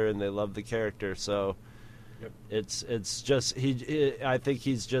actor and they love the character. So Yep. it's just I think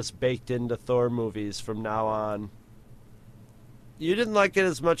he's just baked into Thor movies from now on. You didn't like it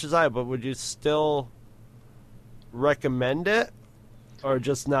as much as I, but would you still recommend it? Or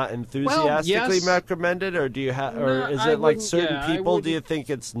just not enthusiastically yes. recommend it, or do you have, or No, is I it like wouldn't- certain yeah, I people? Do you wouldn't- think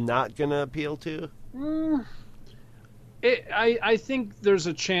it's not gonna appeal to? I think there's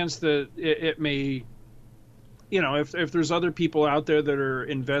a chance that it may, if there's other people out there that are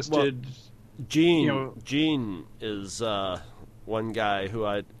invested. Gene is one guy who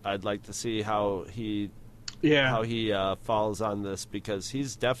I'd like to see how he falls on this, because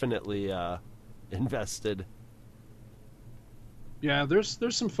he's definitely invested. Yeah, there's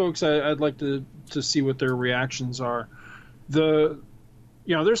some folks I'd like to see what their reactions are. They're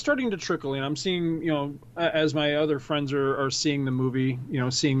starting to trickle in. I'm seeing, as my other friends are seeing the movie,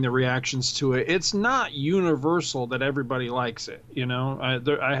 seeing the reactions to it. It's not universal that everybody likes it.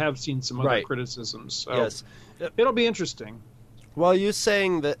 I have seen some other Right. criticisms. So Yes. it'll be interesting. Well, you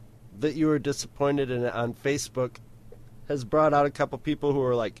saying that you were disappointed in it on Facebook has brought out a couple people who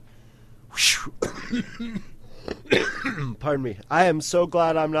are like, pardon me. I am so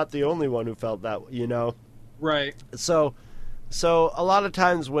glad I'm not the only one who felt that, Right. So a lot of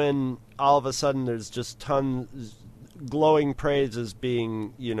times when all of a sudden there's just tons glowing praises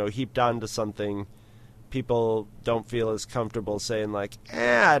being, heaped onto something, people don't feel as comfortable saying like,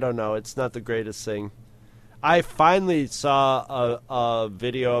 I don't know, it's not the greatest thing. I finally saw a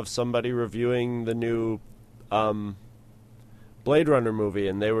video of somebody reviewing the new Blade Runner movie,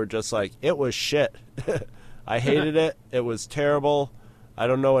 and they were just like, it was shit. I hated it. It was terrible. I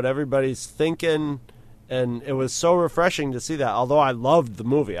don't know what everybody's thinking. And it was so refreshing to see that. Although I loved the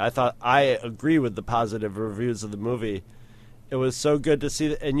movie. I agree with the positive reviews of the movie. It was so good to see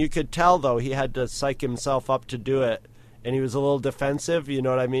that. And you could tell, though, he had to psych himself up to do it. And he was a little defensive. You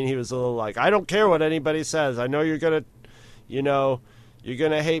know what I mean? He was a little like, I don't care what anybody says. I know you're going to, you're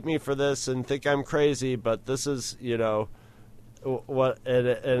going to hate me for this and think I'm crazy. But this is, what, and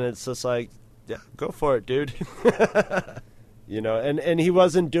it's just like, yeah, go for it, dude. And he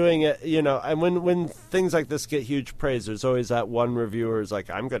wasn't doing it, and when things like this get huge praise, there's always that one reviewer who's like,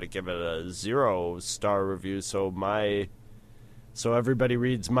 I'm going to give it a 0-star review so everybody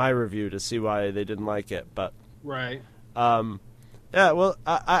reads my review to see why they didn't like it. But Right. yeah, well,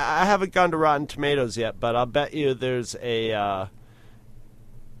 I haven't gone to Rotten Tomatoes yet, but I'll bet you there's a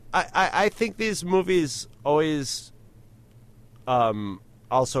I think these movies always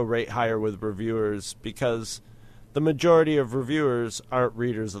also rate higher with reviewers, because the majority of reviewers aren't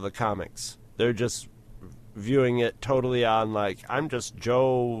readers of the comics. They're just viewing it totally on, like, I'm just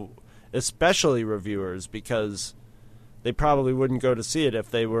Joe, especially reviewers, because they probably wouldn't go to see it if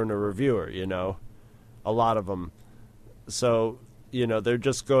they weren't a reviewer, a lot of them. So, they're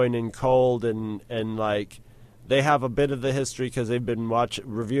just going in cold and like, they have a bit of the history because they've been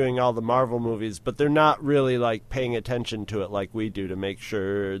reviewing all the Marvel movies, but they're not really like paying attention to it like we do to make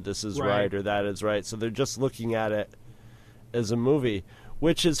sure this is right or that is right. So they're just looking at it as a movie,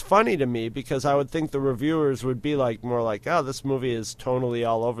 which is funny to me, because I would think the reviewers would be like more like, oh, this movie is tonally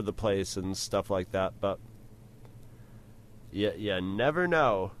all over the place and stuff like that. But yeah, never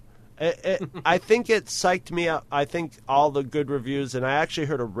know. I think it psyched me up. I think all the good reviews, and I actually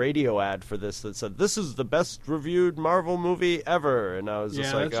heard a radio ad for this that said, this is the best reviewed Marvel movie ever. And I was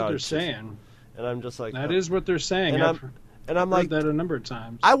just like, that's what they're saying. And I'm just like, that is what they're saying. And I'm heard like, that a number of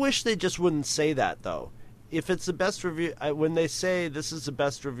times. I wish they just wouldn't say that, though. If it's the best review, when they say this is the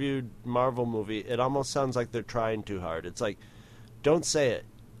best reviewed Marvel movie, it almost sounds like they're trying too hard. It's like, don't say it.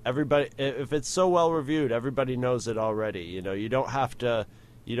 Everybody, if it's so well reviewed, everybody knows it already. You don't have to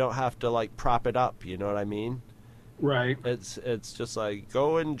like prop it up. You know what I mean? Right. It's just like,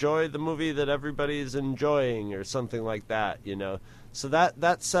 go enjoy the movie that everybody's enjoying, or something like that. So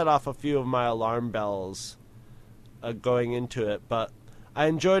that set off a few of my alarm bells going into it. But I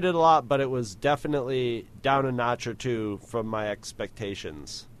enjoyed it a lot, but it was definitely down a notch or two from my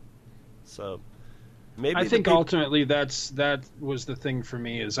expectations. So maybe I think ultimately that was the thing for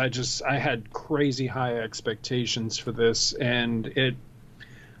me, is I had crazy high expectations for this, and it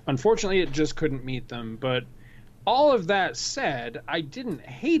unfortunately it just couldn't meet them. But all of that said, I didn't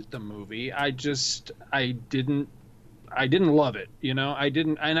hate the movie. I didn't love it, you know. I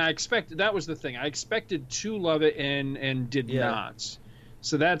didn't, and I expected, that was the thing. I expected to love it and did not.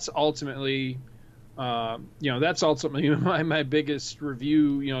 So that's ultimately, that's ultimately my biggest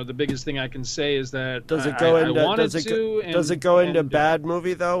review. The biggest thing I can say is that does it go into bad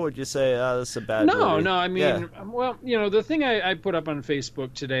movie though? Would you say this is a bad movie? No. I mean, well, the thing I put up on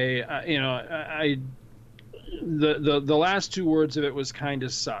Facebook today, the last two words of it was kind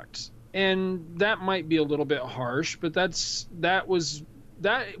of sucked, and that might be a little bit harsh, but that was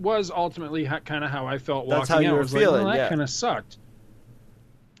ultimately kind of how I felt walking out. That's how you were feeling. That kind of sucked.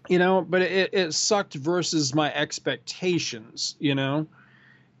 But it sucked versus my expectations, and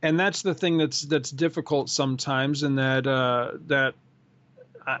that's the thing that's difficult sometimes, and that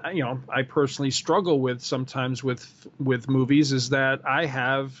I personally struggle with sometimes with movies, is that I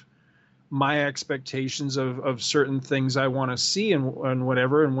have my expectations of certain things I want to see and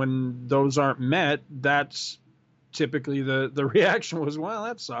whatever, and when those aren't met, that's typically the reaction was, well,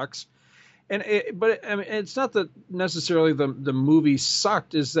 that sucks. But I mean, it's not that necessarily the movie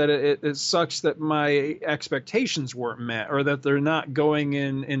sucked, is that it sucks that my expectations weren't met, or that they're not going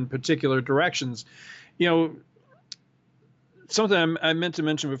in particular directions. Something I meant to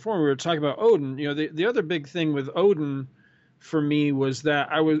mention before when we were talking about Odin, the other big thing with Odin for me was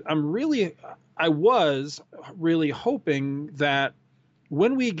that I was really hoping that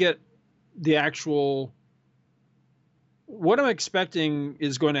when we get the actual, what I'm expecting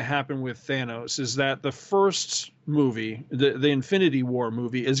is going to happen with Thanos is that the first movie, the Infinity War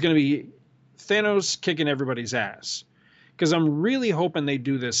movie, is going to be Thanos kicking everybody's ass. Because I'm really hoping they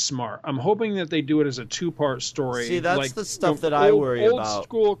do this smart. I'm hoping that they do it as a two-part story. See, that's the stuff that I worry about. Old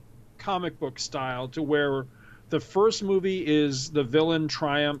school comic book style, to where the first movie is the villain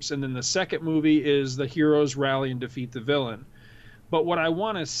triumphs, and then the second movie is the heroes rally and defeat the villain. But what I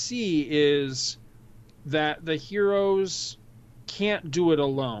want to see is that the heroes can't do it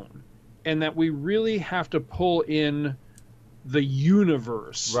alone, and that we really have to pull in the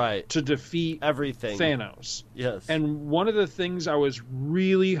universe to defeat everything. Thanos. Yes. And one of the things I was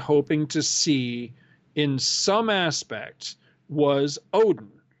really hoping to see in some aspect was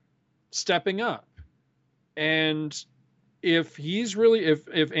Odin stepping up. And if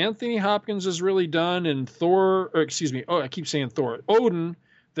Anthony Hopkins is really done, and Odin,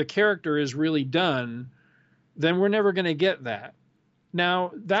 the character, is really done, then we're never going to get that.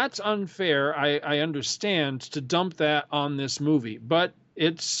 Now, that's unfair, I understand, to dump that on this movie, but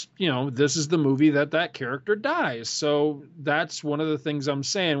it's, this is the movie that character dies. So that's one of the things I'm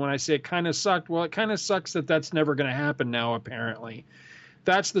saying when I say it kind of sucked. Well, it kind of sucks that that's never going to happen now, apparently.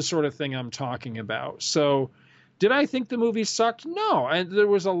 That's the sort of thing I'm talking about. So did I think the movie sucked? No. And there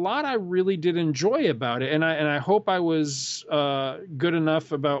was a lot I really did enjoy about it. And I hope I was good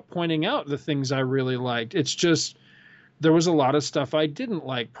enough about pointing out the things I really liked. It's just, there was a lot of stuff I didn't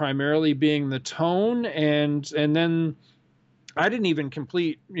like, primarily being the tone, and then I didn't even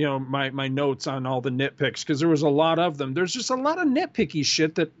complete, my notes on all the nitpicks, because there was a lot of them. There's just a lot of nitpicky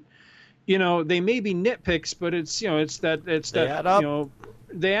shit that, they may be nitpicks, but it's they add up.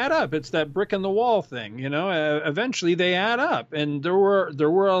 They add up. It's that brick in the wall thing, eventually they add up, and there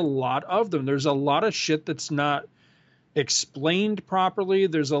were a lot of them. There's a lot of shit that's not explained properly.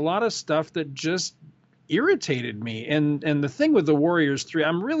 There's a lot of stuff that just irritated me, and the thing with the Warriors 3,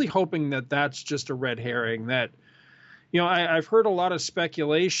 I'm really hoping that that's just a red herring. That I've heard a lot of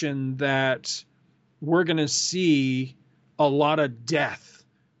speculation that we're going to see a lot of death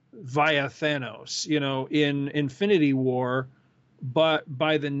via Thanos, in Infinity War, but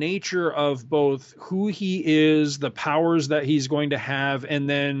by the nature of both who he is, the powers that he's going to have, and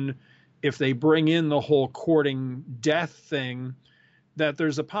then if they bring in the whole courting death thing, that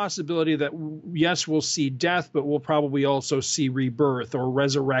there's a possibility that, yes, we'll see death, but we'll probably also see rebirth or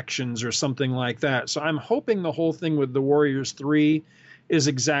resurrections or something like that. So I'm hoping the whole thing with the Warriors 3 is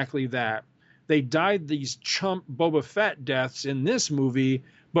exactly that. They died these chump Boba Fett deaths in this movie,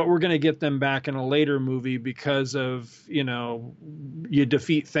 but we're going to get them back in a later movie because of, you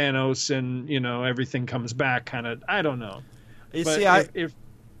defeat Thanos and, everything comes back, kind of. I don't know. You see, I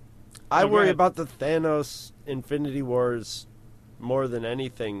worry about the Thanos Infinity Wars more than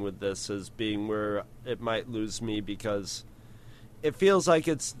anything with this, as being where it might lose me, because it feels like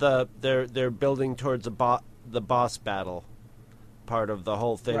it's they're building towards the boss battle part of the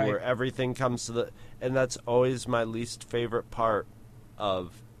whole thing, Right. where everything comes to and that's always my least favorite part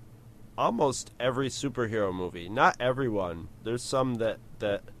of almost every superhero movie. Not everyone. There's some that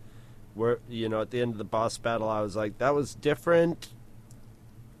were, at the end of the boss battle, I was like, that was different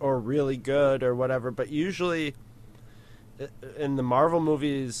or really good or whatever. But usually, in the Marvel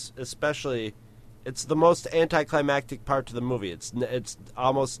movies especially, it's the most anticlimactic part to the movie. It's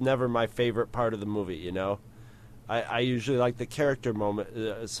almost never my favorite part of the movie, I usually like the character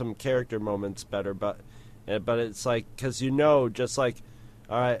some character moments better, but it's like, because just like,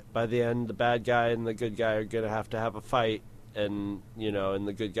 all right, by the end, the bad guy and the good guy are going to have a fight, and, and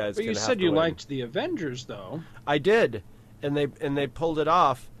the good guy's going to have to win. But you said you liked the Avengers, though. I did, and they pulled it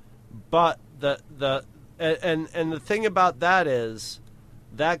off, but the thing about that is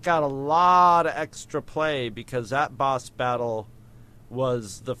that got a lot of extra play, because that boss battle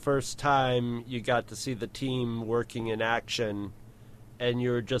was the first time you got to see the team working in action, and you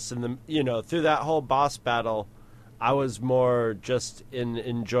were just in the, through that whole boss battle, I was more just in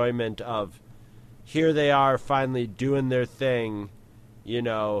enjoyment of, here they are finally doing their thing, and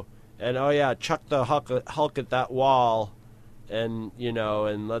oh yeah, chuck the Hulk at that wall, and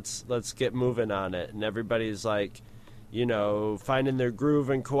and let's get moving on it, and everybody's like, finding their groove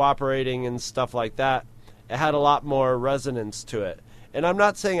and cooperating and stuff like that. It had a lot more resonance to it. And I'm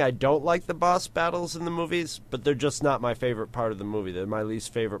not saying I don't like the boss battles in the movies, but they're just not my favorite part of the movie. They're my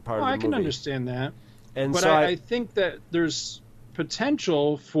least favorite part of the movie. I can understand that. And but so I think that there's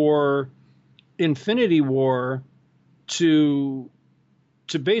potential for Infinity War to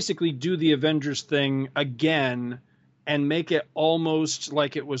basically do the Avengers thing again and make it almost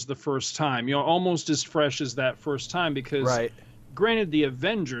like it was the first time, almost as fresh as that first time, because granted, the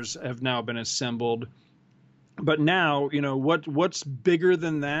Avengers have now been assembled, but now, what's bigger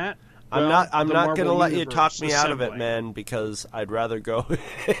than that? I'm not going to let you talk me out of it, man, because I'd rather go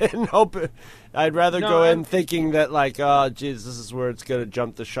and I'd rather go in thinking that, like, oh, geez, this is where it's going to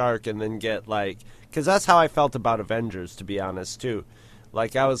jump the shark, and then get, like, because that's how I felt about Avengers, to be honest, too.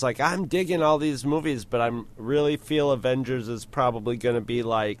 Like, I was like, I'm digging all these movies, but I really feel Avengers is probably going to be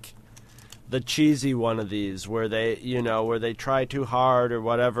like the cheesy one of these, where they, where they try too hard or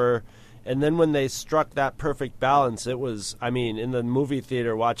whatever. And then when they struck that perfect balance, it was, in the movie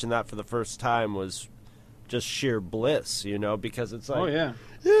theater, watching that for the first time was just sheer bliss, because it's like, oh, yeah.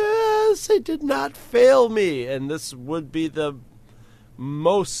 Yes, it did not fail me. And this would be the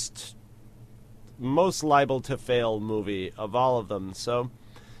most liable to fail movie of all of them. So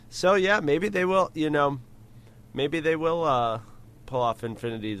yeah, maybe they will, pull off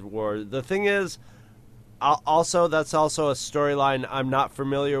Infinity War. The thing is, that's also a storyline I'm not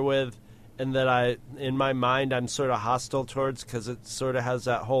familiar with, and that in my mind, I'm sort of hostile towards, because it sort of has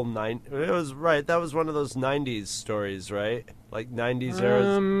that whole it was right. That was one of those 90s stories, right? Like 90s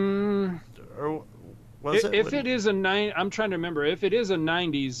eras. Or was it? If it is I'm trying to remember. If it is a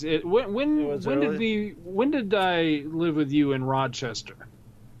 90s, when did I live with you in Rochester?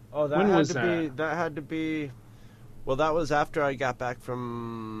 Oh, that had to be. Well, that was after I got back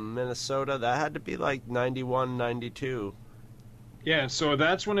from Minnesota. That had to be like 91, 92. Yeah, so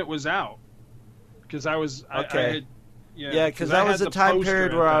that's when it was out. Because I was... Okay. Because that was a time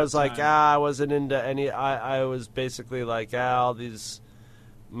period where I was like, I wasn't into any... I was basically like, all these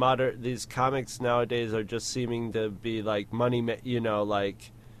comics nowadays are just seeming to be like money,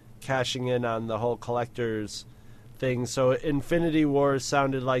 like cashing in on the whole collector's thing. So Infinity War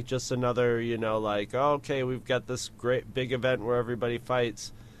sounded like just another, like, okay, we've got this great big event where everybody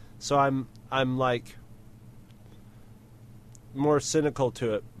fights. So I'm like more cynical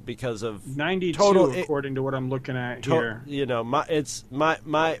to it because of 92, according to what I'm looking at here.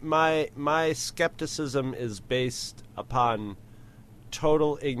 My skepticism is based upon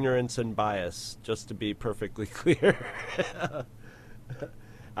total ignorance and bias, just to be perfectly clear.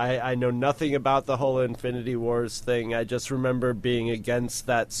 I know nothing about the whole Infinity Wars thing. I just remember being against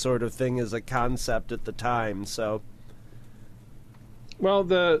that sort of thing as a concept at the time. So, well,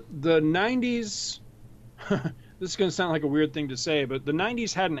 the 90s. This is going to sound like a weird thing to say, but the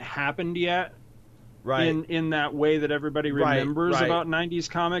 90s hadn't happened yet. Right. In that way that everybody remembers about 90s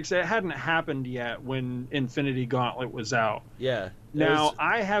comics. It hadn't happened yet when Infinity Gauntlet was out. Yeah. Now,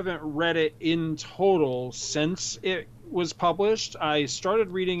 I haven't read it in total since it was published. I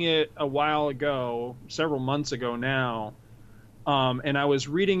started reading it a while ago, several months ago now, and I was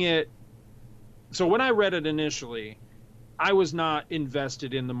reading it. So when I read it initially, I was not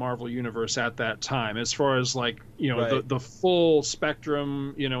invested in the Marvel Universe at that time, as far as the full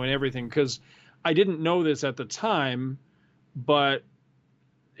spectrum, and everything, because I didn't know this at the time, but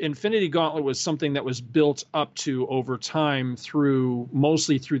Infinity Gauntlet was something that was built up to over time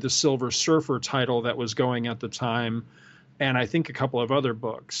mostly through the Silver Surfer title that was going at the time, and I think a couple of other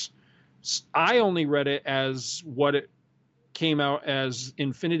books. I only read it as what it came out as,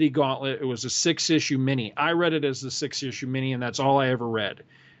 Infinity Gauntlet. It was a 6-issue mini. I read it as the 6-issue mini, and that's all I ever read.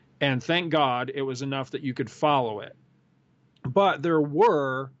 And thank God it was enough that you could follow it. But there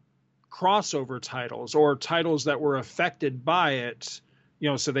were crossover titles, or titles that were affected by it,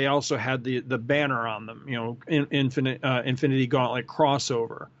 so they also had the banner on them, Infinity Gauntlet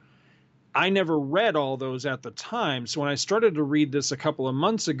crossover. I never read all those at the time. So when I started to read this a couple of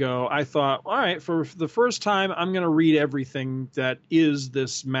months ago, I thought, all right, for the first time, I'm going to read everything that is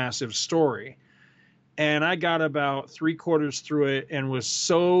this massive story. And I got about 3/4 through it and was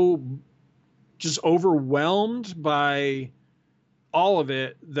so just overwhelmed by all of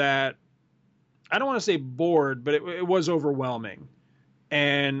it that I don't want to say bored, but it was overwhelming.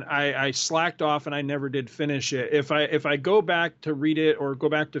 And I slacked off and I never did finish it. If I go back to read it or go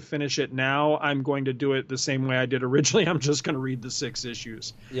back to finish it now, I'm going to do it the same way I did originally. I'm just going to read the 6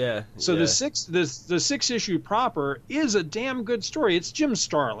 issues. Yeah. So the 6 issue proper is a damn good story. It's Jim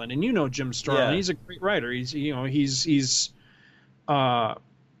Starlin, and Jim Starlin. Yeah. He's a great writer. He's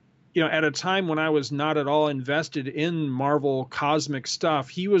at a time when I was not at all invested in Marvel cosmic stuff,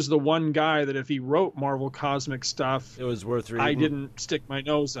 he was the one guy that if he wrote Marvel cosmic stuff, it was worth reading. I didn't stick my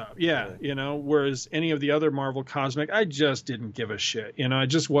nose up. Yeah. Whereas any of the other Marvel cosmic, I just didn't give a shit. I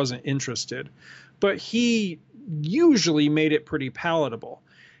just wasn't interested. But he usually made it pretty palatable.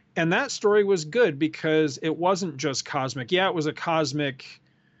 And that story was good because it wasn't just cosmic. Yeah, it was a cosmic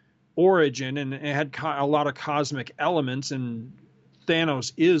origin, and it had a lot of cosmic elements, and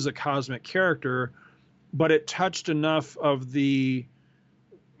Thanos is a cosmic character, but it touched enough of the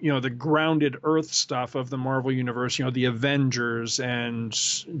grounded Earth stuff of the Marvel Universe, the Avengers and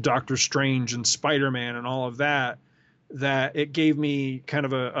Doctor Strange and Spider-Man and all of that it gave me kind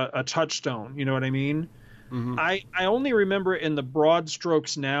of a touchstone. You know what I mean? Mm-hmm. I only remember it in the broad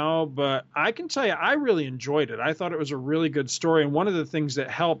strokes now, but I can tell you I really enjoyed it. I thought it was a really good story, and one of the things that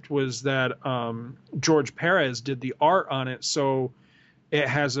helped was that George Perez did the art on it, so it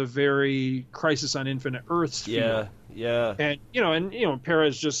has a very Crisis on Infinite Earths feel. Yeah. And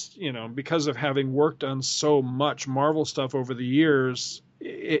Perez just, because of having worked on so much Marvel stuff over the years,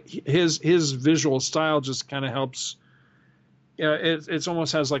 his visual style just kind of helps. It's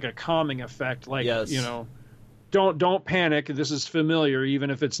almost has like a calming effect. Like, yes. Don't panic. This is familiar, even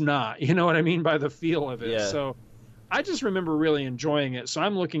if it's not. You know what I mean by the feel of it. Yeah. So I just remember really enjoying it. So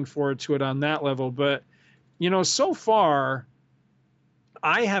I'm looking forward to it on that level. But, so far,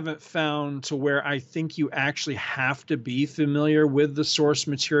 I haven't found to where I think you actually have to be familiar with the source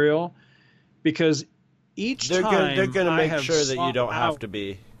material, because they're going to make sure that you don't have to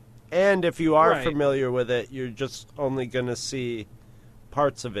be. And if you are familiar with it, you're just only going to see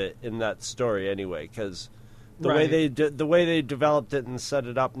parts of it in that story anyway, because the way they developed it and set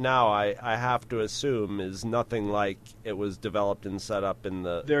it up now, I have to assume is nothing like it was developed and set up in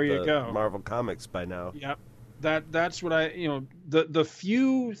the Marvel Comics by now. Yep. That's what the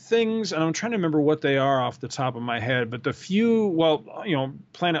few things, and I'm trying to remember what they are off the top of my head, but the few,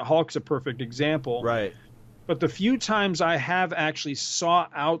 Planet Hulk's a perfect example. Right. But the few times I have actually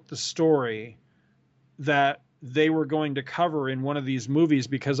sought out the story that they were going to cover in one of these movies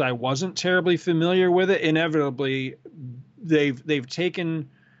because I wasn't terribly familiar with it, inevitably they've taken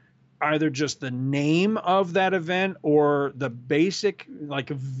either just the name of that event or the basic,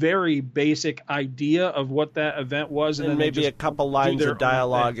 very basic idea of what that event was. And then maybe a couple lines of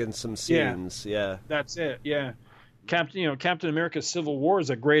dialogue and some scenes. Yeah. That's it. Yeah. Captain America Civil War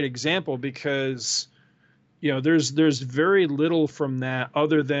is a great example because, there's very little from that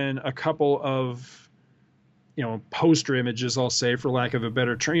other than a couple of, poster images, I'll say, for lack of a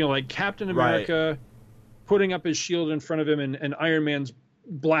better term, like Captain America putting up his shield in front of him and Iron Man's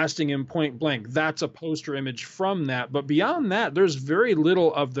blasting him point blank. That's a poster image from that. But beyond that, there's very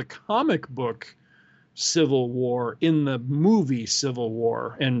little of the comic book Civil War in the movie Civil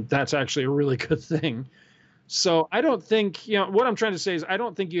War. And that's actually a really good thing. So I don't think, what I'm trying to say is I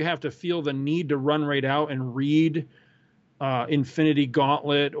don't think you have to feel the need to run right out and read Infinity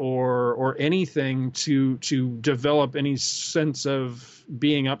Gauntlet or anything to develop any sense of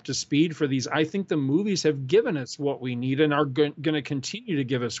being up to speed for these. I think the movies have given us what we need and are going to continue to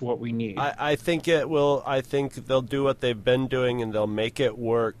give us what we need. I think it will. I think they'll do what they've been doing and they'll make it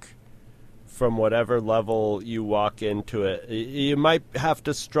work from whatever level you walk into it. You might have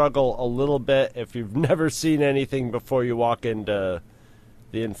to struggle a little bit if you've never seen anything before you walk into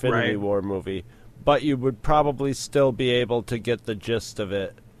the Infinity War movie. But you would probably still be able to get the gist of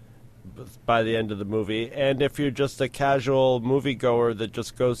it by the end of the movie. And if you're just a casual moviegoer that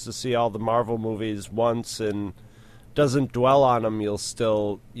just goes to see all the Marvel movies once and doesn't dwell on them, you'll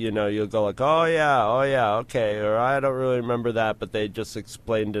still, you'll go like, oh yeah, okay, or I don't really remember that, but they just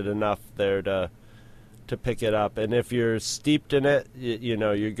explained it enough there to pick it up. And if you're steeped in it,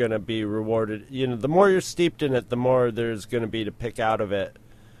 you're going to be rewarded. The more you're steeped in it, the more there's going to be to pick out of it.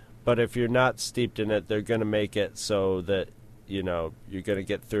 But if you're not steeped in it, they're going to make it so that, you're going to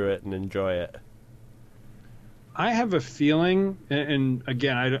get through it and enjoy it. I have a feeling, and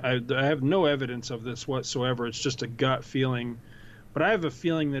again, I have no evidence of this whatsoever. It's just a gut feeling. But I have a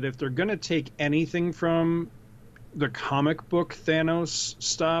feeling that if they're going to take anything from the comic book Thanos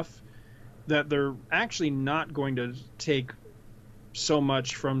stuff, that they're actually not going to take so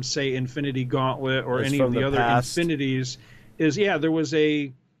much from, say, Infinity Gauntlet or any of the other past. Infinities. There was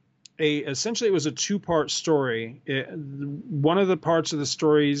essentially it was a two-part story. One of the parts of the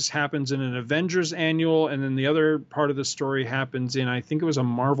stories happens in an Avengers annual, and then the other part of the story happens in, I think it was a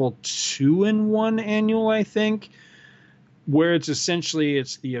Marvel 2-in-1 annual, I think, where it's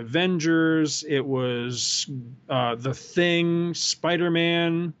the Avengers, it was The Thing,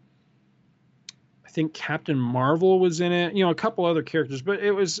 Spider-Man, I think Captain Marvel was in it, a couple other characters, but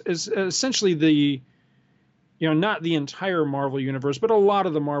it was essentially not the entire Marvel Universe, but a lot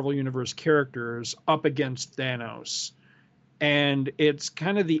of the Marvel Universe characters up against Thanos. And it's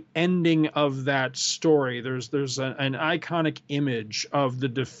kind of the ending of that story. There's an iconic image of the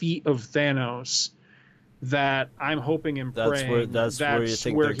defeat of Thanos that I'm hoping and praying that's where you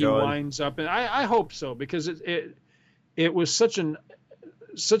think where they're going. winds up. And I hope so, because it was such an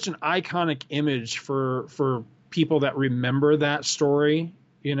iconic image for people that remember that story,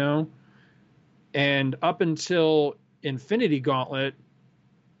 And up until Infinity Gauntlet,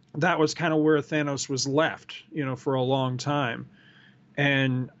 that was kind of where Thanos was left, for a long time.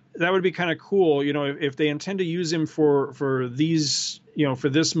 And that would be kind of cool, if they intend to use him for these, for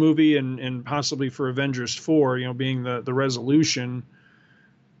this movie and possibly for Avengers 4, being the resolution,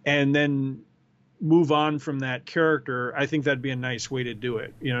 and then move on from that character. I think that'd be a nice way to do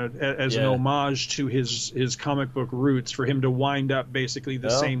it, as an homage to his comic book roots, for him to wind up basically the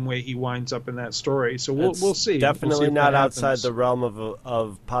same way he winds up in that story. So we'll see. Definitely we'll see not outside the realm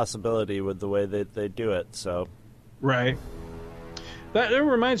of possibility with the way that they do it. So, right. That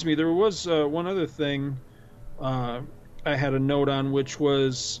reminds me, there was one other thing I had a note on, which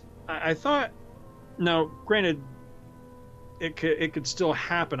was I thought. Now, granted, it could still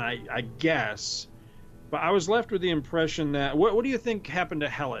happen, I guess. But I was left with the impression that... What do you think happened to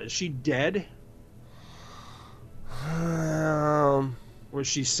Hela? Is she dead? Was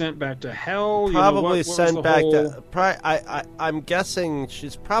she sent back to hell? Probably sent back to... I'm guessing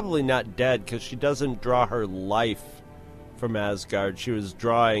she's probably not dead, because she doesn't draw her life from Asgard. She was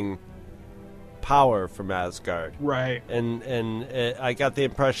drawing power from Asgard. Right. And I got the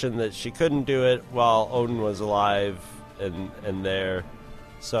impression that she couldn't do it while Odin was alive and there.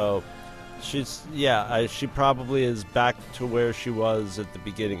 So... she probably is back to where she was at the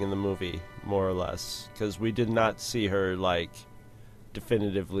beginning of the movie, more or less, because we did not see her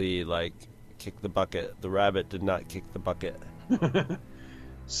definitively kick the bucket. The rabbit did not kick the bucket.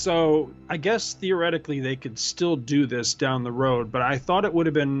 So I guess theoretically they could still do this down the road, but I thought it would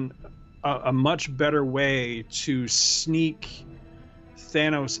have been a much better way to sneak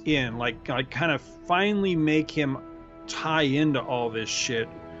Thanos in, kind of finally make him tie into all this shit,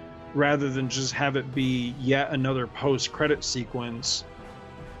 rather than just have it be yet another post-credit sequence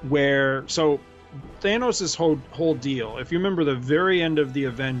where... So Thanos' whole deal, if you remember the very end of the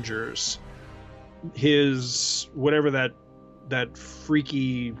Avengers, his... whatever that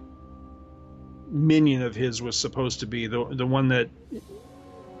freaky minion of his was supposed to be, the one that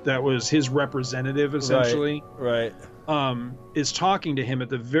was his representative, essentially. Right. Is talking to him at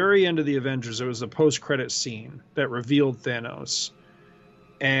the very end of the Avengers. It was a post-credit scene that revealed Thanos.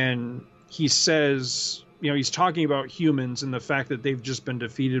 And he says, he's talking about humans and the fact that they've just been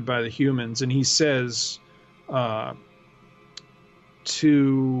defeated by the humans. And he says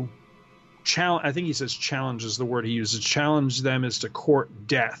to challenge, I think he says challenge is the word he uses. Challenge them is to court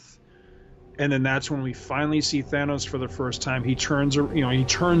death. And then that's when we finally see Thanos for the first time. He turns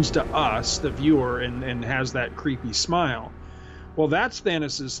to us, the viewer, and has that creepy smile. Well, that's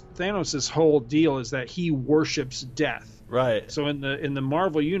Thanos's whole deal, is that he worships death. Right. So in the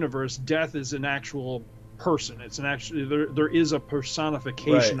Marvel universe, death is an actual person. It's an actual there is a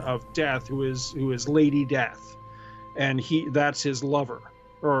personification of death who is Lady Death, and that's his lover,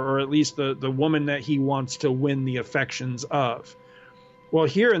 or at least the woman that he wants to win the affections of. Well,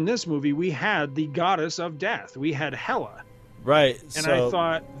 here in this movie, we had the goddess of death. We had Hela, Right. And I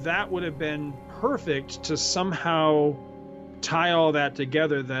thought that would have been perfect to somehow tie all that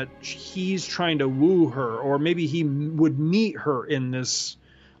together, that he's trying to woo her, or maybe he would meet her in this.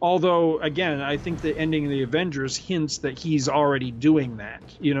 Although, again, I think the ending of the Avengers hints that he's already doing that,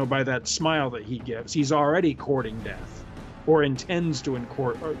 by that smile that he gives. He's already courting death, or intends to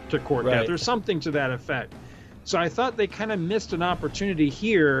court right. death, or something to that effect. So I thought they kind of missed an opportunity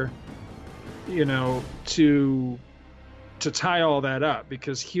here, to tie all that up,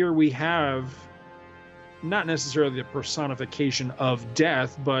 because here we have not necessarily the personification of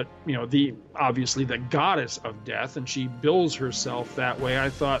death, but obviously the goddess of death, and she bills herself that way. I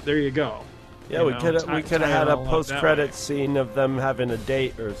thought, there you go. Yeah, we could have had a post-credit scene of them having a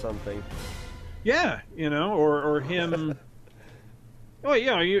date or something. Yeah, or him. Oh,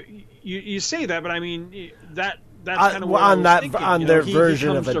 yeah, you say that, but I mean that's kind of what I was thinking. On their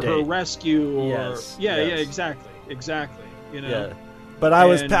version of a date. He comes to her rescue, or yes. exactly. Yeah. But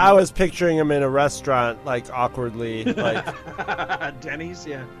I was picturing him in a restaurant, like awkwardly, like Denny's.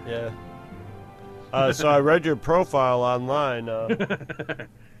 Yeah. Yeah. So I read your profile online.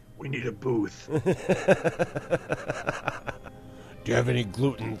 We need a booth. Do you have any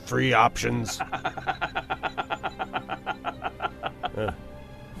gluten-free options?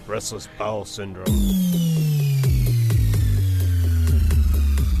 Restless bowel syndrome.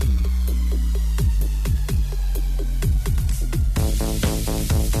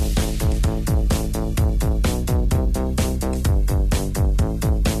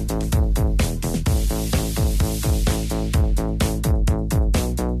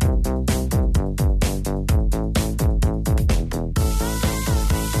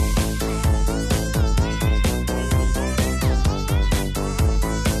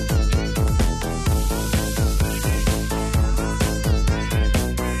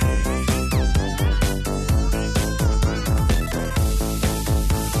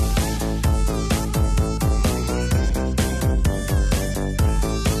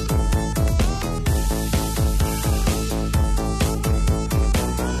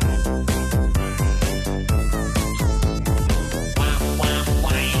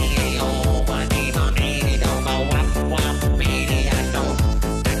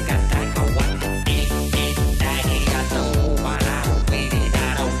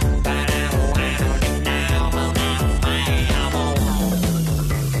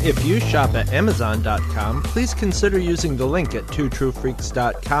 If you shop at Amazon.com, please consider using the link at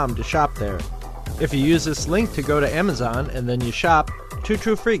twotruefreaks.com to shop there. If you use this link to go to Amazon and then you shop, Two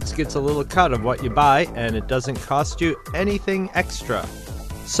True Freaks gets a little cut of what you buy, and it doesn't cost you anything extra.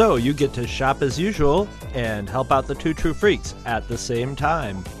 So you get to shop as usual and help out the Two True Freaks at the same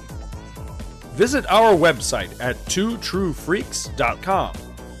time. Visit our website at twotruefreaks.com.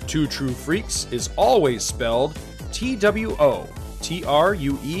 Two True Freaks is always spelled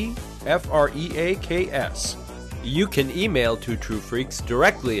TWOTRUEFREAKS. You can email Two True Freaks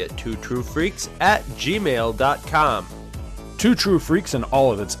directly at twotruefreaks@gmail.com. Two True Freaks and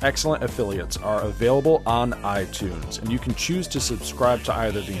all of its excellent affiliates are available on iTunes, and you can choose to subscribe to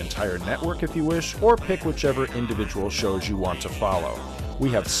either the entire network if you wish, or pick whichever individual shows you want to follow.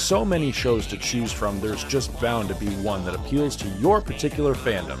 We have so many shows to choose from, there's just bound to be one that appeals to your particular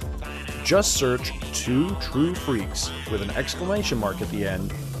fandom. Just search Two True Freaks with an exclamation mark at the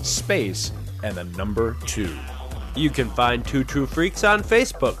end, space, and the number 2. You can find Two True Freaks on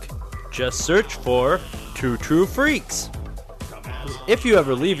Facebook. Just search for Two True Freaks. If you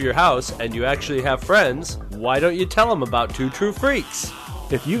ever leave your house and you actually have friends, why don't you tell them about Two True Freaks?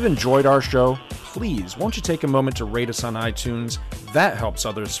 If you've enjoyed our show, please won't you take a moment to rate us on iTunes? That helps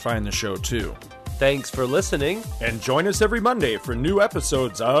others find the show too. Thanks for listening, and join us every Monday for new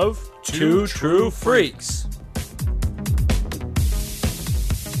episodes of Two True Freaks.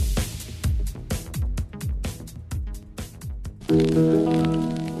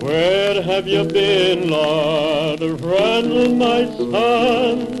 Where have you been, Lord? Run, my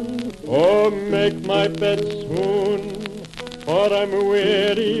son. Oh, make my bed soon, for I'm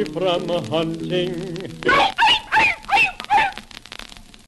weary from hunting.